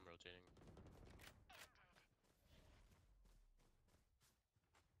 Alright, I'm rotating.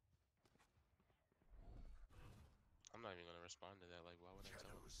 I'm not even gonna respond to that. Like, why would I tell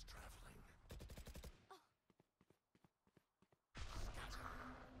him? Shadows traveling.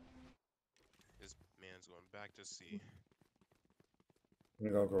 This man's going back to sea. I'm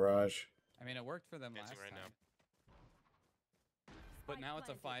gonna go garage. I mean, it worked for them Dancing last right time. now. But now it's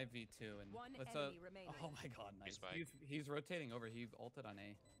a 5v2 and One let's enemy remaining. oh my god, nice. spike. He's rotating over. He ulted on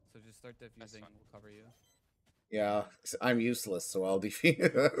A. So just start defusing. fine. We'll cover you. Yeah, I'm useless, so I'll defeat.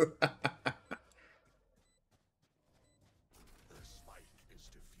 The spike is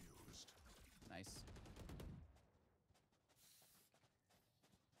diffused. Nice.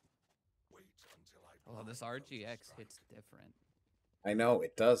 Wait until I Oh, this blind them to RGX strike. hits different. I know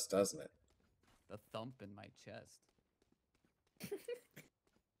it does, doesn't it? The thump in my chest.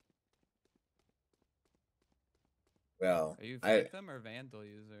 Well, Are you I Phantom or Vandal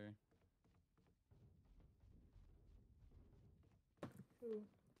user? Who?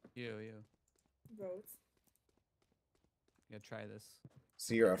 You. Both. Yeah, try this.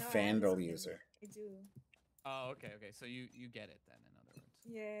 so you're a No, I Vandal understand. user. I do. Oh, okay. So you get it then, in other words.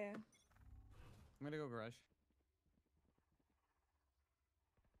 Yeah. I'm gonna go garage.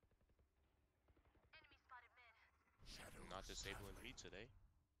 Shadows Not disabling traveling. me today.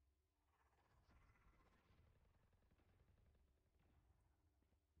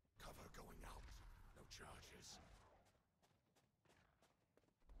 Cover going out. No charges.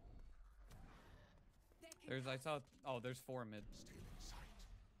 There's 4 mid. Stealing sight.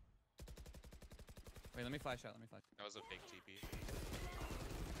 Wait, let me flash out. That was a fake TP.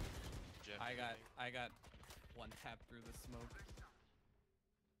 Jeff, I got one tap through the smoke.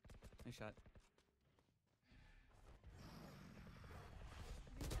 Nice shot.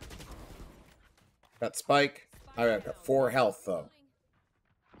 Got Spike. I got 4 health though.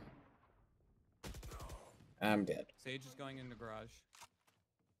 I'm dead. Sage is going into garage.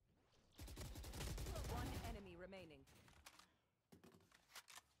 One enemy remaining.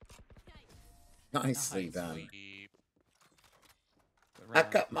 Nicely Nice, done. Deep. Good I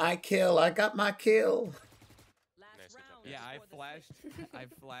round. got my kill. I got my kill. Last Nice, good job, round. guys. Yeah, before the I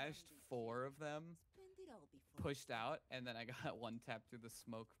flashed 4 of them, pushed out, and then I got one tap through the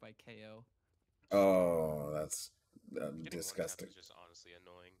smoke by KO. Oh, that's Getting disgusting. one tap is just honestly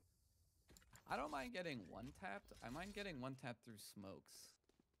annoying. I don't mind getting one tapped. I mind getting one tap through smokes.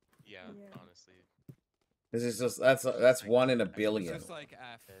 Yeah, Yeah. honestly. This is just that's 1 in a It's billion. just like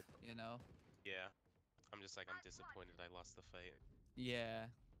F, you know? Yeah. I'm just like, I'm disappointed I lost the fight. Yeah.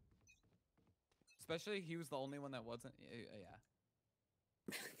 Especially he was the only one that wasn't.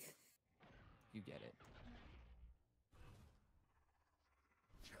 Yeah. You get it.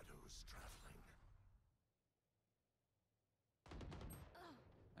 Shadows traveling.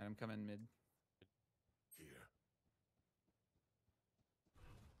 And I'm coming mid. Here.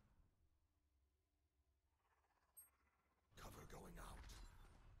 Cover going out.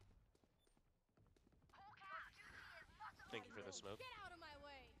 Thank you for the smoke.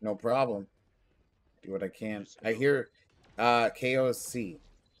 No problem. Do what I can. I hear KOC.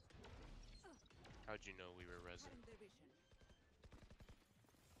 How'd you know we were resin?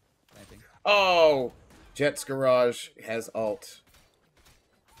 Sniping. Oh, Jet's garage has ult.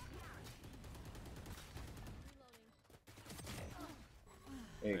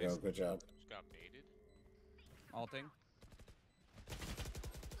 There you go. Good job. Just got baited. Alting.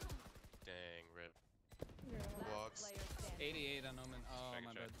 Dang, rip. 88 on Omen. Oh, Check,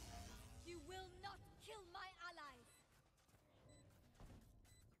 my check. bad. You will not kill my allies.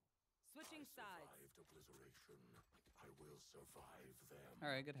 Switching sides. Obliteration. I will survive them. All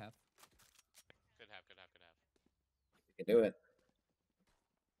right, good half. Good half, good half, good half. You can do it.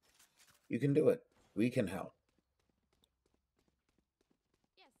 You can do it. We can help.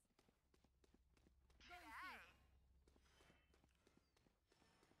 Yes.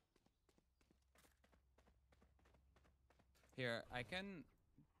 Here, I can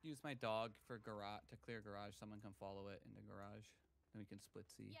use my dog for garage to clear garage. Someone can follow it into garage. Then we can split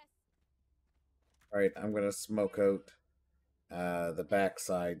C. Yes. All right, I'm gonna smoke out the back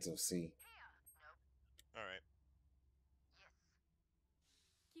sides of C. All right.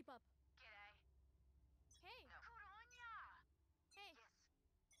 Keep up. Hey. Hey.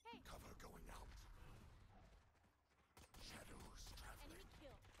 Hey. Cover going out. Shadows traveling. Enemy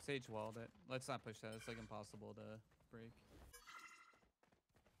kill. Sage walled it. Let's not push that. It's like impossible to break.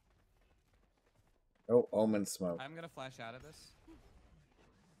 Oh, Omen smoke. I'm gonna flash out of this.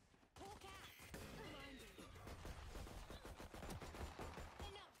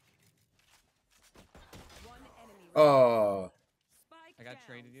 One enemy. Oh, Spike I got down.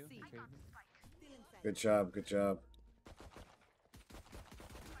 traded you. C. I traded you. good job. Good job.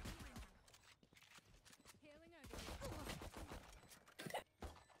 Healing over here.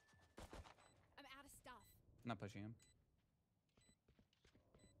 I'm out of stuff. I'm not pushing him.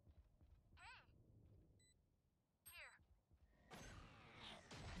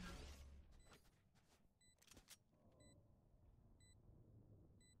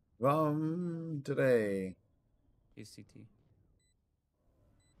 Today. He's CT. I'm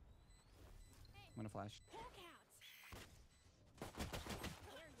gonna flash.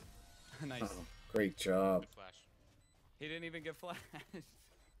 Nice. Oh, great job. Good flash. He didn't even get flashed.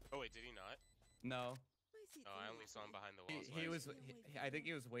 Oh wait, did he not? No. Oh, I only saw him behind the wall. He was. I think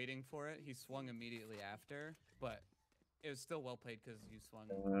he was waiting for it. He swung immediately after, but it was still well played because you swung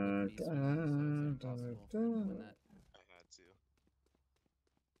with me swinging, so it's impossible for him to win that. I had to.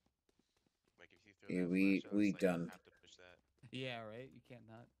 Like if you throw that flash, I was We like, done. I have to push that. Yeah, right. You can't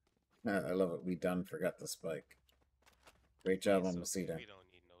not. I love it. We done. Forgot the spike. Great job on the Cedar. We don't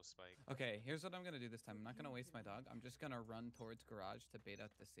need no spike. Okay, here's what I'm gonna do this time. I'm not gonna waste my dog. I'm just gonna run towards garage to bait out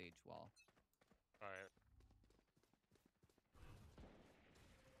the sage wall. All right.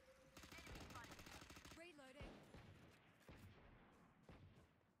 Reloading.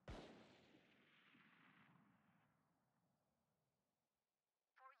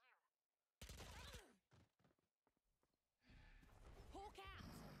 Hawk out.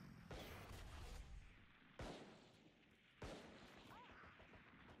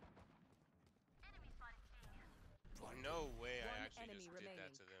 No way! One I actually enemy just remaining. did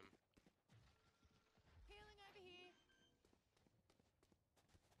that to them. Healing over here.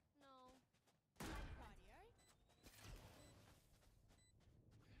 No. Cardio.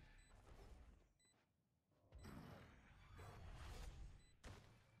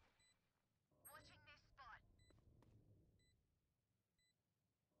 Watching this spot.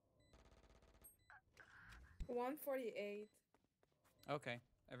 148. Okay,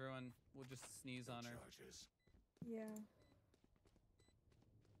 everyone, we'll just sneeze on her. Yeah.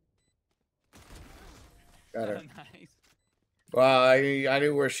 Got her. Nice. Well, I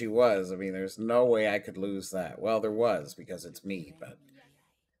knew where she was. I mean, there's no way I could lose that. Well, there was because it's me, but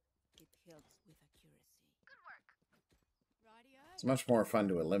It helps with accuracy. Good work. Radio. it's much more fun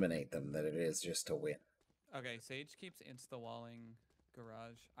to eliminate them than it is just to win. Okay, Sage keeps insta-walling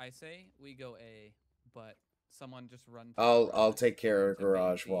garage. I say we go A, but someone just run. I'll take care of to bait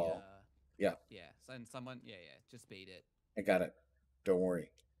garage the, wall. Yeah, Yeah, and someone, yeah, just bait it. I got it. Don't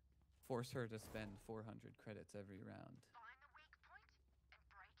worry. Force her to spend 400 credits every round. Find the weak point and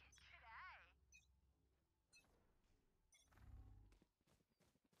break it today.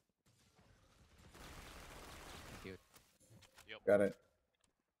 Thank you. Yep. Got it.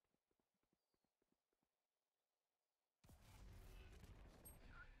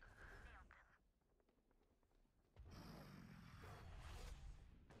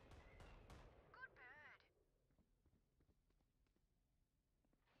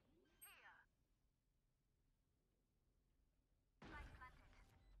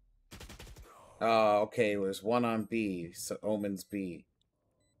 Okay, it was one on B, so Omen's B.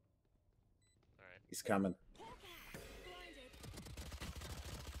 Alright. He's coming. Blinded.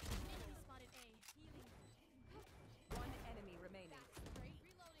 Enemy spotted A. Healing. One enemy remaining. Great.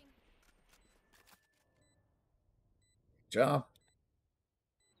 Reloading. Job.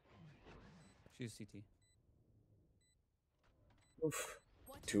 She's CT. Oof.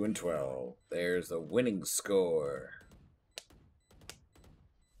 2 and 12. There's the winning score.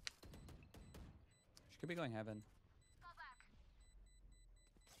 be going heaven.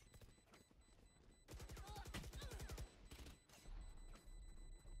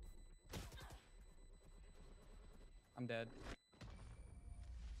 I'm dead.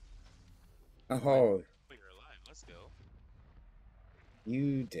 Oh, Oh, you're alive. Let's go.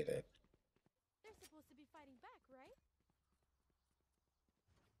 you did it. They're supposed to be fighting back, right?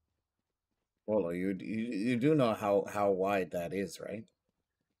 Well, you do know how wide that is, right?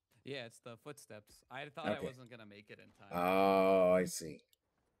 Yeah, it's the footsteps. I thought I Okay. wasn't gonna make it in time. Oh, I see.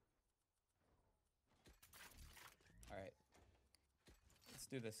 All right. Let's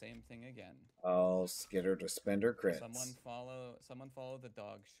do the same thing again. I'll skitter to spender crits. Someone follow the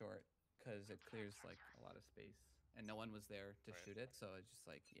dog short, because it clears like a lot of space, and no one was there to shoot it, so it's just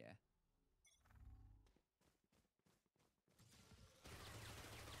like, yeah.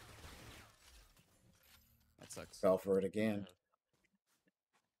 That sucks. Fell for it again.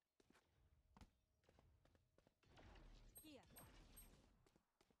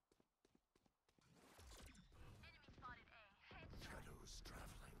 Shadows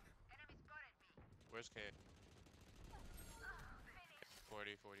traveling. Where's K?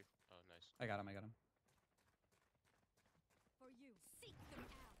 40, 40. Oh, nice. I got him. For you, seek them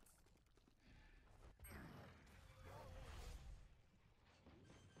out.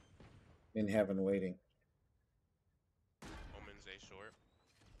 In heaven waiting. Omen's A short.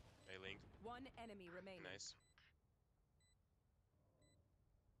 A link. One enemy remaining. Nice.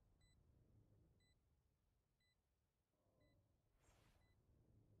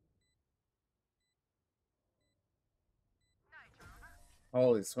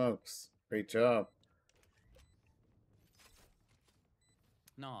 Holy smokes. Great job.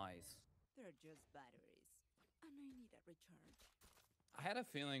 Nice. They're just batteries, and I need a recharge. I had a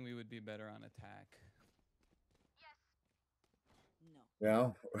feeling we would be better on attack.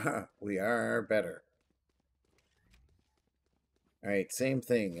 No. Well, we are better. Alright, same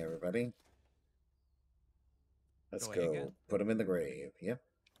thing, everybody. Let's Go A go. again? Put him in the grave. Yep.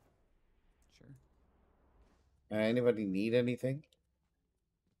 Sure. Anybody need anything?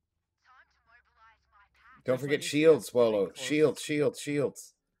 Don't Just forget when you see shields, us getting Swallow. close-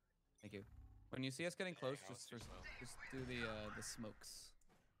 Shields. Thank you. When you see us getting close, how's just your slow? just do the smokes.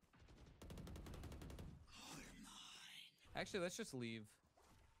 Actually, let's just leave.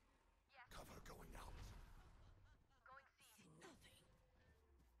 Cover going out.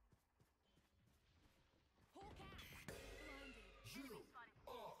 You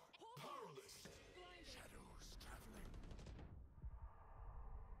are powerless. Shadows traveling.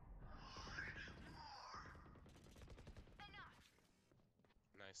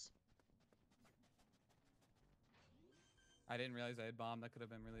 Nice. I didn't realize I had bomb. That could have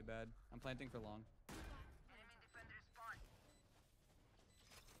been really bad. I'm planting for long.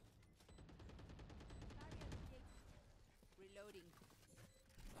 Reloading.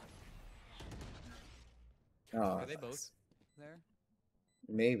 Oh, Are they both there?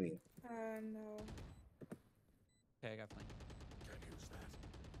 maybe. No. Okay, I got flank. Can't use that.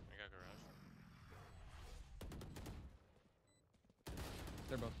 I got garage.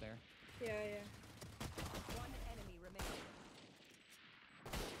 They're both there. Yeah. One enemy remaining.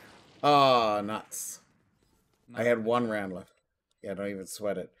 Oh, nuts. I Not had good. one round left. Yeah, don't even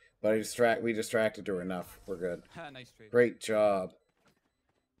sweat it. But we distracted her enough. We're good. Nice trade. Great job.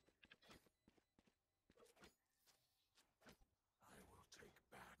 I will take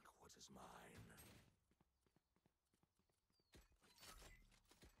back what is mine.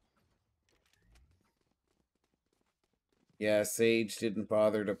 Yeah, Sage didn't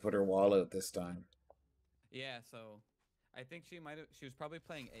bother to put her wall out this time. Yeah, so I think she was probably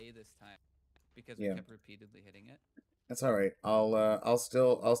playing A this time because we Yeah. kept repeatedly hitting it. That's all right. I'll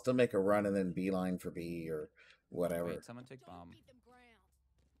still make a run and then beeline for B or whatever. Wait, someone take bomb. Beat them ground.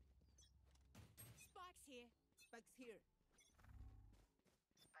 Spike's here. Spikes here.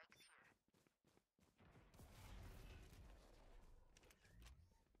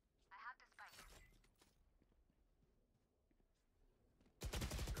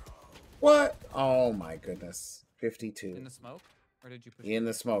 What? Oh my goodness. 52. In the smoke? Or did you push In it?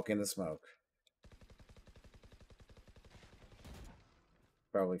 the smoke,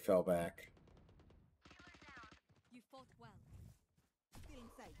 Probably fell back. You fought well. Still in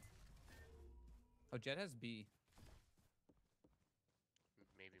sight. Oh, Jet has B.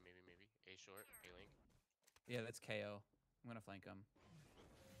 Maybe. A short. A link. Yeah, that's KO. I'm gonna flank him.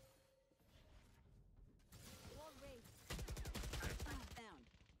 Wall raised. Spike down.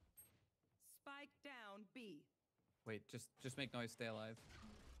 Spike down B. Wait, just make noise, stay alive.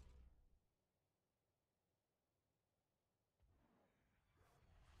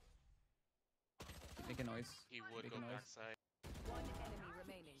 a noise. He would Make go a noise. backside. One enemy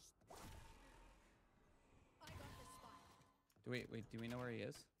remaining. Wait, do we know where he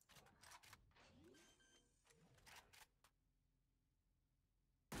is?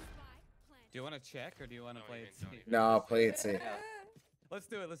 Do you want to check or do you want to Don't play even- it don't safe? even. No, play it safe. Let's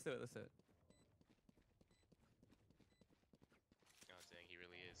do it. Let's do it. Let's do it. Oh dang, he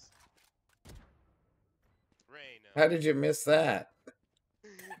really is. Reyna. How did you miss that?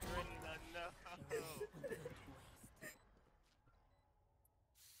 Reyna, no.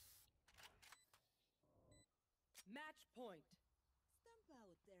 Match point. Stump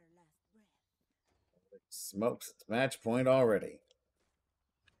out their last breath. Smokes, it's match point already.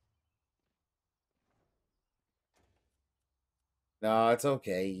 No, it's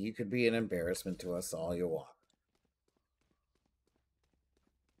okay. You could be an embarrassment to us all you want.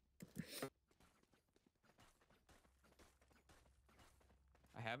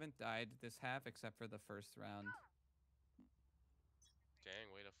 I haven't died this half except for the first round.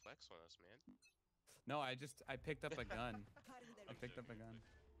 Dang, way to flex on us, man. No, I picked up a gun. I picked up a gun.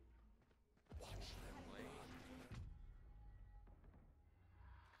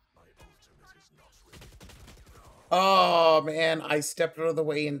 My ultimate is not ready. Oh, man. I stepped out of the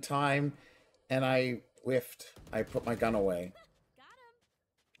way in time, and I whiffed. I put my gun away.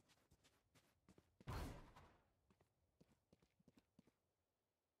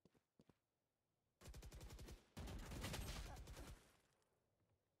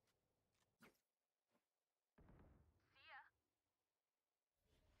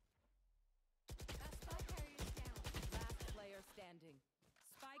 Last player standing.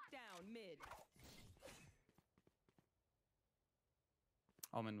 Spike down mid.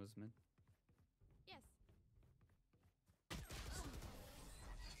 Omen was mid. Yes.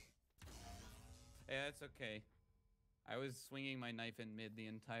 Yeah, it's okay. I was swinging my knife in mid the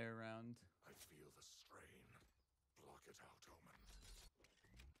entire round. I feel the strain. Block it out, Omen.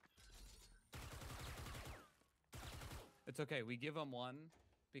 It's okay. We give them one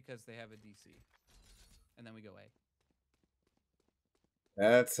because they have a DC. And then we go A.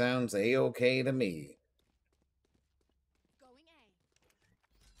 That sounds A-okay to me. Going A.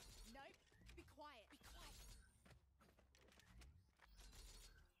 Nope. Be quiet.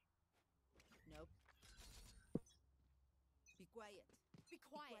 Be quiet. Nope. Be quiet. Be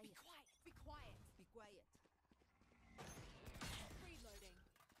quiet. Be quiet. Be quiet. Be quiet. Reloading.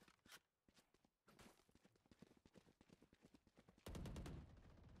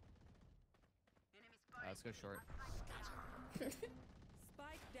 Let's go short. Spike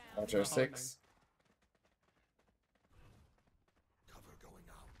down. Watch our Oh, 6. Cover going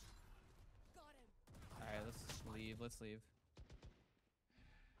out. Got him. Alright, let's leave. Let's leave.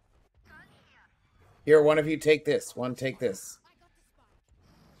 Here, one of you take this. One take this. I got the spike.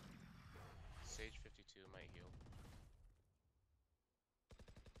 Sage 52 might heal.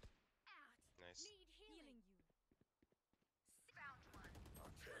 Nice. Need healing.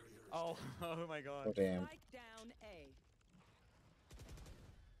 Our carrier is Oh, oh my god. Oh, damn. Spike down A.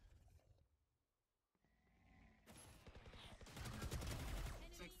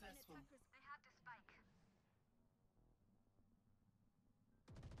 Successful. They have the spike.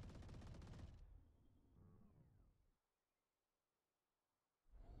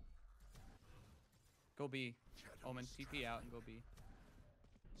 Go B. Omen, TP out and go B.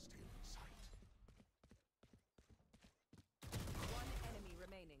 still in sight. One enemy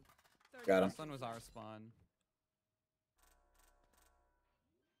remaining. Got him. This one was our spawn.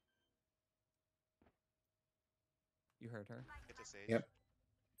 You heard her. Hit the Sage. Yep.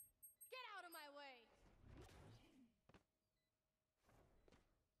 Get out of my way.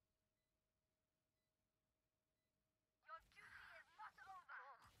 Your duty is not over.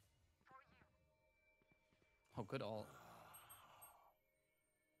 For you. Oh, good ult.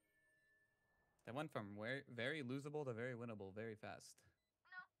 That went from very losable to very winnable very fast.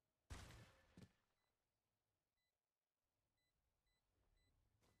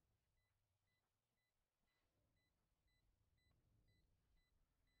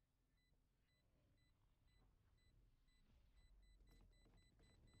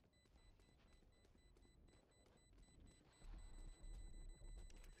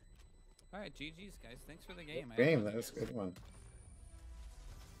 Alright, GG's guys. Thanks for the game. I had Game, fun that was a again. good one.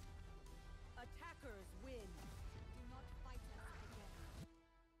 Attackers win. Do not fight us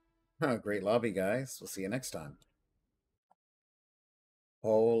again. Oh, great lobby, guys. We'll see you next time.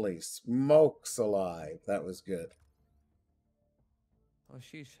 Holy smokes alive. That was good. Oh,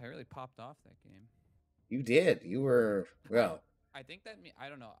 sheesh. I really popped off that game. You did. You were, well, I think that I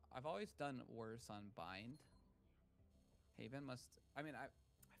don't know. I've always done worse on bind. Haven must. I mean, I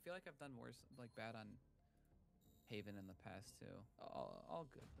feel like I've done worse, like bad on Haven in the past too. All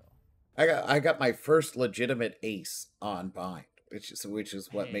good though. I got my first legitimate ace on Bind, which is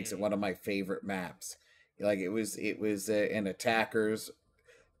what makes it one of my favorite maps. Like it was an attacker's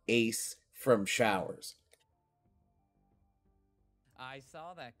ace from showers. I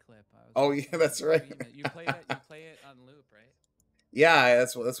saw that clip. Oh yeah, that's right. You play it on loop, right? Yeah,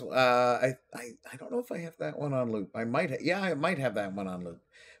 that's I don't know if I have that one on loop. I might I might have that one on loop.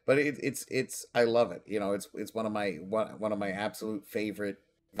 But it's I love it. You know, it's one of my absolute favorite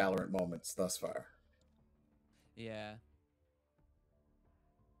Valorant moments thus far. Yeah.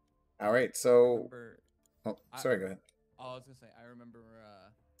 All right, so go ahead. Oh, I was gonna say I remember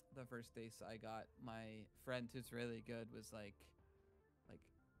the first ace I got. My friend who's really good was like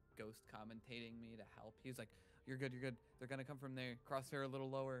ghost commentating me to help. He was like, "You're good. You're good. They're gonna come from there. Crosshair a little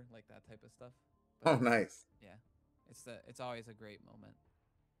lower, like that type of stuff." But nice. Yeah, it's always a great moment.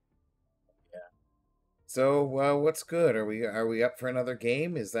 Yeah. So what's good? Are we up for another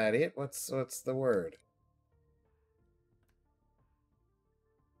game? Is that it? What's the word?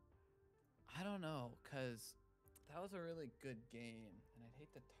 I don't know, cause that was a really good game, and I'd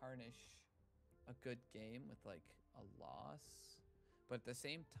hate to tarnish a good game with like a loss. But at the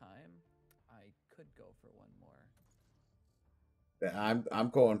same time, I could go for one more. I'm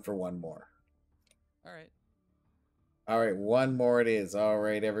going for one more. All right. All right, one more it is. All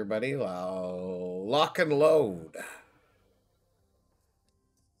right, everybody, lock and load.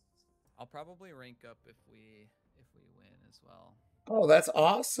 I'll probably rank up if we win as well. Oh, that's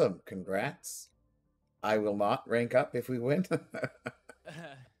awesome! Congrats. I will not rank up if we win.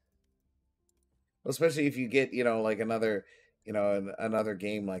 Especially if you get, like another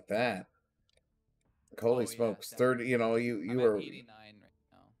game like that. Like, holy smokes, 30. You were 89 right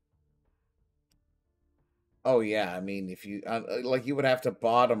now. Oh yeah, I mean, if you like, you would have to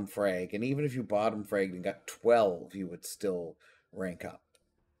bottom frag, and even if you bottom fragged and got 12, you would still rank up.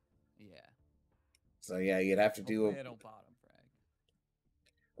 Yeah. So yeah, you'd have to Hopefully I don't bottom frag.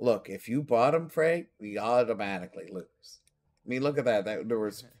 Look, if you bottom frag, we automatically lose. I mean, look at that.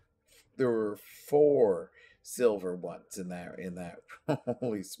 There were 4 silver ones in that.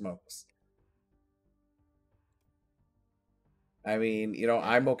 Holy smokes. I mean,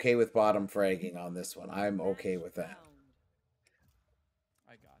 I'm okay with bottom fragging on this one. I'm okay with that.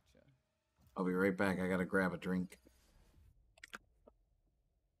 I gotcha. I'll be right back. I gotta grab a drink.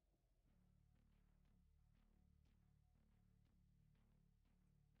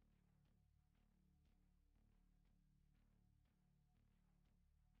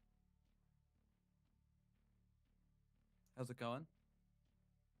 How's it going?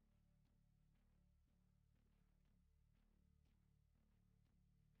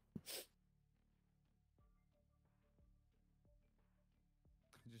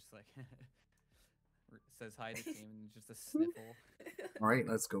 Just like says hi to team and just a sniffle. All right,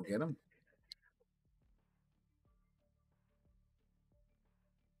 let's go get him.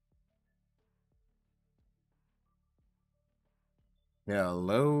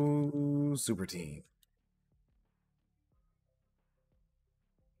 Hello, super team.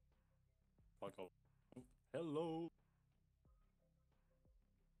 Hello.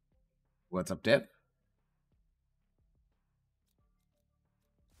 What's up, Deb?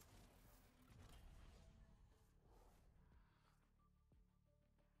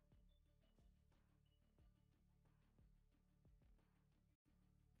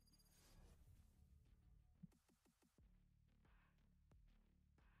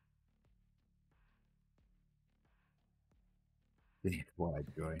 Wide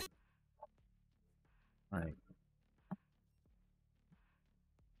joy. All right.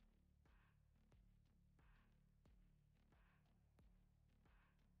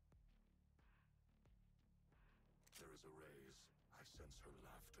 There is a raise. I sense her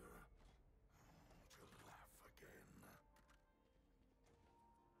laughter. To laugh again.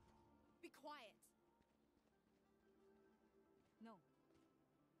 Be quiet. No.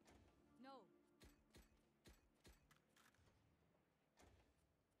 No.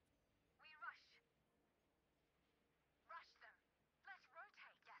 We rush. Rush them. Let's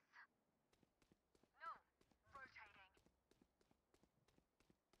rotate, yes. No. Rotating.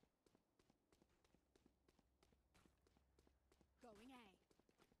 Going A.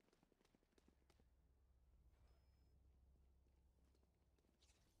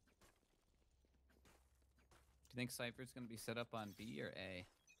 Do you think Cypher's gonna be set up on B or A?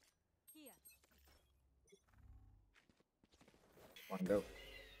 Here. One go.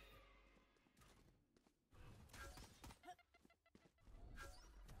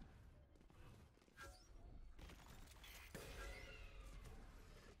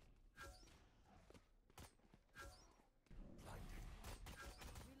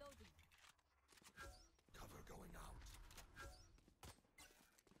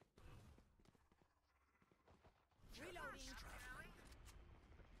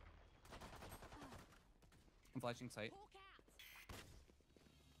 flashing sight.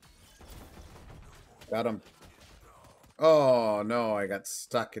 Got him. Oh no, I got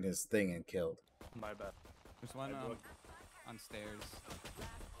stuck in his thing and killed. My bad. There's one on stairs.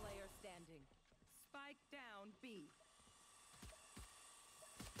 Last player standing. Spike down B.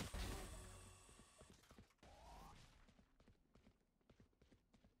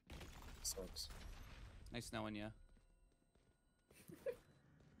 Sucks. Nice knowing ya.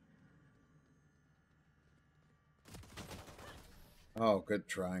 Oh, good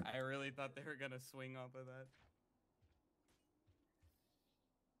try. I really thought they were gonna swing off of that.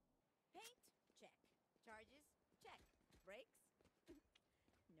 Paint? Check. Charges? Check. Brakes?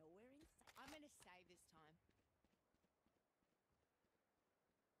 Nowhere in sight. I'm gonna save this time.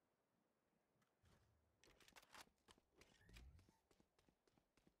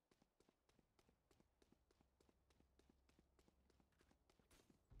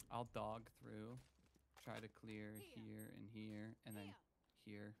 I'll dog through, try to clear here and here, and then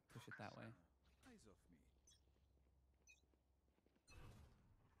here. Push it that way. Eyes off me.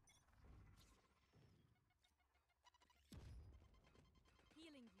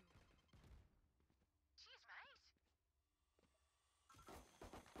 Healing you. Cheers, mate.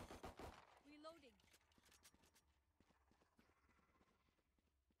 Reloading.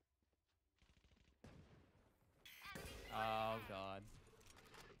 Oh god.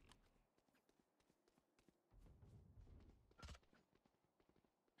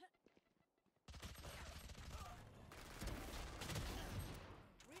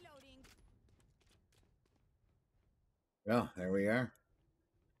 Reloading. Well, there we are.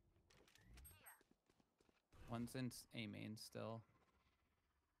 One's in A main still.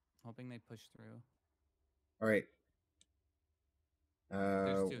 Hoping they push through. All right.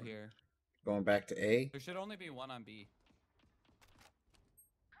 There's two here. Going back to A. There should only be one on B.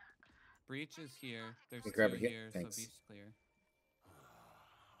 Breach is here. There's Hey, two grab it here. here, Thanks. so B's clear.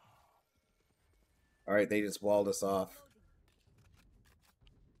 All right, they just walled us off.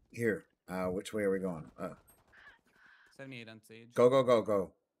 Here. Which way are we going? 78 on Sage. Go, go, go,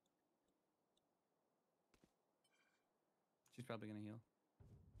 go. She's probably gonna heal.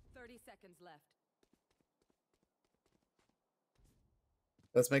 30 seconds left.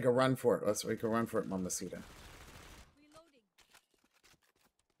 Let's make a run for it. Let's make a run for it, Mamacita. Reloading.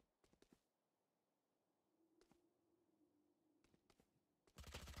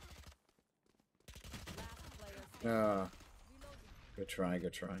 Last player standing. Good try,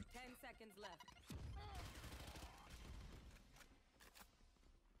 good try. 10 seconds left.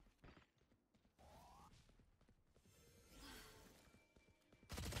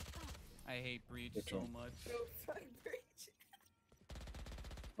 I hate Breach Good so try. much. Go find Breach.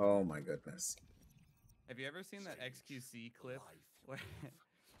 Oh my goodness. Have you ever seen that XQC clip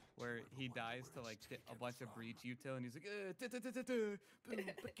where he dies to like a bunch of Breach util and he's like,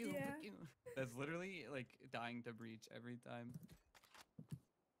 Yeah. That's literally like dying to Breach every time.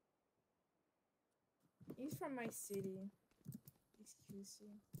 He's from my city. Excuse you.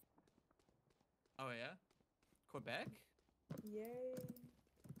 Oh yeah? Quebec? Yay.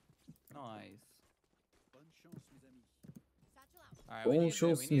 Nice. Bonne chance, mes amis. Satchel out. Alright, Bon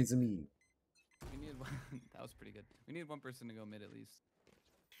chance, mes amis. we need one. That was pretty good. We need one person to go mid at least.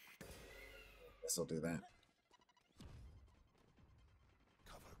 Guess I'll do that.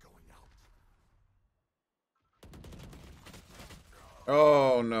 Cover going out.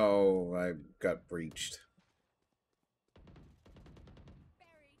 Oh no, I got breached.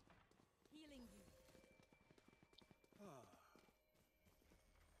 Buried. Healing you.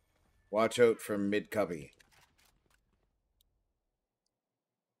 Watch out for mid cubby.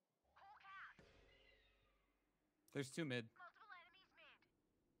 There's two mid. Multiple enemies mid.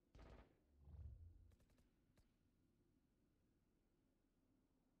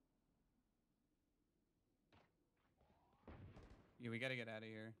 Yeah, we gotta get out of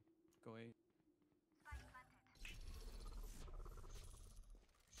here. Go 8.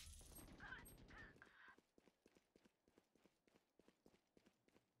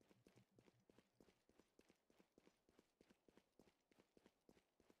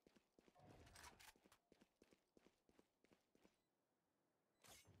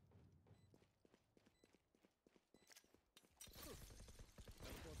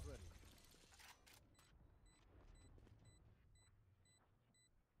 Teleport ready.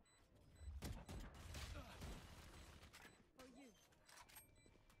 For you.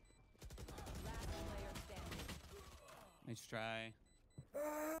 Last player standing. Nice try.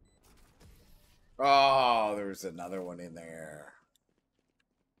 Oh, there's another one in there.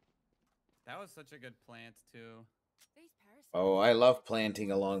 That was such a good plant too. These parasites Oh, I love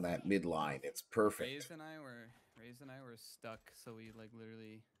planting along that midline. It's perfect. Raze and I were stuck, so we like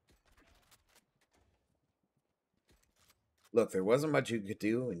literally. Look, there wasn't much you could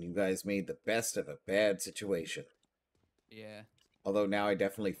do, and you guys made the best of a bad situation. Yeah. Although now I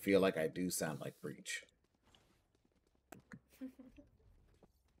definitely feel like I do sound like Breach.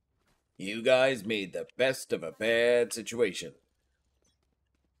 You guys made the best of a bad situation.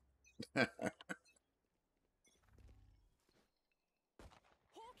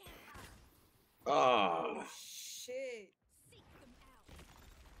 Ah. Shit.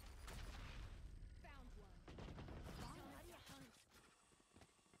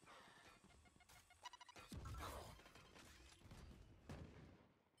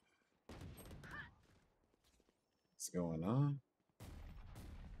 What's going on?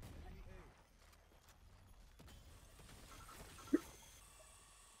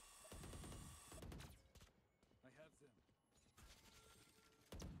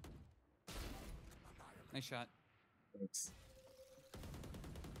 Nice shot. Thanks.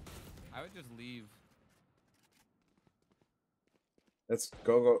 I would just leave. Let's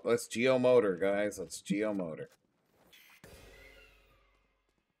go. Let's geo motor, guys. Let's geo motor.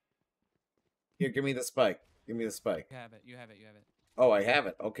 Here, give me the spike. Give me the spike. You have it. You have it. You have it. Oh, I have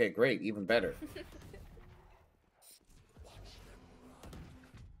it. Okay, great. Even better.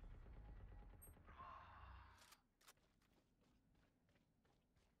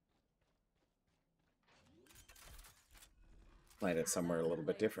 Plant it somewhere a little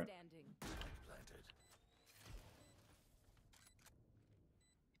bit different.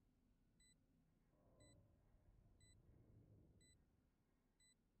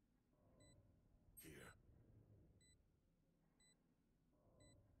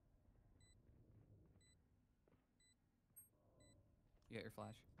 You got your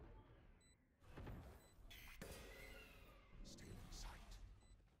flash.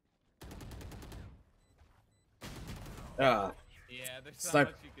 Ah. Yeah, there's not Snipe.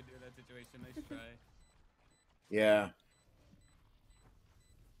 much you can do in that situation. Nice try. Yeah.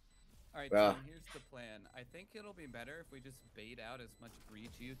 Alright, Ah. team, here's the plan. I think it'll be better if we just bait out as much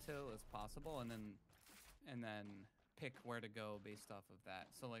breach util as possible and then pick where to go based off of that.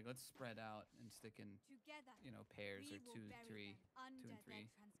 So like let's spread out and stick in pairs or 2 and 3.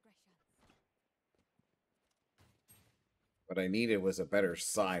 What I needed was a better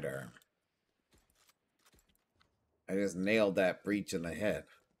sidearm. I just nailed that breach in the head.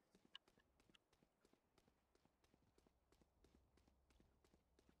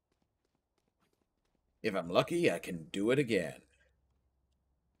 If I'm lucky, I can do it again.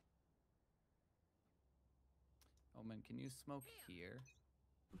 Oh man, can you smoke here?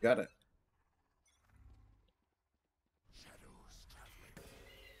 Got it.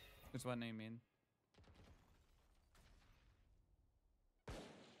 Which one name mean?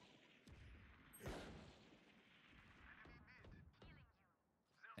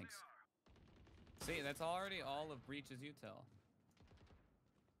 Thanks. See, that's already all of Breach's util.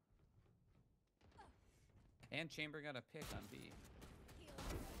 And Chamber got a pick on B.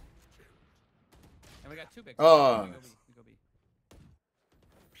 And we got 2 picks. Oh. We go B. We go B.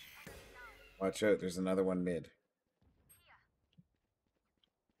 Watch out, there's another one mid.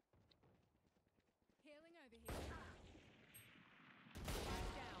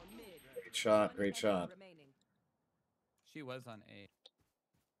 Great shot, great shot. She was on A.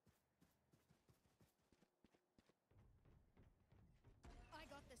 I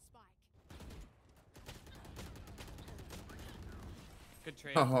got the spike. Good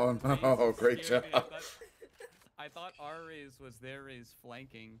trade. Oh no, great job. I thought our raise was their raise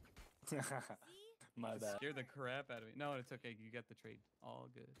flanking. My bad. Scared the crap out of me. No, it's okay. You get the trade. All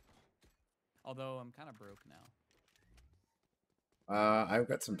good. Although I'm kind of broke now. I've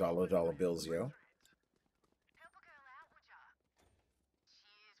got some dollar bills, yo.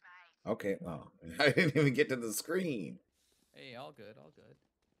 Okay, well, I didn't even get to the screen. Hey, all good, all good.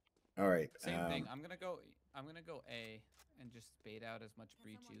 All right. Same thing. I'm gonna go A and just bait out as much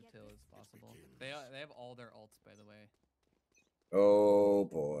breach util as possible. They have all their ults, by the way. Oh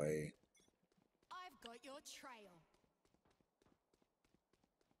boy. I've got your trail.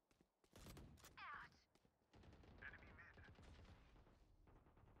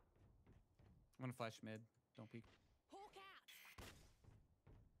 I'm gonna flash mid. Don't peek. Hawk out.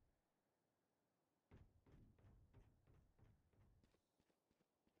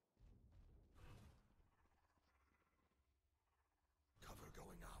 Cover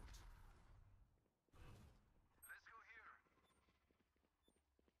going out. Let's go here.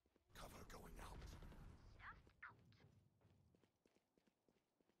 Cover going out.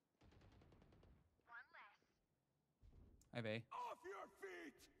 One less. Hi, Bay. Off your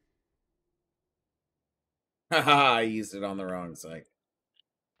feet! Haha, I used it on the wrong side.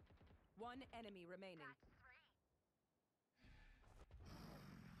 One enemy remaining.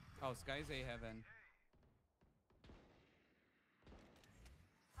 Oh, Sky's A heaven.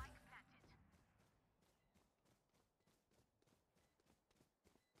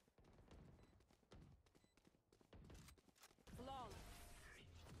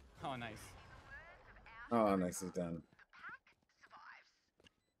 Oh, nice. Oh, nicely done.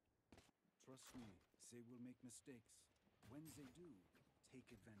 Trust me, they will make mistakes. When they do, take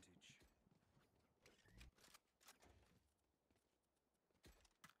advantage.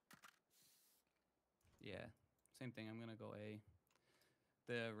 Yeah, same thing. I'm gonna go A.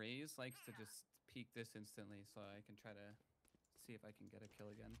 The Raze likes to just peek this instantly, so I can try to see if I can get a kill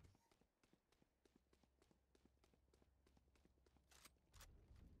again.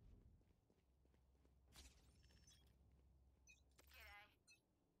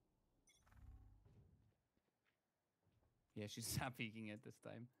 Yeah, she's not peeking it this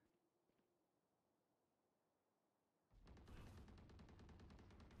time.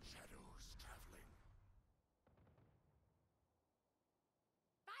 Shadows traveling.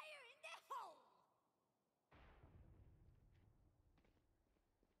 Fire in the hole!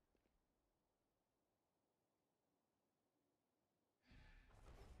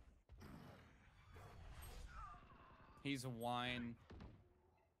 He's wine.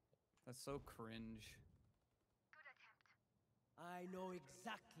 That's so cringe. I know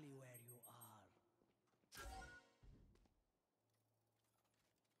exactly where you are.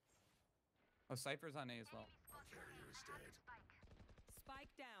 Oh, Cypher's on A as well. Carrier is dead. Spike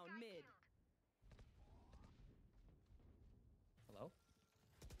down mid. Hello?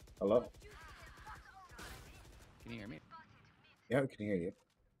 Hello? Can you hear me? Yeah, we can hear you.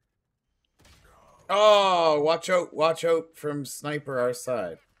 Oh, watch out from sniper our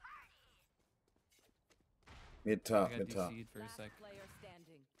side. Mid top, I got mid top. DC'd for a sec. Player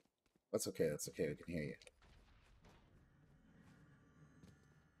standing. That's okay, we can hear you.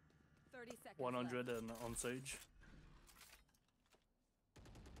 30 seconds 100 left. and on Sage.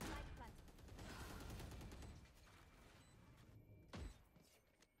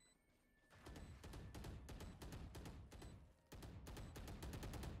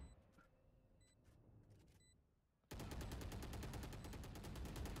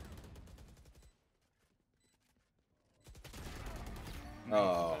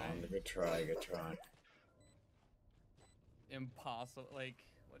 Oh, good try, good try. Impossible. Like,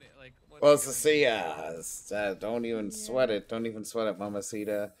 what? Well, Cecilia, don't even sweat it. Don't even sweat it,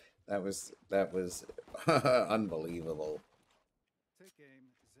 Mamacita. That was unbelievable. Take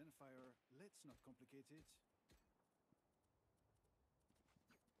aim, Zenfire. Let's not complicate it.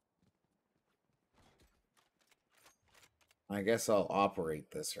 I guess I'll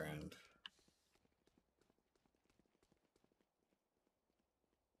operate this round.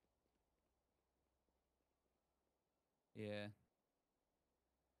 Yeah.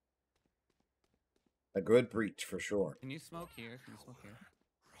 A good breach for sure. Can you smoke here? Can you smoke here?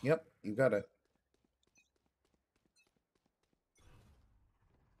 Yep, you got it.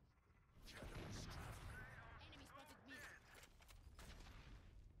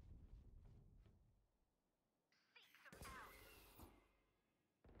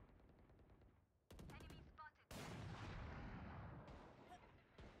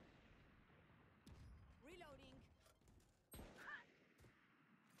 Reloading.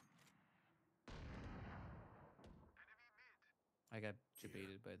 I got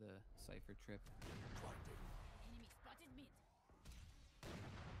debated by the Cypher trip. Enemy spotted mid.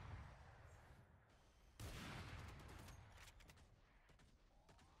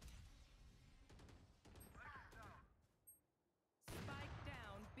 Spike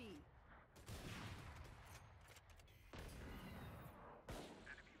down B.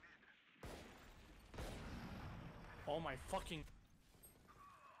 Oh my fucking.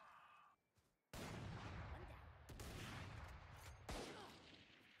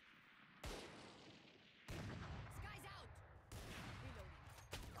 Sky's out. Reloading.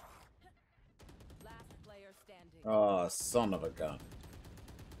 Last player standing. Oh, son of a gun.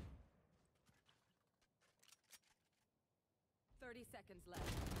 30 seconds left.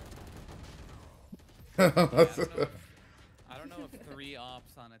 I don't know if 3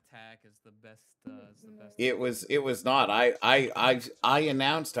 ops on attack is the best. It was not. I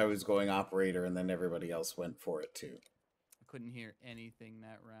announced I was going operator, and then everybody else went for it too. I couldn't hear anything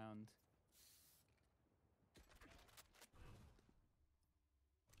that round.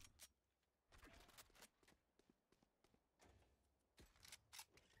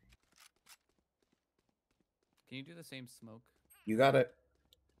 Can you do the same smoke? You got it.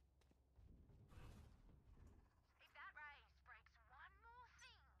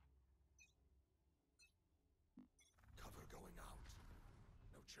 Cover going out.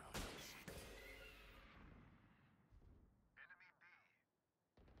 No charges.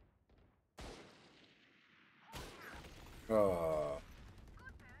 Oh.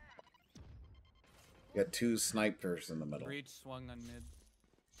 You got two snipers in the middle. Breach swung on mid.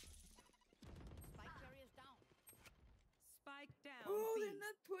 Spike down. Oh, B. they're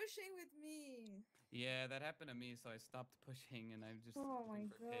not pushing with me. Yeah, that happened to me, so I stopped pushing and I'm just Oh my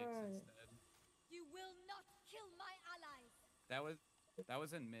looking for picks God. instead. You will not kill my allies. That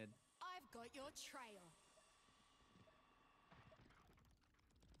was in mid. I've got your trail.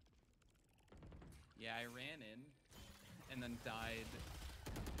 Yeah, I ran in and then died.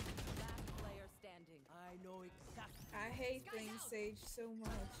 Last player standing. I know exactly. I hate playing Sage so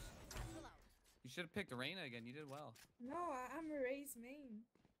much. You should have picked Reyna again. You did well. No, I'm a Raze main.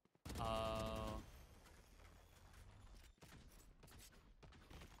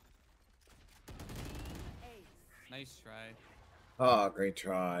 Nice try. Oh, great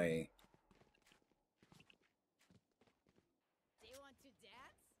try. Do you want to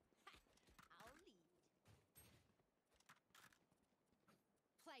dance? I'll lead.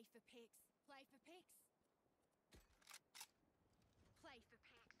 Play for pigs. Play for pigs. Play for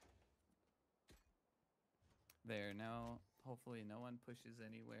pigs. There, now hopefully no one pushes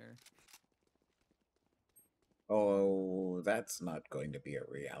anywhere. Oh, that's not going to be a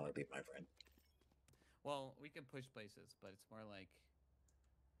reality, my friend. Well, we can push places, but it's more like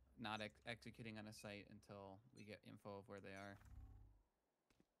not executing on a site until we get info of where they are.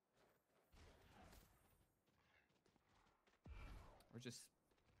 Or just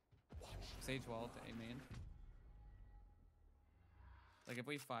Sage wall to A main. Like if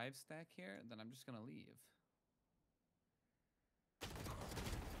we 5-stack here, then I'm just gonna leave.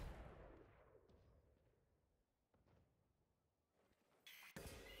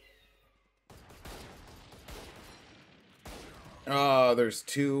 Oh, there's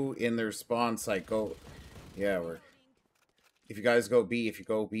two in their spawn site. Go. Yeah, we're. If you guys go B,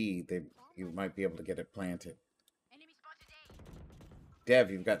 you might be able to get it planted.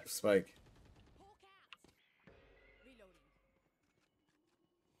 Dev, you've got the spike.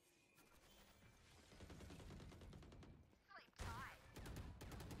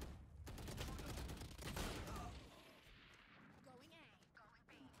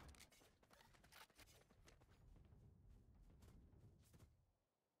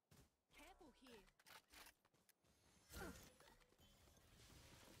 Careful here.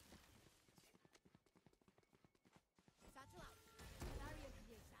 Satchel out. Barrier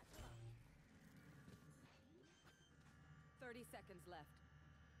here. Satchel out. 30 seconds left.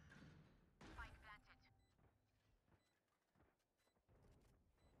 Spike planted.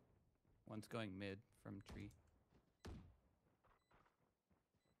 One's going mid from tree.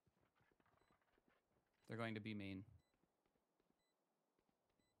 They're going to be main.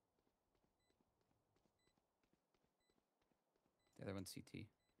 The other one's CT.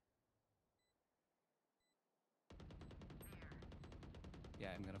 Yeah,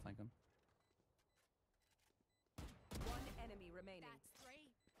 I'm gonna flank him. One enemy remaining. That's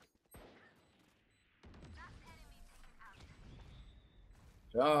 3.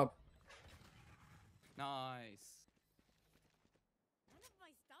 Job. Nice. None of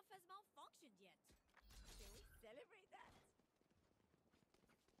my stuff has malfunctioned yet. Shall we celebrate that?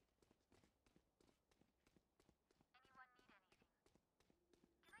 Anyone need anything?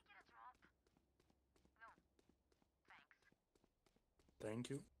 Can I get a drop? No. Thanks.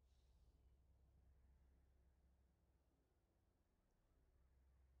 Thank you.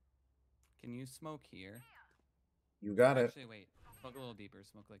 Can you smoke here? You got it. Actually, wait. Smoke a little deeper.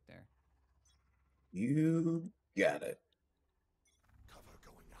 Smoke like there. You got it. Cover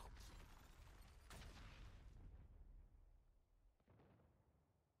going out.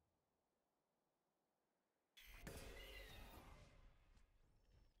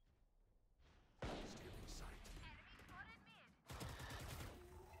 Stealing sight.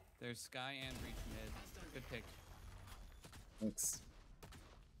 There's Sky and Reach mid. Good pick. Thanks.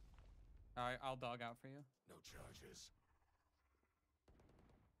 Alright, I'll dog out for you. No charges.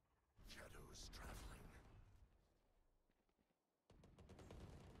 Shadows traveling.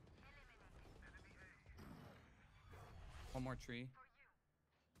 One more tree.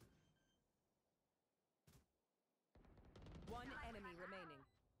 One enemy remaining.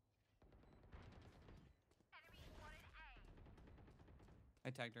 I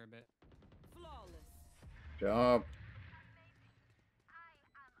tagged her a bit. Flawless. Job.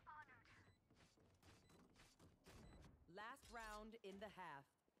 in the half.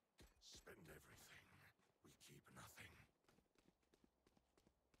 Spend everything. We keep nothing.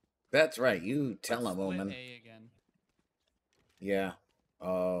 That's right. You tell Let's him, split Omen. A again. Yeah.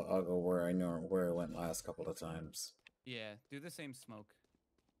 I'll go where I know where I went last couple of times. Yeah, do the same smoke.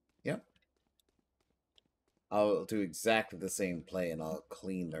 Yep. I'll do exactly the same play and I'll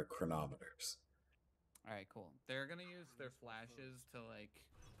clean their chronometers. All right, cool. They're gonna use their flashes to like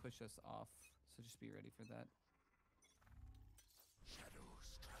push us off, so just be ready for that.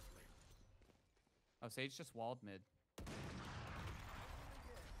 Shadows traveling. Oh, Sage just walled mid.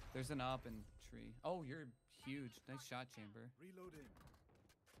 There's an up and tree. Oh, you're huge. Nice shot, Chamber. Reloading.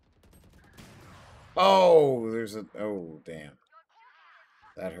 Oh, there's a... Oh, damn.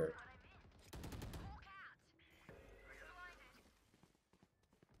 That hurt.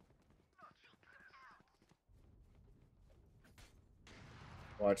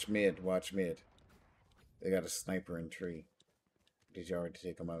 Watch mid. Watch mid. They got a sniper in tree. Did you already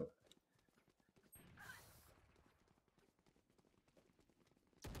take him out?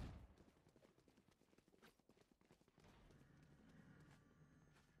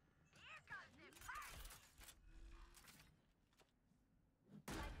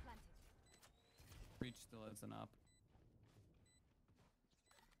 Breach still has an up.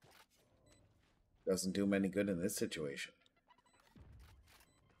 Doesn't do him any good in this situation.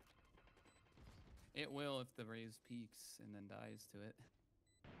 It will if the Raze peeks and then dies to it.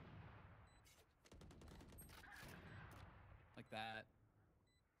 Like that.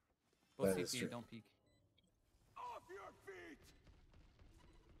 Both That is CC, true. don't peek. Off your feet!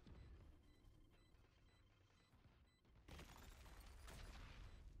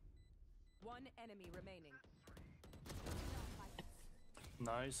 One enemy remaining.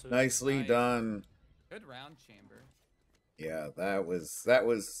 Nice. Nicely Nice. done. Good round, Chamber. Yeah, that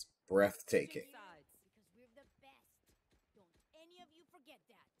was breathtaking. Sides. Because we're the best. Don't any of you forget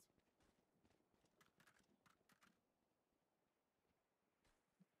that.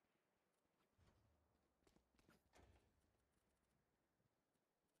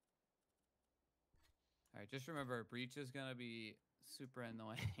 All right, just remember, Breach is gonna be super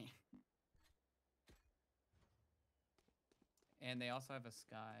annoying. And they also have a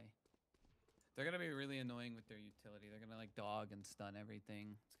Sky. They're gonna be really annoying with their utility. They're gonna like dog and stun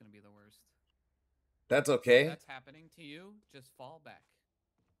everything. It's gonna be the worst. That's If okay. that's happening to you, just fall back.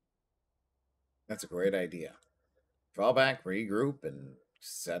 That's a great idea. Fall back, regroup, and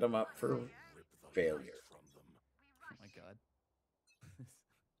set them up for failure. Oh my god.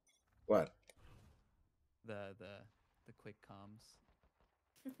 What? The quick comms.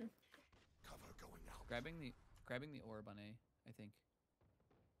 Cover going out. Grabbing the orb on A, I think.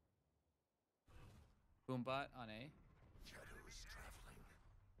 Boombot on A. Shadows traveling.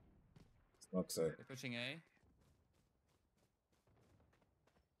 Smoke's out. They're pushing A.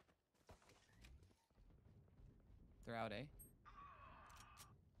 They're out A.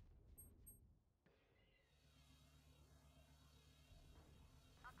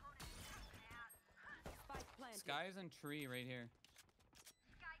 Spike planted. Sky is in tree right here.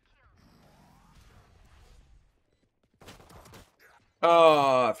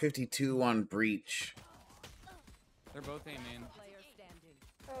 Oh, 52 on Breach. They're both A main. Player standing.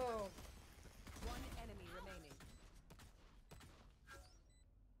 Oh. One enemy remaining.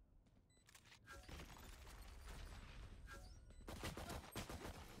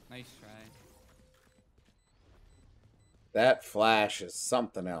 Nice try. That flash is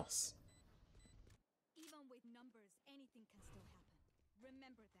something else. Even with numbers, anything can still happen.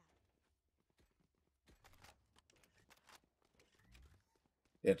 Remember that.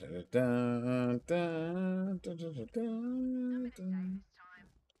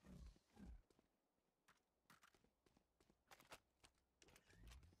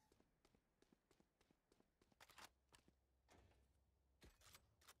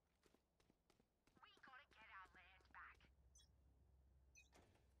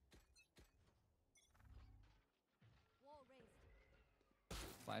 Wall raised.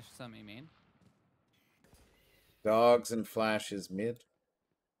 Flash some A main. Dogs and flashes mid.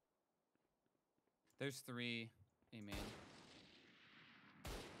 There's 3 A main.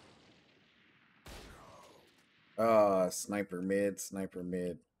 Sniper mid, sniper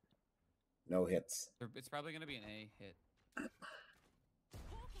mid. No hits. It's probably gonna be an A hit. Out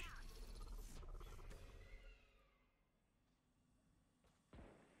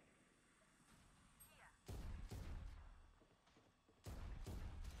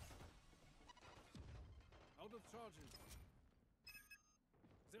of charges.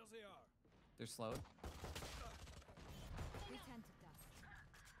 There they are. They're slowed. We tend to dust.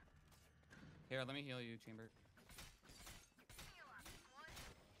 Here, let me heal you, Chamber.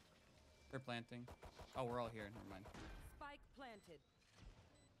 They're planting. Oh, we're all here. Never mind. Spike planted.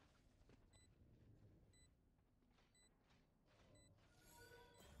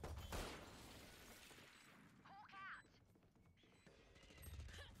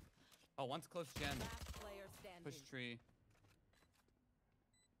 Oh, one's close gen. Last player standing. Push tree.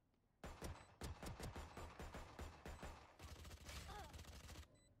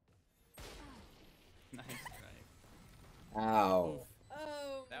 Nice try. Ow.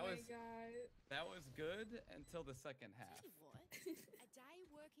 Oh That my was god. that was good until the second half. What? A day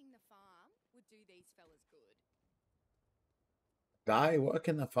working the farm would do these fellas good. Die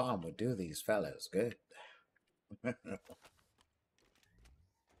working the farm would do these fellas good. They're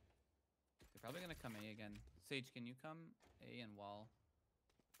probably gonna come A again. Sage, can you come A and wall?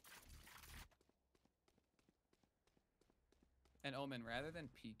 And Omen, rather than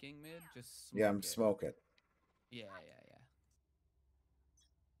peeking mid, just smoke Yeah, I'm it. smoking. Yeah.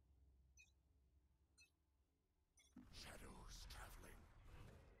 Shadows traveling.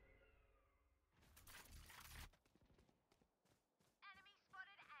 Enemy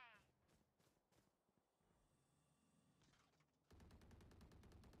spotted A.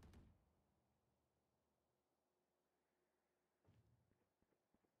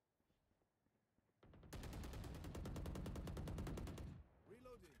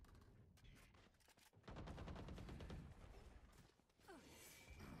 Reloading.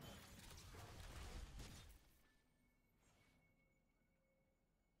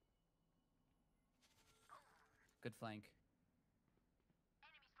 Good flank.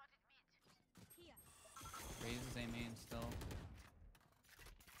 Enemy spotted mid. Here. Raises A main still.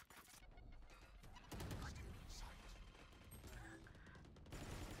 Sight.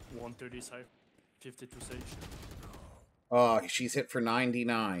 130 Cypher, 52 Sage. Oh, she's hit for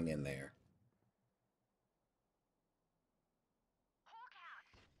 99 in there.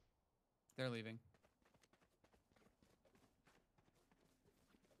 They're leaving.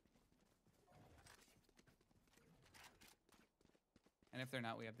 And if they're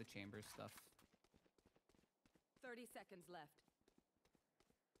not, we have the chambers stuff. 30 seconds left.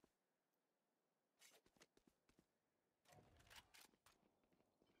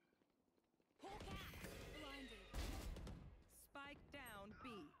 Blinded. Spike down B.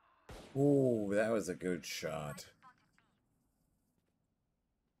 Ooh, that was a good shot.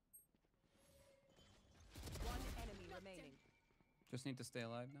 One enemy remaining. Just need to stay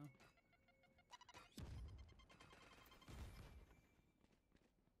alive now.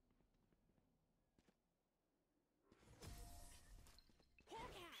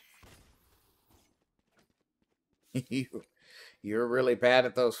 You're really bad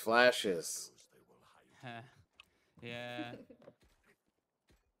at those flashes. Yeah.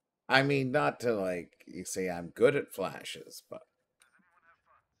 I mean, not to like you say I'm good at flashes, but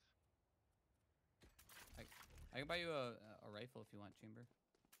I can buy you a rifle if you want, chamber.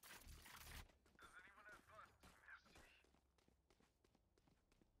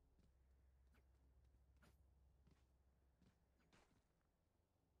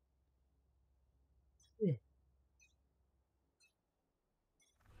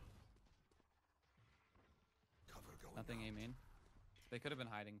 Nothing A main. They could have been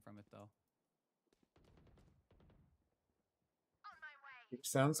hiding from it though. it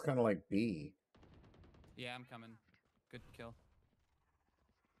sounds kind of like B. Yeah, I'm coming. Good kill.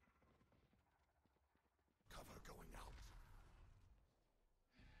 Cover going out.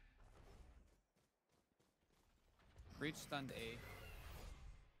 Breach stunned A.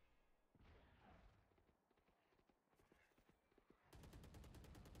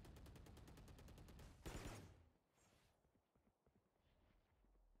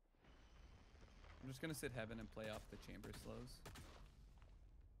 I'm just gonna sit heaven and play off the chamber slows.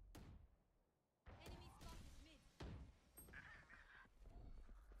 Enemy spotted mid.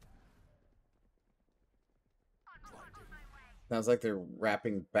 Sounds like they're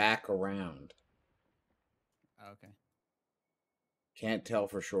wrapping back around. Oh, okay. Can't tell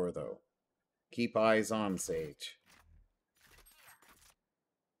for sure though. Keep eyes on Sage.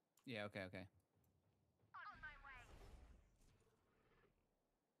 Yeah, okay.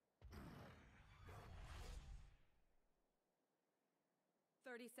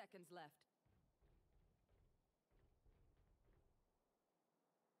 30 seconds left.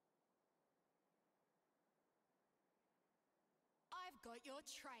 I've got your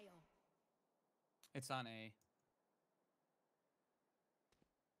trail. It's on A.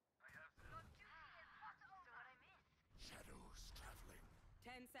 Shadows traveling.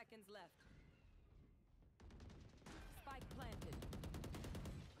 10 seconds left. Spike planted.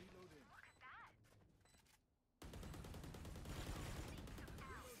 Reloading.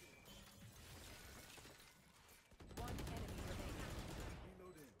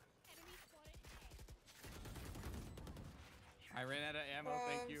 I ran out of ammo.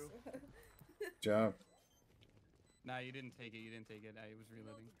 Thank you. Good job. Nah, you didn't take it. You didn't take it. I was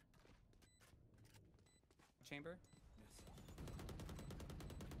reloading. Chamber.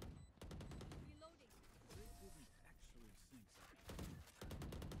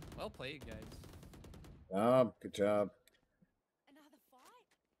 Well played, guys. Good job. Another fight?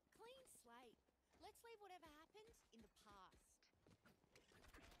 Clean slate. Let's leave whatever happened in the past.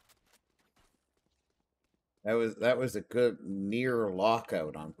 That was a good near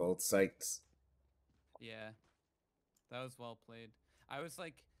lockout on both sides. Yeah, that was well played. I was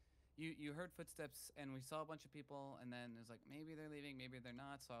like, you heard footsteps, and we saw a bunch of people, and then it was like, maybe they're leaving, maybe they're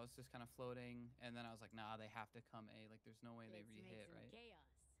not. So I was just kind of floating, and then I was like, nah, they have to come A. Like, there's no way they re-hit, right?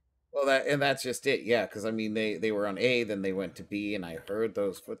 Well, that's just it. Yeah, because I mean, they were on A, then they went to B, and I heard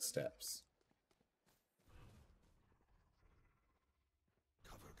those footsteps.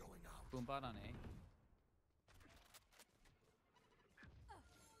 Cover going out. Boombot on A.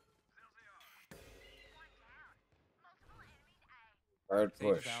 Hard Sage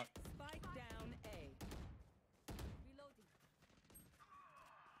push. out. Spike down A. Reloading.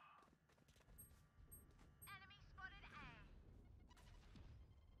 Enemy spotted A.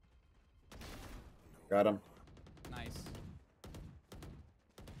 Got him. Nice.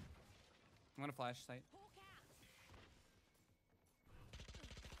 I'm gonna flash sight.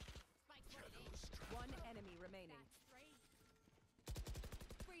 One enemy remaining.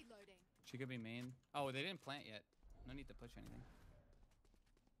 Reloading. She could be main. Oh, they didn't plant yet. No need to push anything.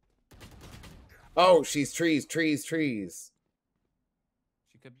 Oh, she's trees. She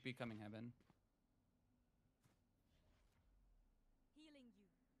could be coming heaven. Healing you.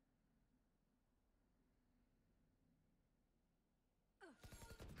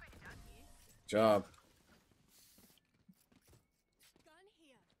 Job. Gun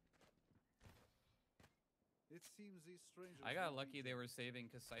here. It seems these strangers. I got lucky they were saving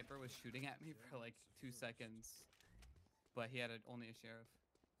because Cypher was shooting at me for like 2 seconds, but he had only a sheriff.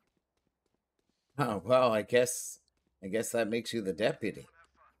 Oh well, I guess that makes you the deputy.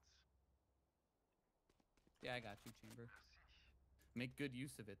 Yeah, I got you, Chamber. Make good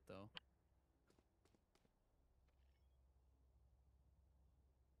use of it, though.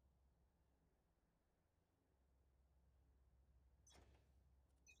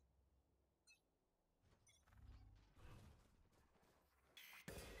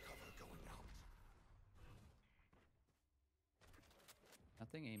 Cover going out.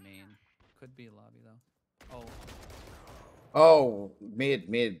 Nothing A main. Could be lobby, though. Oh. Oh, mid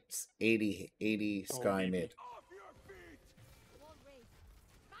 80 sky mid. Wall raised.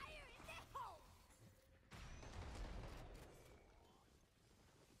 Fire in the hole.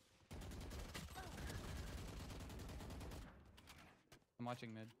 I'm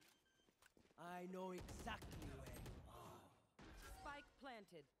watching mid. I know exactly where you are. Spike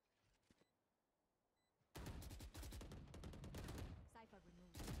planted. Cypher removed.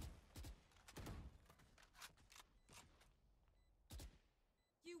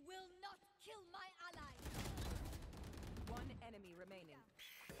 You will not kill my ally. One enemy remaining.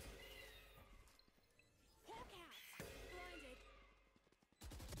 Hawk out.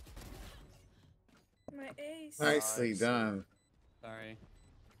 Blinded. My ace. Nicely done. Sorry.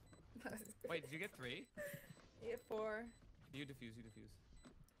 Wait, did you get 3? Yeah, 4. You defuse.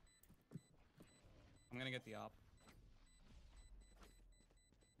 I'm gonna get the op.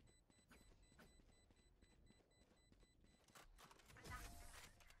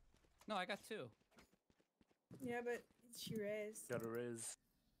 No, I got 2. Yeah, but she raised. Got a riz.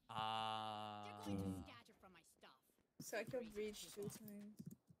 You're going to scatter from my stuff. So I killed Breach 2 times.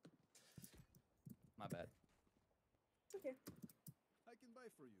 My bad. It's okay. I can buy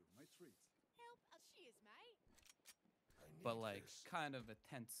for you my treat. Help us, cheers, mate. But like, kind of a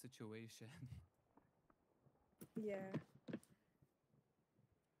tense situation. Yeah.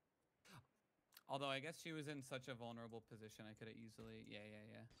 Although I guess she was in such a vulnerable position, I could have easily.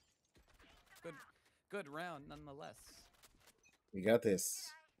 Yeah. Good round nonetheless. We got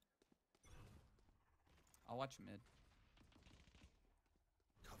this. I'll watch mid.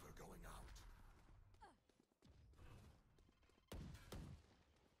 Cover going out.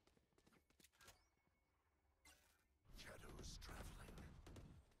 Shadows traveling.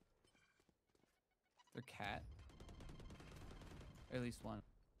 They're cat. Or at least one.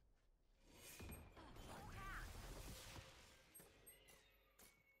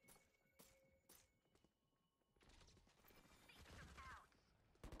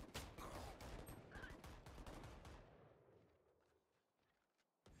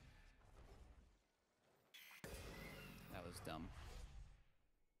 That was dumb.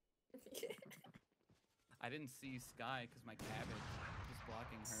 I didn't see Sky because my cabbage was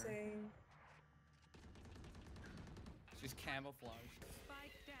blocking her. Same. She's camouflaged.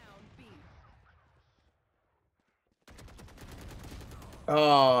 Spike down B.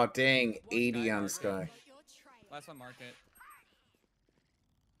 Oh, dang. 80 Sky on market. Sky. Last one market.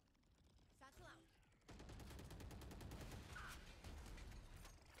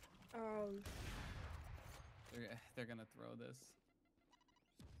 They're gonna throw this.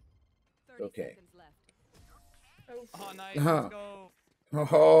 30 Okay. seconds left. Oh, nice. Let's go.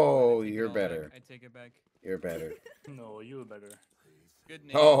 Oh, I take it you're all back. better. I take it back. You're better. No, you're better. Good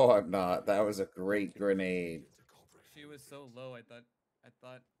name. Oh, I'm not. That was a great grenade. She was so low. I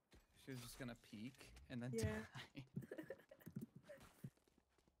thought she was just gonna peek and then Yeah.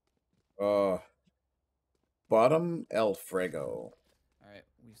 die. Bottom El Frego. All right,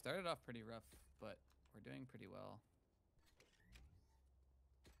 we started off pretty rough, but we're doing pretty well.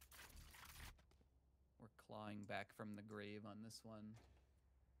 We're clawing back from the grave on this one.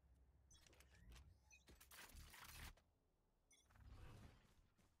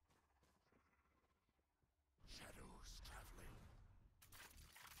 Shadows traveling.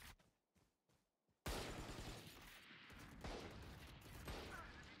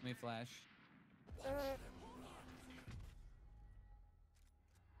 Let me flash.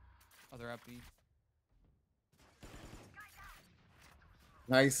 Other up B.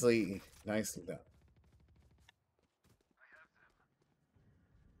 Nicely done.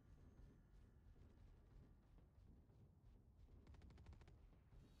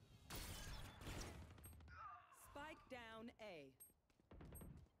 Spike down A.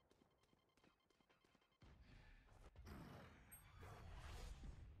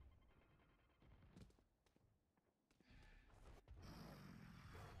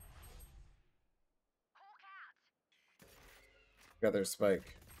 Got their spike.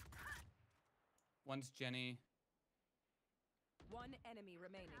 One's Jenny. One enemy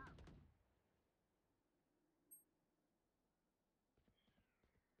remaining.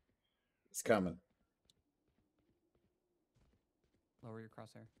 It's coming. Lower your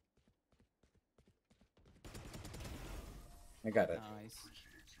crosshair. I got it. Nice.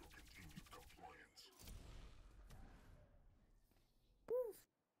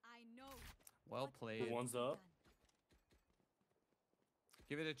 I know. Well played. One's up.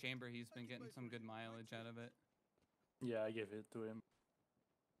 Give it a chamber. He's been getting some good mileage out of it. Yeah, I gave it to him.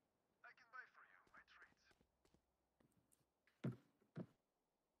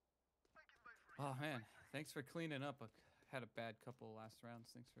 Oh man, thanks for cleaning up. I had a bad couple last rounds.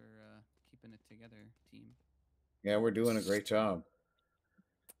 Thanks for keeping it together, team. Yeah, we're doing a great job.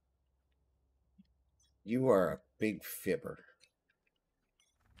 You are a big fibber.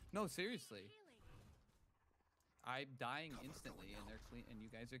 No, seriously. I'm dying instantly, and you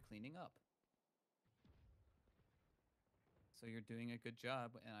guys are cleaning up. So you're doing a good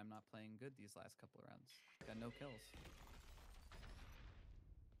job, and I'm not playing good these last couple of rounds. Got no kills.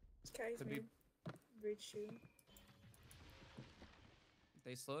 Guys, Could be- reach you.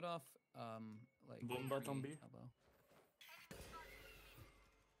 They slowed off, like Bomba on B. elbow.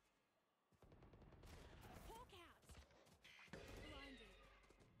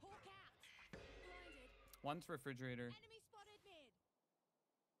 One's refrigerator. Enemy spotted mid.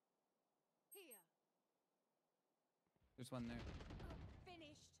 Here. There's one there.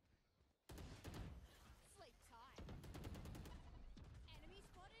 Finished. Sleep tight. Enemy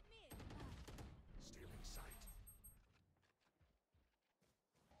spotted mid. Stealing sight.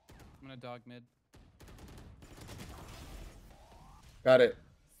 I'm gonna dog mid. Got it.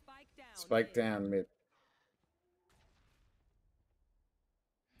 Spike down. Spike down mid.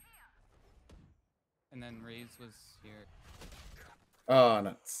 And then Raze was here. Oh,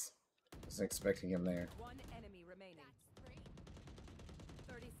 nuts. Wasn't expecting him there. One enemy remaining.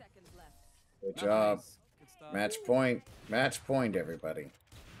 30 seconds left. Good job. Nice. Good stuff. Match point. Match point, everybody.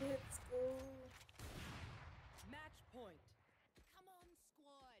 Let's go. Match point. Come on,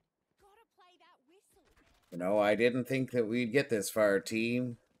 squad. Gotta play that whistle. You know, I didn't think that we'd get this far,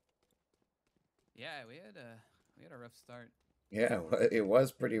 team. Yeah, we had a rough start. Yeah, it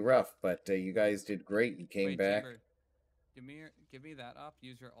was pretty rough, but you guys did great. You came Wait, back. Chamber, give me that up.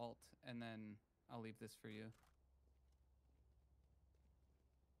 Use your alt, and then I'll leave this for you.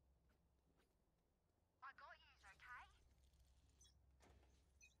 I got yous, okay?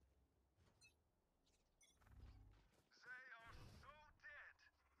 They are so dead.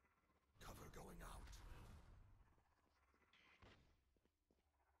 Cover going out.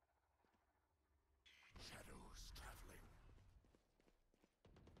 Shadows traveling.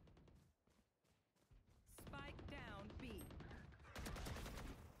 Spike down B.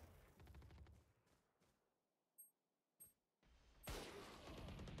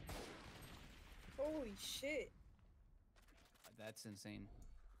 Holy shit. That's insane.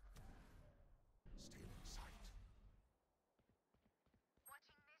 Stealing sight.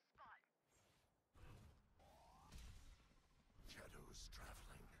 Shadows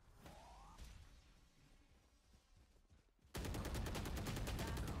traveling.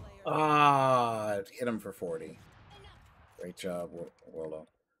 Ah, hit him for 40. Great job, Willow.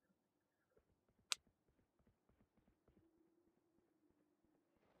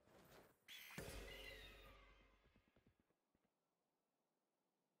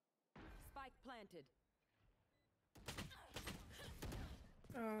 Spike planted.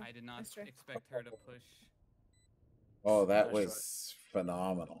 Oh, I did not that's right. expect her to push. Oh, that Nice was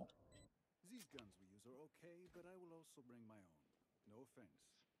phenomenal. These guns we use are okay, but I will also bring my own. No offense.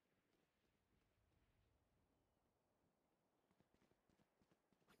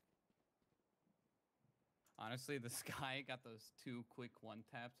 Honestly, this guy got those 2 quick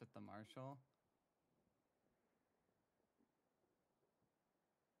 1-taps at the Marshall.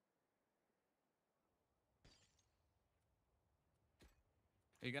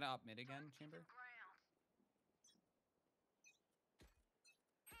 Are you gonna up mid again, Chamber?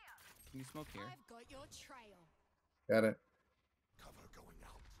 Can you smoke here? I've got your trail. Got it. Cover going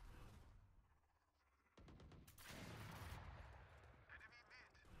out.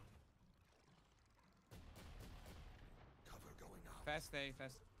 Cover going out. Fast stay,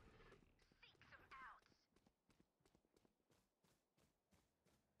 fast.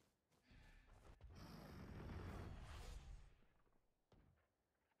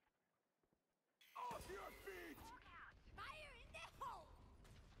 Off your feet! Fire in the hole.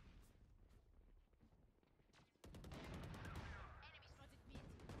 Enemy spotted mid.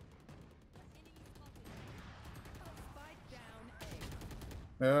 Enemy spotted. Spike down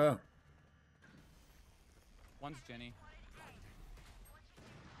A. Yeah. One's Jenny.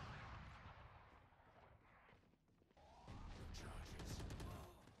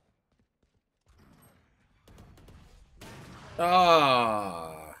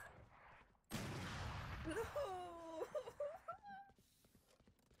 Ah. No.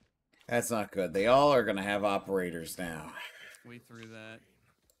 That's not good. They all are going to have operators now. We threw that.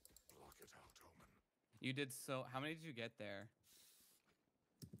 Block it out, Omen. You did so. How many did you get there?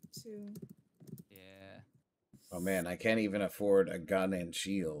 2. Yeah. Oh man, I can't even afford a gun and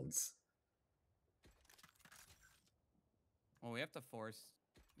shields. Well, we have to force.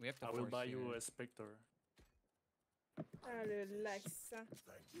 We have to. I will force buy you here. a Spectre. Ah, le like ça.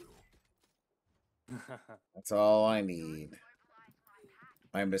 Thank you. That's all I need.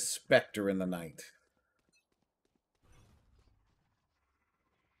 I'm a specter in the night.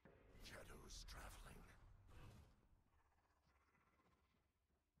 Shadows traveling.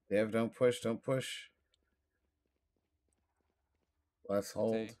 Dev, don't push, don't push. Let's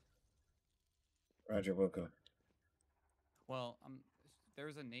hold. Say. Roger Boca. Well,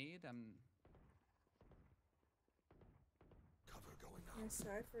 there's a nade. Cover going out. And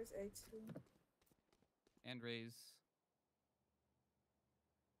Cypher's A2. And raise.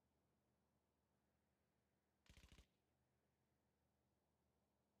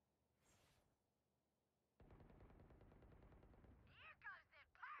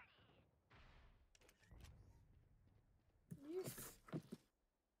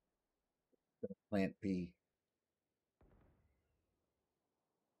 Plant B.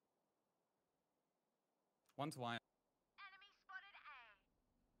 One's wild.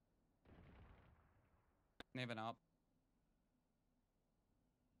 Naven up.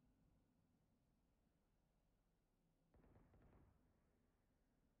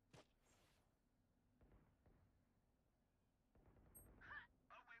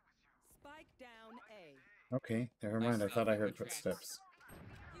 Spike down A. Okay, never Nice mind. I stuff. thought I heard Good tracks. footsteps.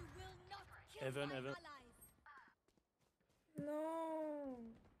 You will not kill Evan, my Evan. allies. No.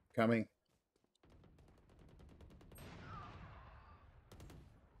 Coming.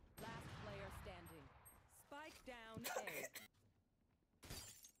 Last player standing. Spike down A.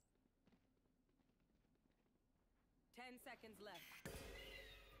 10 seconds left.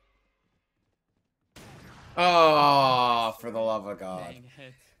 Oh, for the love of God. Dang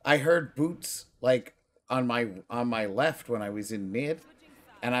it. I heard boots like on my left when I was in mid,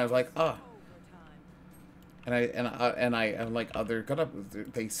 and I was like, oh. And I'm like, oh,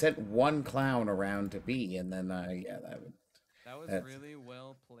 they sent one clown around to B, and then yeah, That was that's really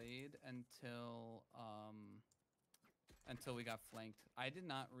well played until we got flanked. I did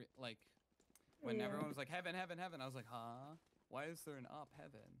not like when Yeah. everyone was like heaven, heaven, heaven. I was like, huh? Why is there an up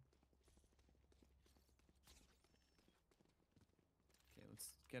heaven? Okay,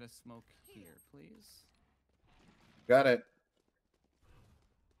 let's get a smoke here, please. got it.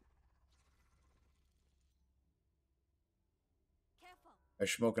 A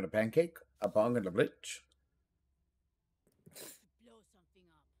smoke and a pancake, a bong and a blitz.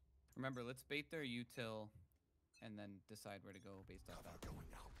 Remember, let's bait their util and then decide where to go based off that.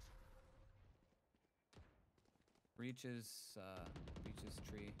 Reaches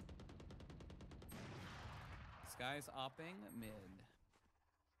tree. This guy's opping mid.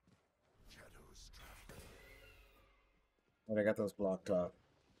 But I got those blocked off.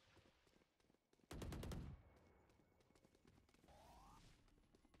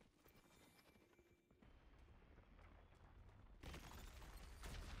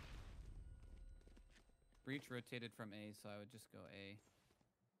 Breach rotated from A, so I would just go A.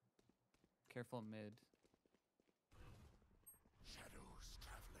 Careful mid.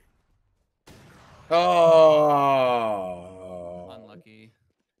 Oh! Unlucky.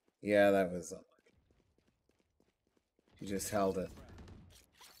 Yeah, that was unlucky. You just held it.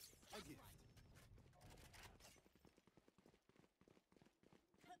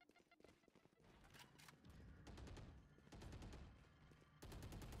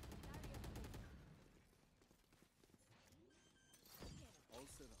 All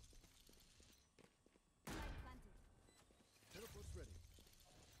set up. Teleport's ready.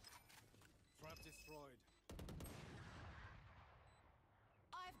 Trap destroyed.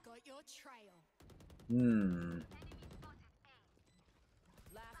 I've got your trail.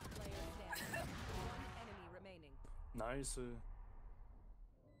 Last player standing. One enemy remaining. Nice.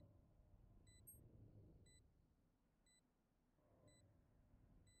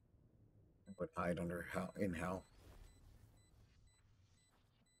 I would hide under in hell.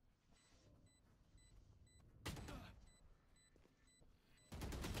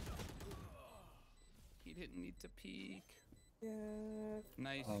 He didn't need to peek. Yeah.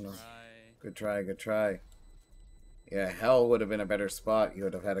 Nice Oh, no. try. Good try, good try. Yeah, hell would have been a better spot. You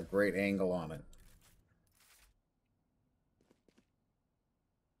would have had a great angle on it.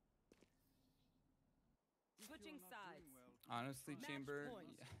 Switching sides. Honestly, Match Chamber, point.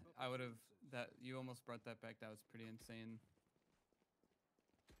 I would have that. You almost brought that back. That was pretty insane.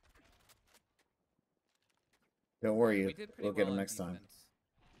 Don't worry, We did pretty we'll get well him on next time. defense.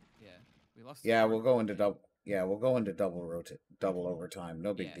 Yeah, we lost. Yeah, Sword, we'll go but into okay. double. Yeah, we'll go into double overtime.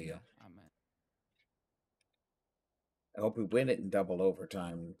 No big Yeah, deal. yeah, I'm in. I hope we win it in double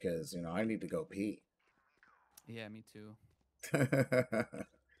overtime because I need to go pee. Yeah, me too.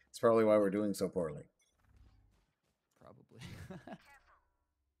 It's probably why we're doing so poorly. Probably.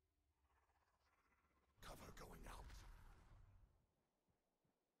 Cover going out.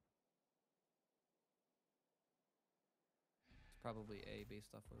 It's probably A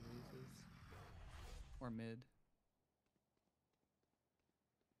based off where Reese is. Or mid.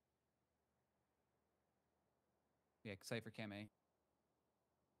 Yeah, Cypher Cam A.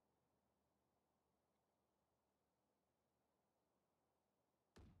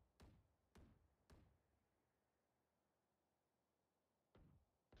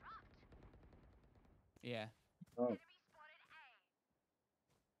 Yeah. Oh.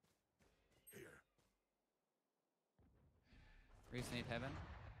 Reese Nate Heaven.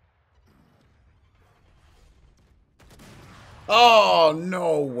 Oh,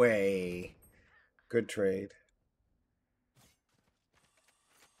 no way. Good trade.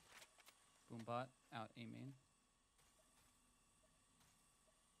 Boombot out A main.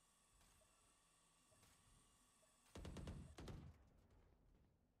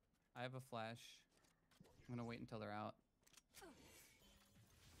 I have a flash. I'm gonna wait until they're out.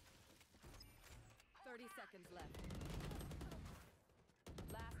 30 seconds left.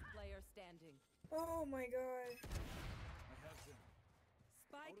 Last player standing. Oh my god. I have them.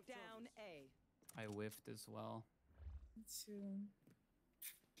 Spike down A. I whiffed as well. Me too.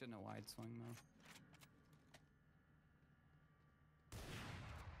 Shouldn't have wide swung though.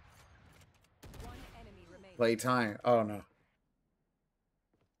 One enemy remaining. Play time. Oh, no.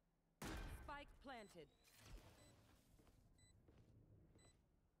 Spike planted.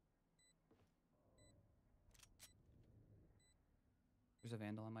 There's a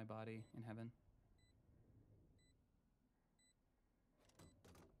vandal on my body in heaven.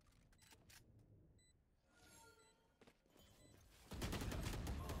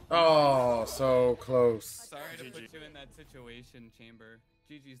 Oh, so close. Sorry to put you in that situation, Chamber.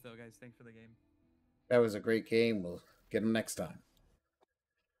 GG's though, guys. Thanks for the game. That was a great game. We'll get him next time.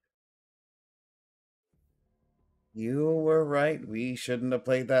 You were right. We shouldn't have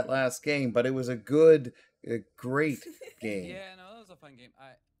played that last game, but it was a great game. Yeah, no, that was a fun game.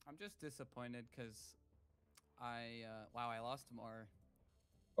 I'm just disappointed because I lost more.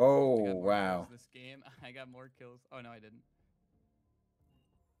 Oh, I got more wow. kills this game. I got more kills. Oh no, I didn't.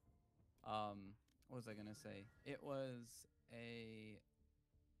 What was I gonna say? It was a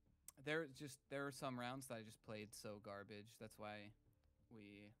there were some rounds that I just played so garbage. That's why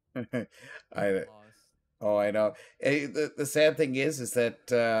we I lost. Oh, I know. The sad thing is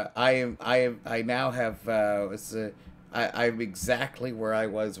that I now have I'm exactly where I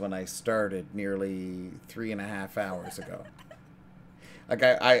was when I started nearly 3.5 hours ago. Like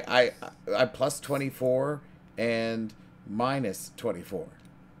I plus 24 and minus 24.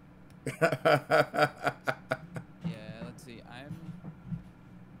 Yeah, let's see.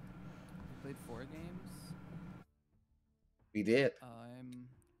 We played 4 games. We did.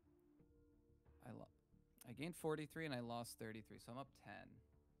 I gained 43 and I lost 33, so I'm up 10.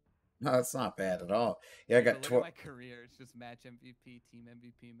 No, that's not bad at all. Yeah, I got look at my career. It's just match MVP, team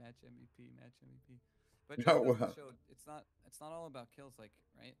MVP, match MVP, match MVP. But just Oh, goes to wow. show it's not all about kills, like,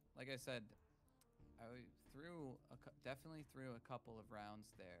 right? Like I said, I definitely threw a couple of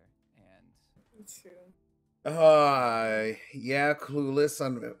rounds there, and It's true. Yeah, Clueless.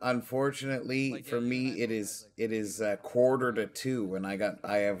 Unfortunately, Like, yeah, for you and me, I both had, like, it is 1:45, and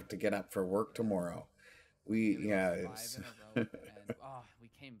I have to get up for work tomorrow. We lost 5 in a row, and we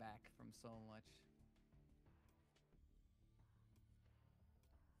came back from so much.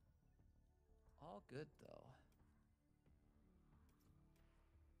 All good though.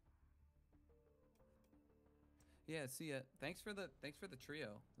 Yeah, see ya. Thanks for the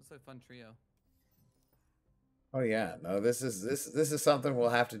trio. This is a fun trio. Oh yeah, no, this is something we'll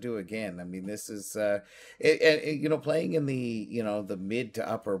have to do again. I mean, this is playing in the the mid to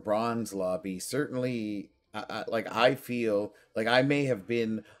upper bronze lobby. Certainly, I feel like I may have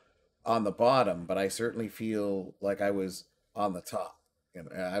been on the bottom, but I certainly feel like I was on the top.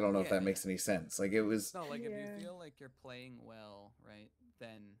 I don't know if that makes any sense. Like it was. No, like if you feel like you're playing well, right?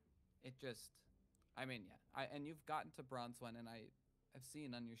 Then it just, I mean, yeah. And you've gotten to bronze 1, and I've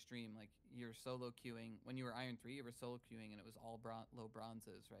seen on your stream, like, you're solo queuing. When you were Iron 3, you were solo queuing, and it was all low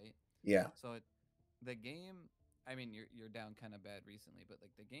bronzes, right? Yeah. So the game, I mean, you're down kind of bad recently, but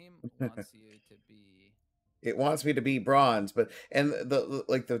like the game wants you to be. It wants me to be bronze, and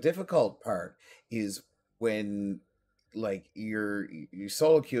the difficult part is when like you're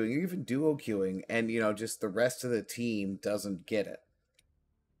solo queuing, or even duo queuing, and just the rest of the team doesn't get it.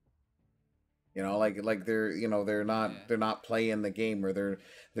 Like they're not playing the game, or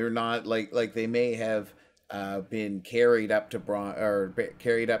they're not like they may have been carried up to bronze, or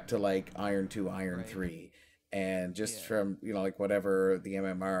carried up to like Iron 2, Iron 3, and just from like whatever the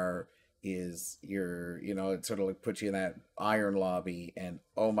MMR is, it sort of like puts you in that iron lobby, and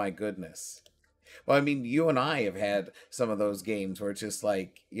oh my goodness. Well, I mean, you and I have had some of those games where it's just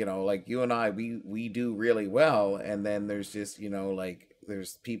like, like you and I, we do really well, and then there's just, like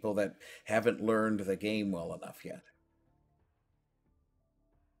there's people that haven't learned the game well enough yet.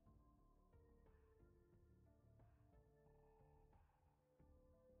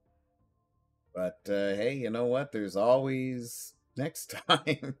 But hey, you know what? There's always next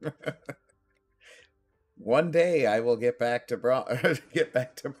time. One day I will get back to bronze. Get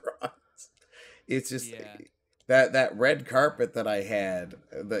back to bronze. It's just that red carpet that I had,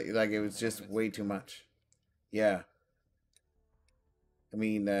 like it was just way too much. Yeah. I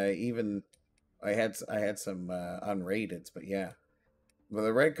mean, even I had some unrateds, but yeah. But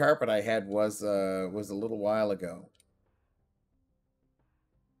the red carpet I had was a little while ago.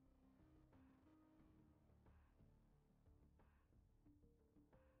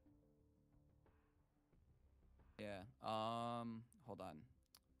 Yeah. Hold on.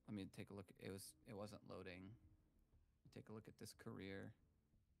 Let me take a look. It wasn't loading. Take a look at this career.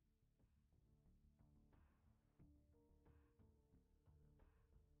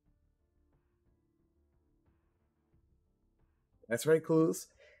 That's right, Clues.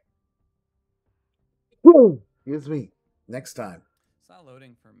 Excuse me. Next time. It's not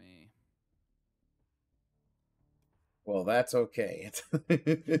loading for me. Well, that's okay.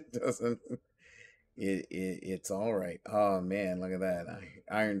 It doesn't. It's all right. Oh man, look at that.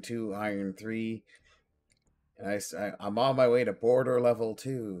 Iron 2, Iron 3. I'm on my way to border level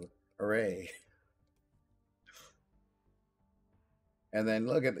 2. Hooray! And then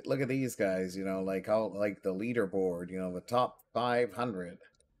look at these guys. Like like the leaderboard. The top 500.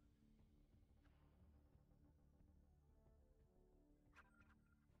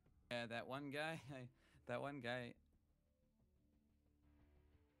 Yeah, that one guy. That one guy.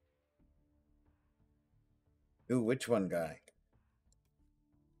 Ooh, which one guy?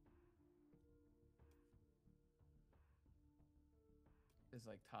 Is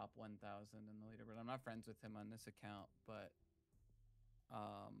like top 1,000 in the leaderboard. I'm not friends with him on this account, but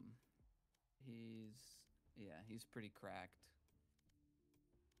he's pretty cracked.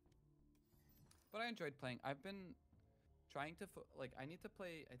 But I enjoyed playing. I've been trying to like I need to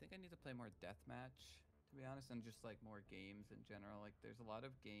play. I think I need to play more deathmatch, to be honest, and just like more games in general. Like there's a lot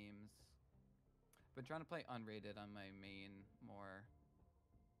of games. Been trying to play unrated on my main more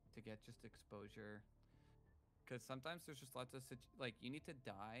to get just exposure. Because sometimes there's just lots of like you need to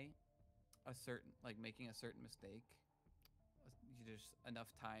die a certain like making a certain mistake. There's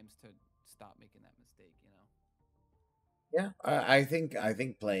enough times to stop making that mistake. You know. Yeah, I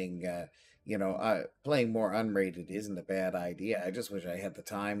think playing playing more unrated isn't a bad idea. I just wish I had the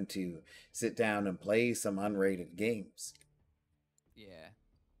time to sit down and play some unrated games. Yeah.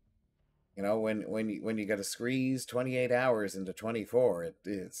 You know, when you got to squeeze 28 hours into 24,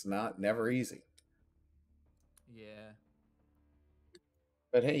 it's not never easy. Yeah.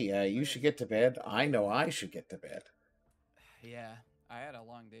 But hey, you should get to bed. I know I should get to bed. Yeah, I had a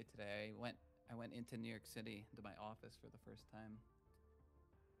long day today. I went into New York City to my office for the first time.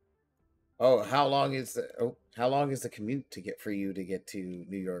 Oh, how long is the commute to get for you to get to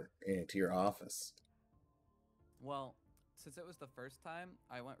New York to your office? Well, since it was the first time,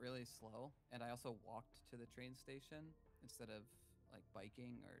 I went really slow, and I also walked to the train station instead of like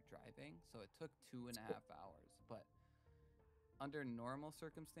biking or driving. So it took 2.5 hours. But under normal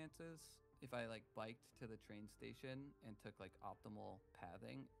circumstances, if I like biked to the train station and took like optimal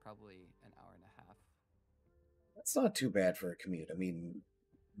pathing, probably an hour and a half. That's not too bad for a commute. I mean,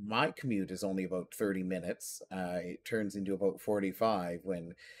 my commute is only about 30 minutes. It turns into about 45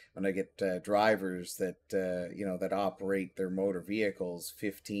 when I get drivers that that operate their motor vehicles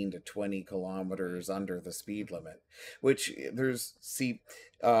 15 to 20 kilometers under the speed limit. Which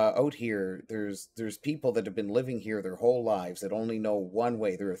out here there's people that have been living here their whole lives that only know one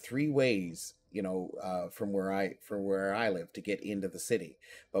way. There are three ways, from where I live to get into the city.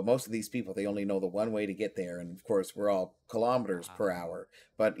 But most of these people, they only know the one way to get there, and of course we're all kilometers per hour.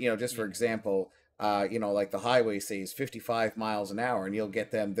 But just for example, like the highway says 55 miles an hour, and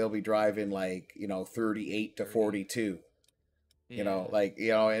they'll be driving like 38 to 42. And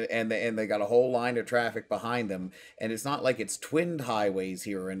they got a whole line of traffic behind them, and it's not like it's twinned highways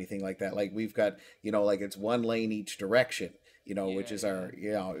here or anything like that. Like we've got like it's one lane each direction, which is our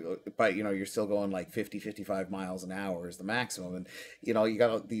but you're still going like 50-55 miles an hour is the maximum. And you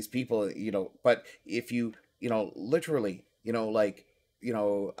got these people, but if you literally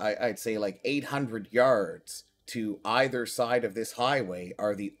I'd say like 800 yards to either side of this highway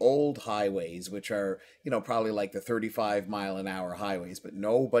are the old highways, which are, probably like the 35-mile-an-hour highways, but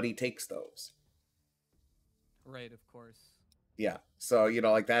nobody takes those. Right, of course. Yeah. So,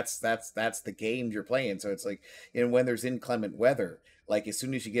 like that's the game you're playing. So it's like, when there's inclement weather, like as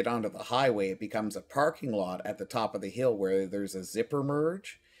soon as you get onto the highway, it becomes a parking lot at the top of the hill where there's a zipper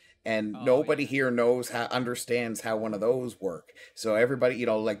merge. And nobody here understands how one of those work. So everybody,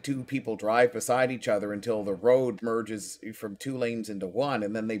 like two people drive beside each other until the road merges from two lanes into one,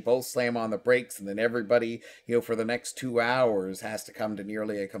 and then they both slam on the brakes, and then everybody, for the next 2 hours has to come to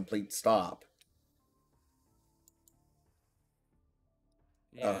nearly a complete stop.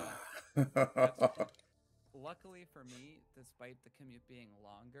 Yeah. Luckily for me, despite the commute being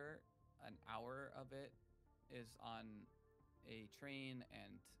longer, an hour of it is on a train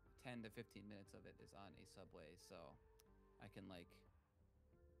and 10 to 15 minutes of it is on a subway, so I can like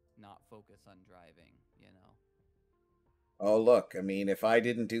not focus on driving, Oh, look, I mean, if I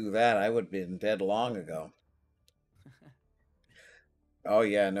didn't do that, I would have been dead long ago. Oh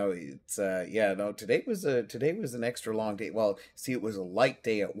yeah, no, it's no, today was an extra long day. Well, see, it was a light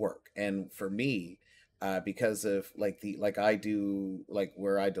day at work, and for me, because of like I do, like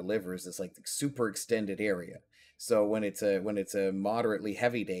where I deliver is this like super extended area. So when it's a moderately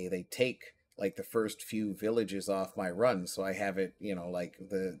heavy day, they take like the first few villages off my run, so I have it, like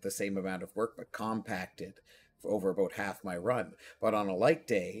the same amount of work but compacted for over about half my run. But on a light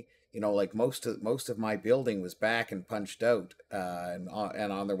day, like most of my building was back and punched out, and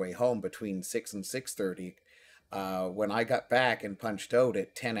on their way home between 6 and 6:30. When I got back and punched out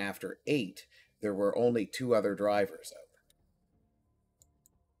at 10 after 8, there were only two other drivers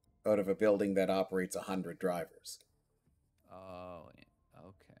out of a building that operates 100 drivers. Oh,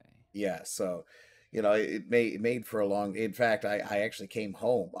 okay. Yeah, so it made for a long. In fact, I actually came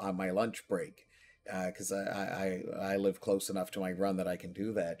home on my lunch break, because I live close enough to my run that I can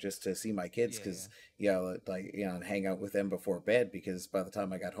do that just to see my kids, because and hang out with them before bed, because by the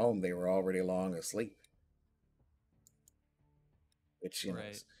time I got home they were already long asleep, which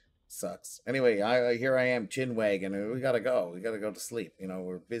sucks. Anyway, I here I am chin wagging, and we gotta go to sleep.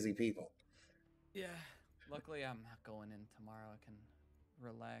 We're busy people. Yeah, luckily I'm not going in tomorrow. I can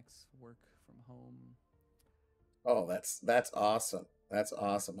relax, work from home. Oh, that's awesome. That's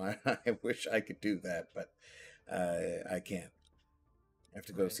awesome. I wish I could do that, but I can't. I have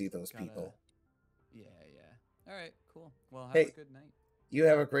to go Right, see those gotta- people. Yeah, yeah. All right, cool. Well, have Hey, a good night. you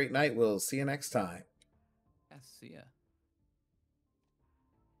have a great night. We'll see you next time. Yeah, see ya.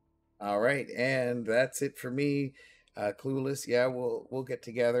 All right, and that's it for me. Clueless, yeah, we'll get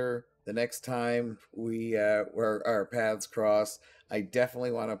together the next time where our paths cross. I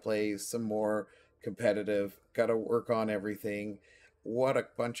definitely want to play some more competitive. Got to work on everything. What a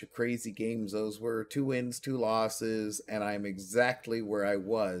bunch of crazy games those were. 2 wins, 2 losses, and I'm exactly where I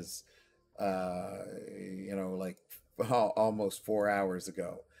was like almost 4 hours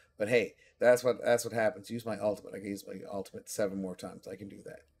ago. But hey, that's what happens. Use my ultimate. I can use my ultimate 7 more times. I can do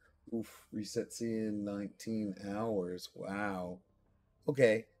that. Oof, resets in 19 hours. Wow.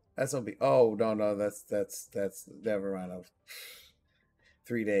 Okay, that's gonna be. Oh no, that's never mind.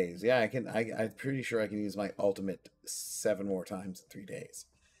 3 days. Yeah, I can. I'm pretty sure I can use my ultimate 7 more times in 3 days.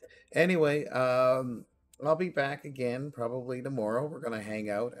 Anyway, I'll be back again probably tomorrow. We're gonna hang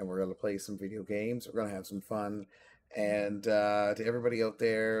out and we're gonna play some video games. We're gonna have some fun. And to everybody out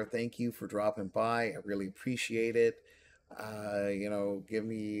there, thank you for dropping by. I really appreciate it. Give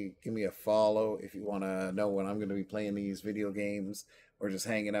me a follow if you want to know when I'm going to be playing these video games or just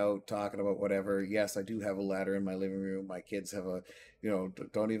hanging out talking about whatever. Yes, I do have a ladder in my living room. My kids have a,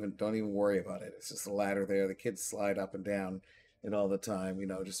 don't even worry about it. It's just a ladder there. The kids slide up and down it all the time,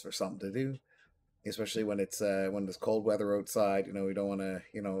 just for something to do. Especially when it's cold weather outside, we don't want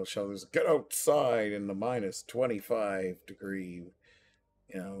to, show this get outside in the minus 25 degree,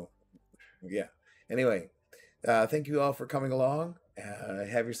 yeah. Anyway, thank you all for coming along.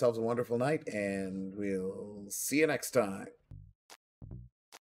 Have yourselves a wonderful night, and we'll see you next time.